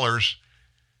of dollars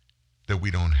that we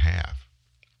don't have.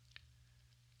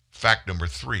 Fact number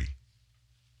 3.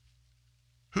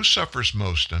 Who suffers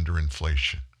most under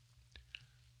inflation?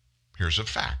 Here's a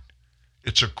fact.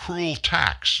 It's a cruel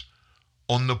tax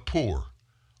on the poor,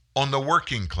 on the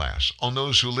working class, on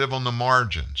those who live on the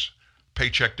margins,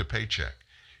 paycheck to paycheck.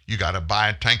 You got to buy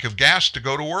a tank of gas to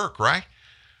go to work, right?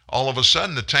 All of a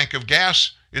sudden, the tank of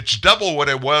gas, it's double what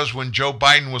it was when Joe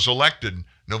Biden was elected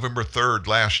November 3rd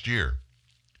last year.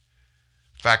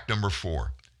 Fact number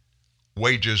 4.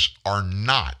 Wages are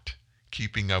not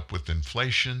keeping up with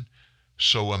inflation,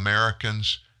 so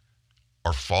Americans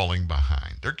are falling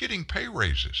behind. They're getting pay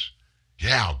raises.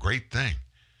 Yeah, great thing.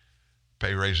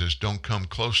 Pay raises don't come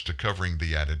close to covering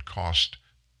the added cost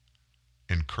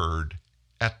incurred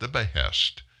at the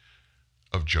behest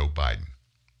of Joe Biden.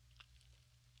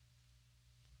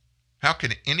 How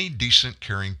can any decent,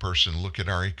 caring person look at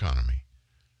our economy,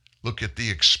 look at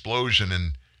the explosion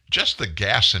in just the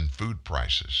gas and food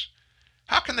prices?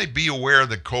 How can they be aware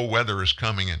that cold weather is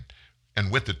coming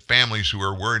and with it families who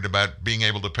are worried about being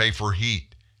able to pay for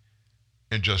heat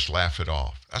and just laugh it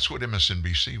off? That's what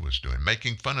MSNBC was doing,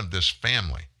 making fun of this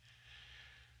family.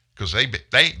 Because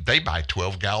they buy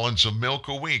 12 gallons of milk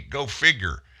a week. Go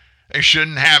figure. They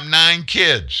shouldn't have 9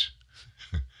 kids.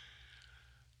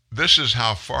 This is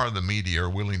how far the media are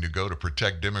willing to go to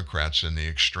protect Democrats and the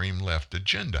extreme left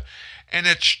agenda. And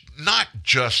it's not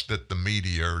just that the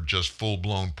media are just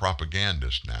full-blown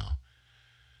propagandists now.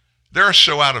 They're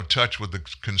so out of touch with the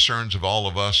concerns of all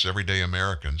of us everyday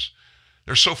Americans.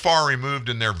 They're so far removed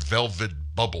in their velvet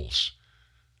bubbles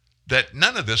that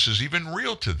none of this is even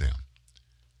real to them.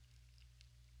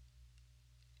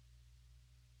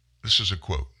 This is a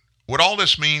quote. What all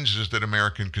this means is that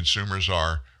American consumers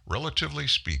are, relatively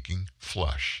speaking,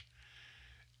 flush.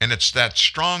 And it's that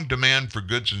strong demand for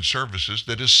goods and services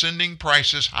that is sending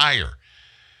prices higher.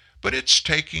 But it's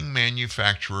taking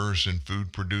manufacturers and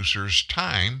food producers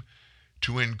time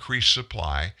to increase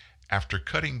supply after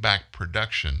cutting back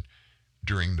production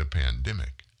during the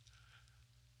pandemic.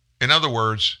 In other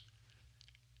words,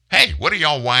 hey, what are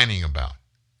y'all whining about?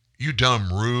 You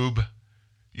dumb rube.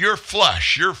 You're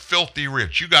flush. You're filthy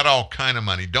rich. You got all kind of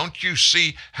money. Don't you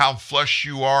see how flush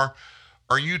you are?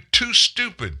 Are you too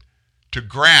stupid to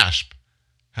grasp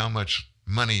how much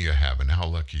money you have and how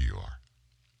lucky you are?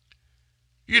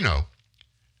 You know,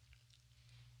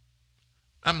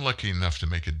 I'm lucky enough to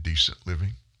make a decent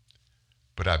living,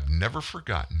 but I've never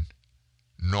forgotten,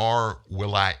 nor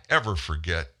will I ever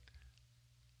forget,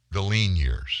 the lean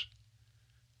years.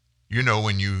 You know,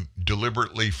 when you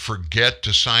deliberately forget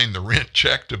to sign the rent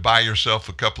check to buy yourself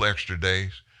a couple extra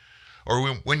days,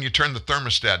 or when you turn the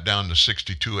thermostat down to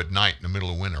 62 at night in the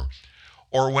middle of winter,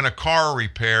 or when a car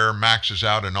repair maxes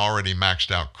out an already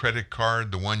maxed out credit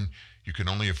card, the one you can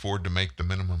only afford to make the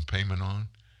minimum payment on,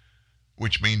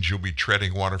 which means you'll be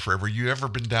treading water forever. You ever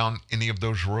been down any of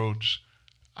those roads?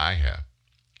 I have.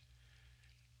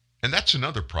 And that's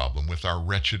another problem with our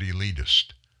wretched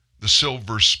elitist, the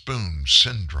silver spoon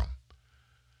syndrome.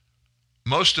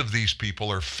 Most of these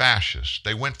people are fascists.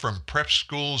 They went from prep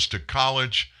schools to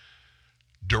college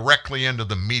directly into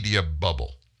the media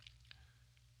bubble.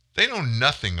 They know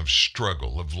nothing of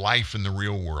struggle, of life in the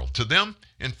real world. To them,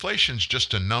 inflation's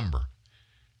just a number,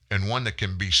 and one that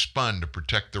can be spun to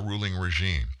protect the ruling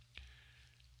regime.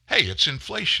 Hey, it's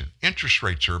inflation. Interest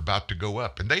rates are about to go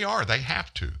up, and they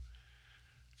have to.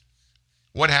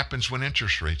 What happens when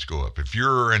interest rates go up? If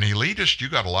you're an elitist, you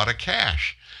got a lot of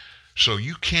cash. So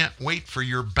you can't wait for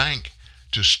your bank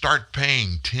to start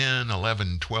paying 10,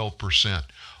 11, 12%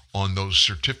 on those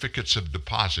certificates of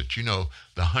deposit. You know,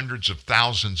 the hundreds of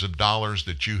thousands of dollars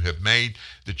that you have made,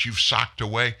 that you've socked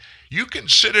away. You can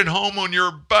sit at home on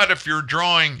your butt if you're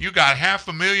drawing. You got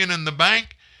 $500,000 in the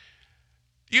bank.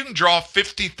 You can draw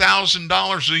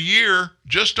 $50,000 a year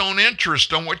just on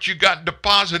interest on what you got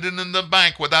deposited in the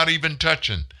bank without even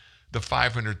touching the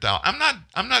 $500,000.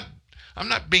 I'm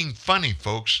not being funny,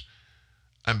 folks.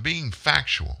 I'm being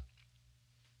factual.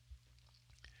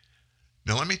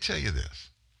 Now let me tell you this.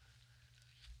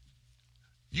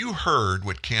 You heard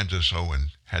what Candace Owen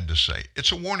had to say.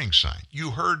 It's a warning sign.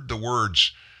 You heard the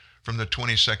words from the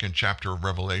 22nd chapter of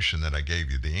Revelation that I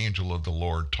gave you, the angel of the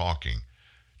Lord talking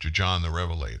to John the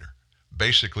Revelator,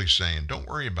 basically saying, don't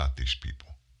worry about these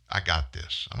people. I got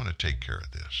this. I'm going to take care of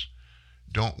this.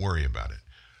 Don't worry about it.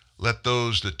 Let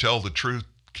those that tell the truth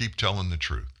keep telling the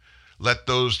truth. Let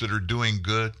those that are doing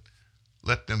good,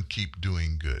 let them keep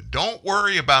doing good. Don't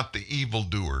worry about the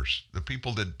evildoers, the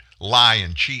people that lie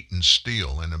and cheat and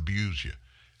steal and abuse you.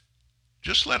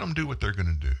 Just let them do what they're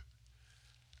going to do.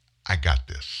 I got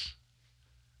this.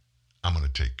 I'm going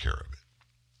to take care of it.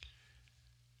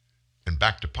 And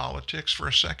back to politics for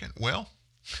a second. Well,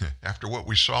 after what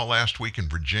we saw last week in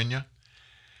Virginia,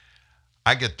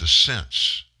 I get the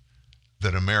sense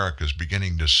that America is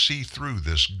beginning to see through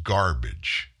this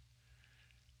garbage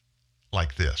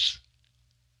like this.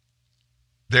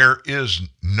 There is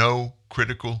no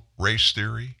critical race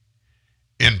theory.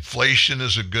 Inflation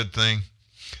is a good thing.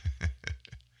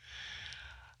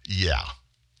 Yeah.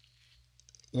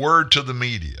 Word to the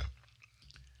media.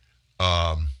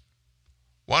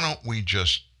 Why don't we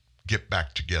just get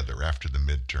back together after the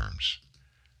midterms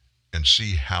and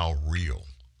see how real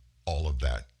all of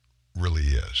that really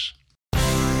is?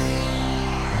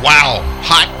 Wow,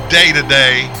 hot day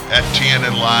today at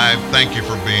TNN Live. Thank you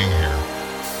for being here.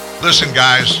 Listen,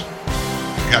 guys,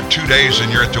 you got 2 days and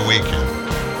you're at the weekend.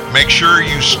 Make sure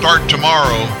you start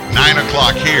tomorrow, 9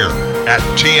 o'clock here at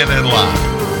TNN Live.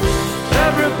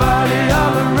 Everybody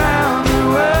all around the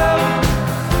world,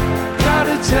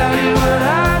 gotta tell you what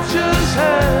I just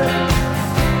heard.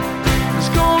 There's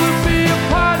gonna be a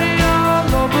party all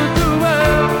over the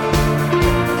world.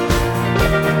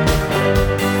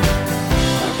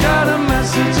 I got a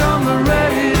message on the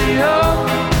radio,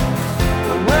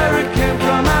 but where it came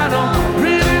from I don't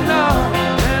really know.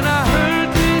 And I heard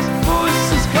these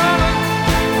voices coming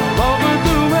all over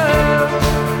the world.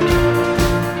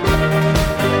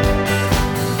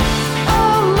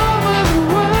 All over the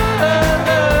world.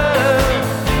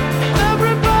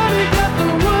 Everybody got the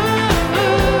word.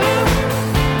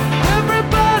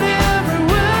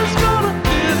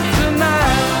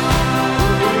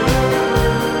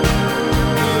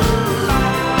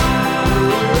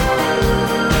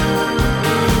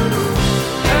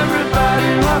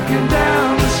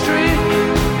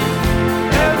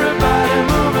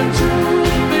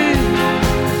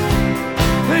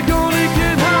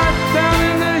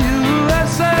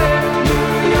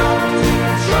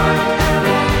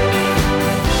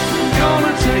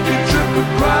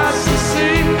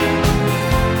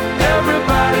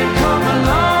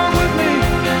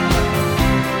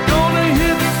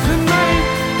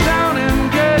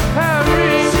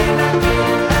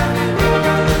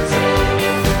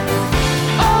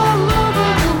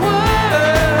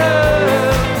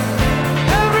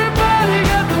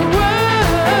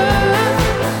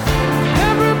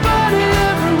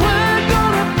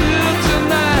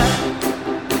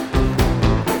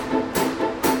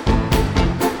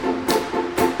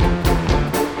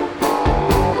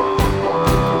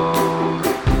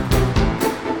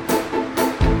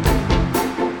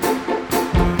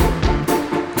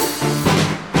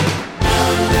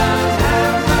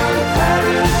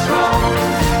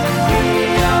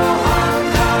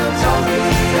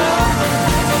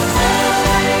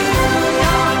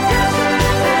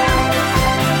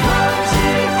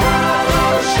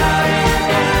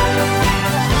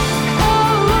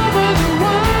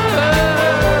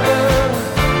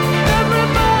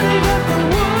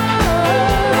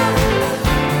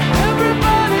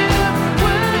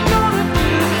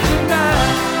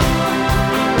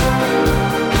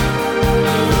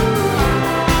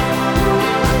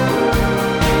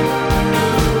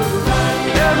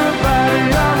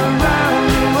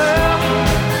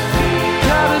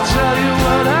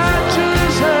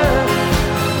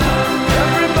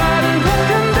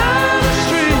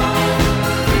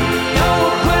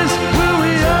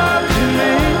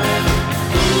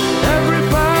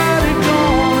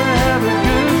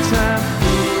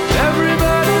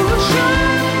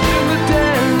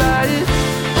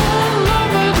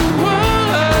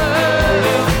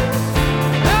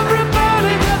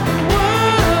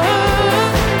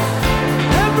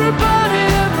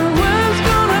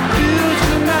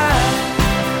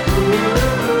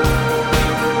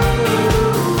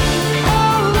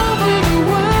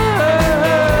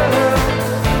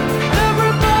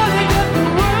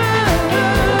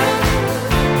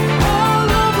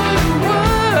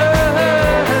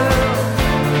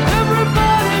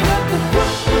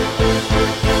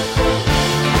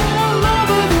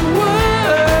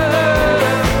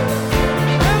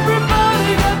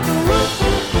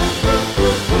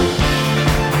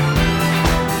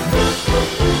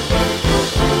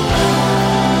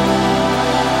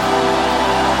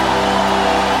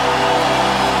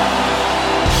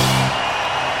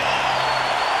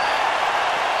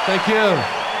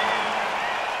 you.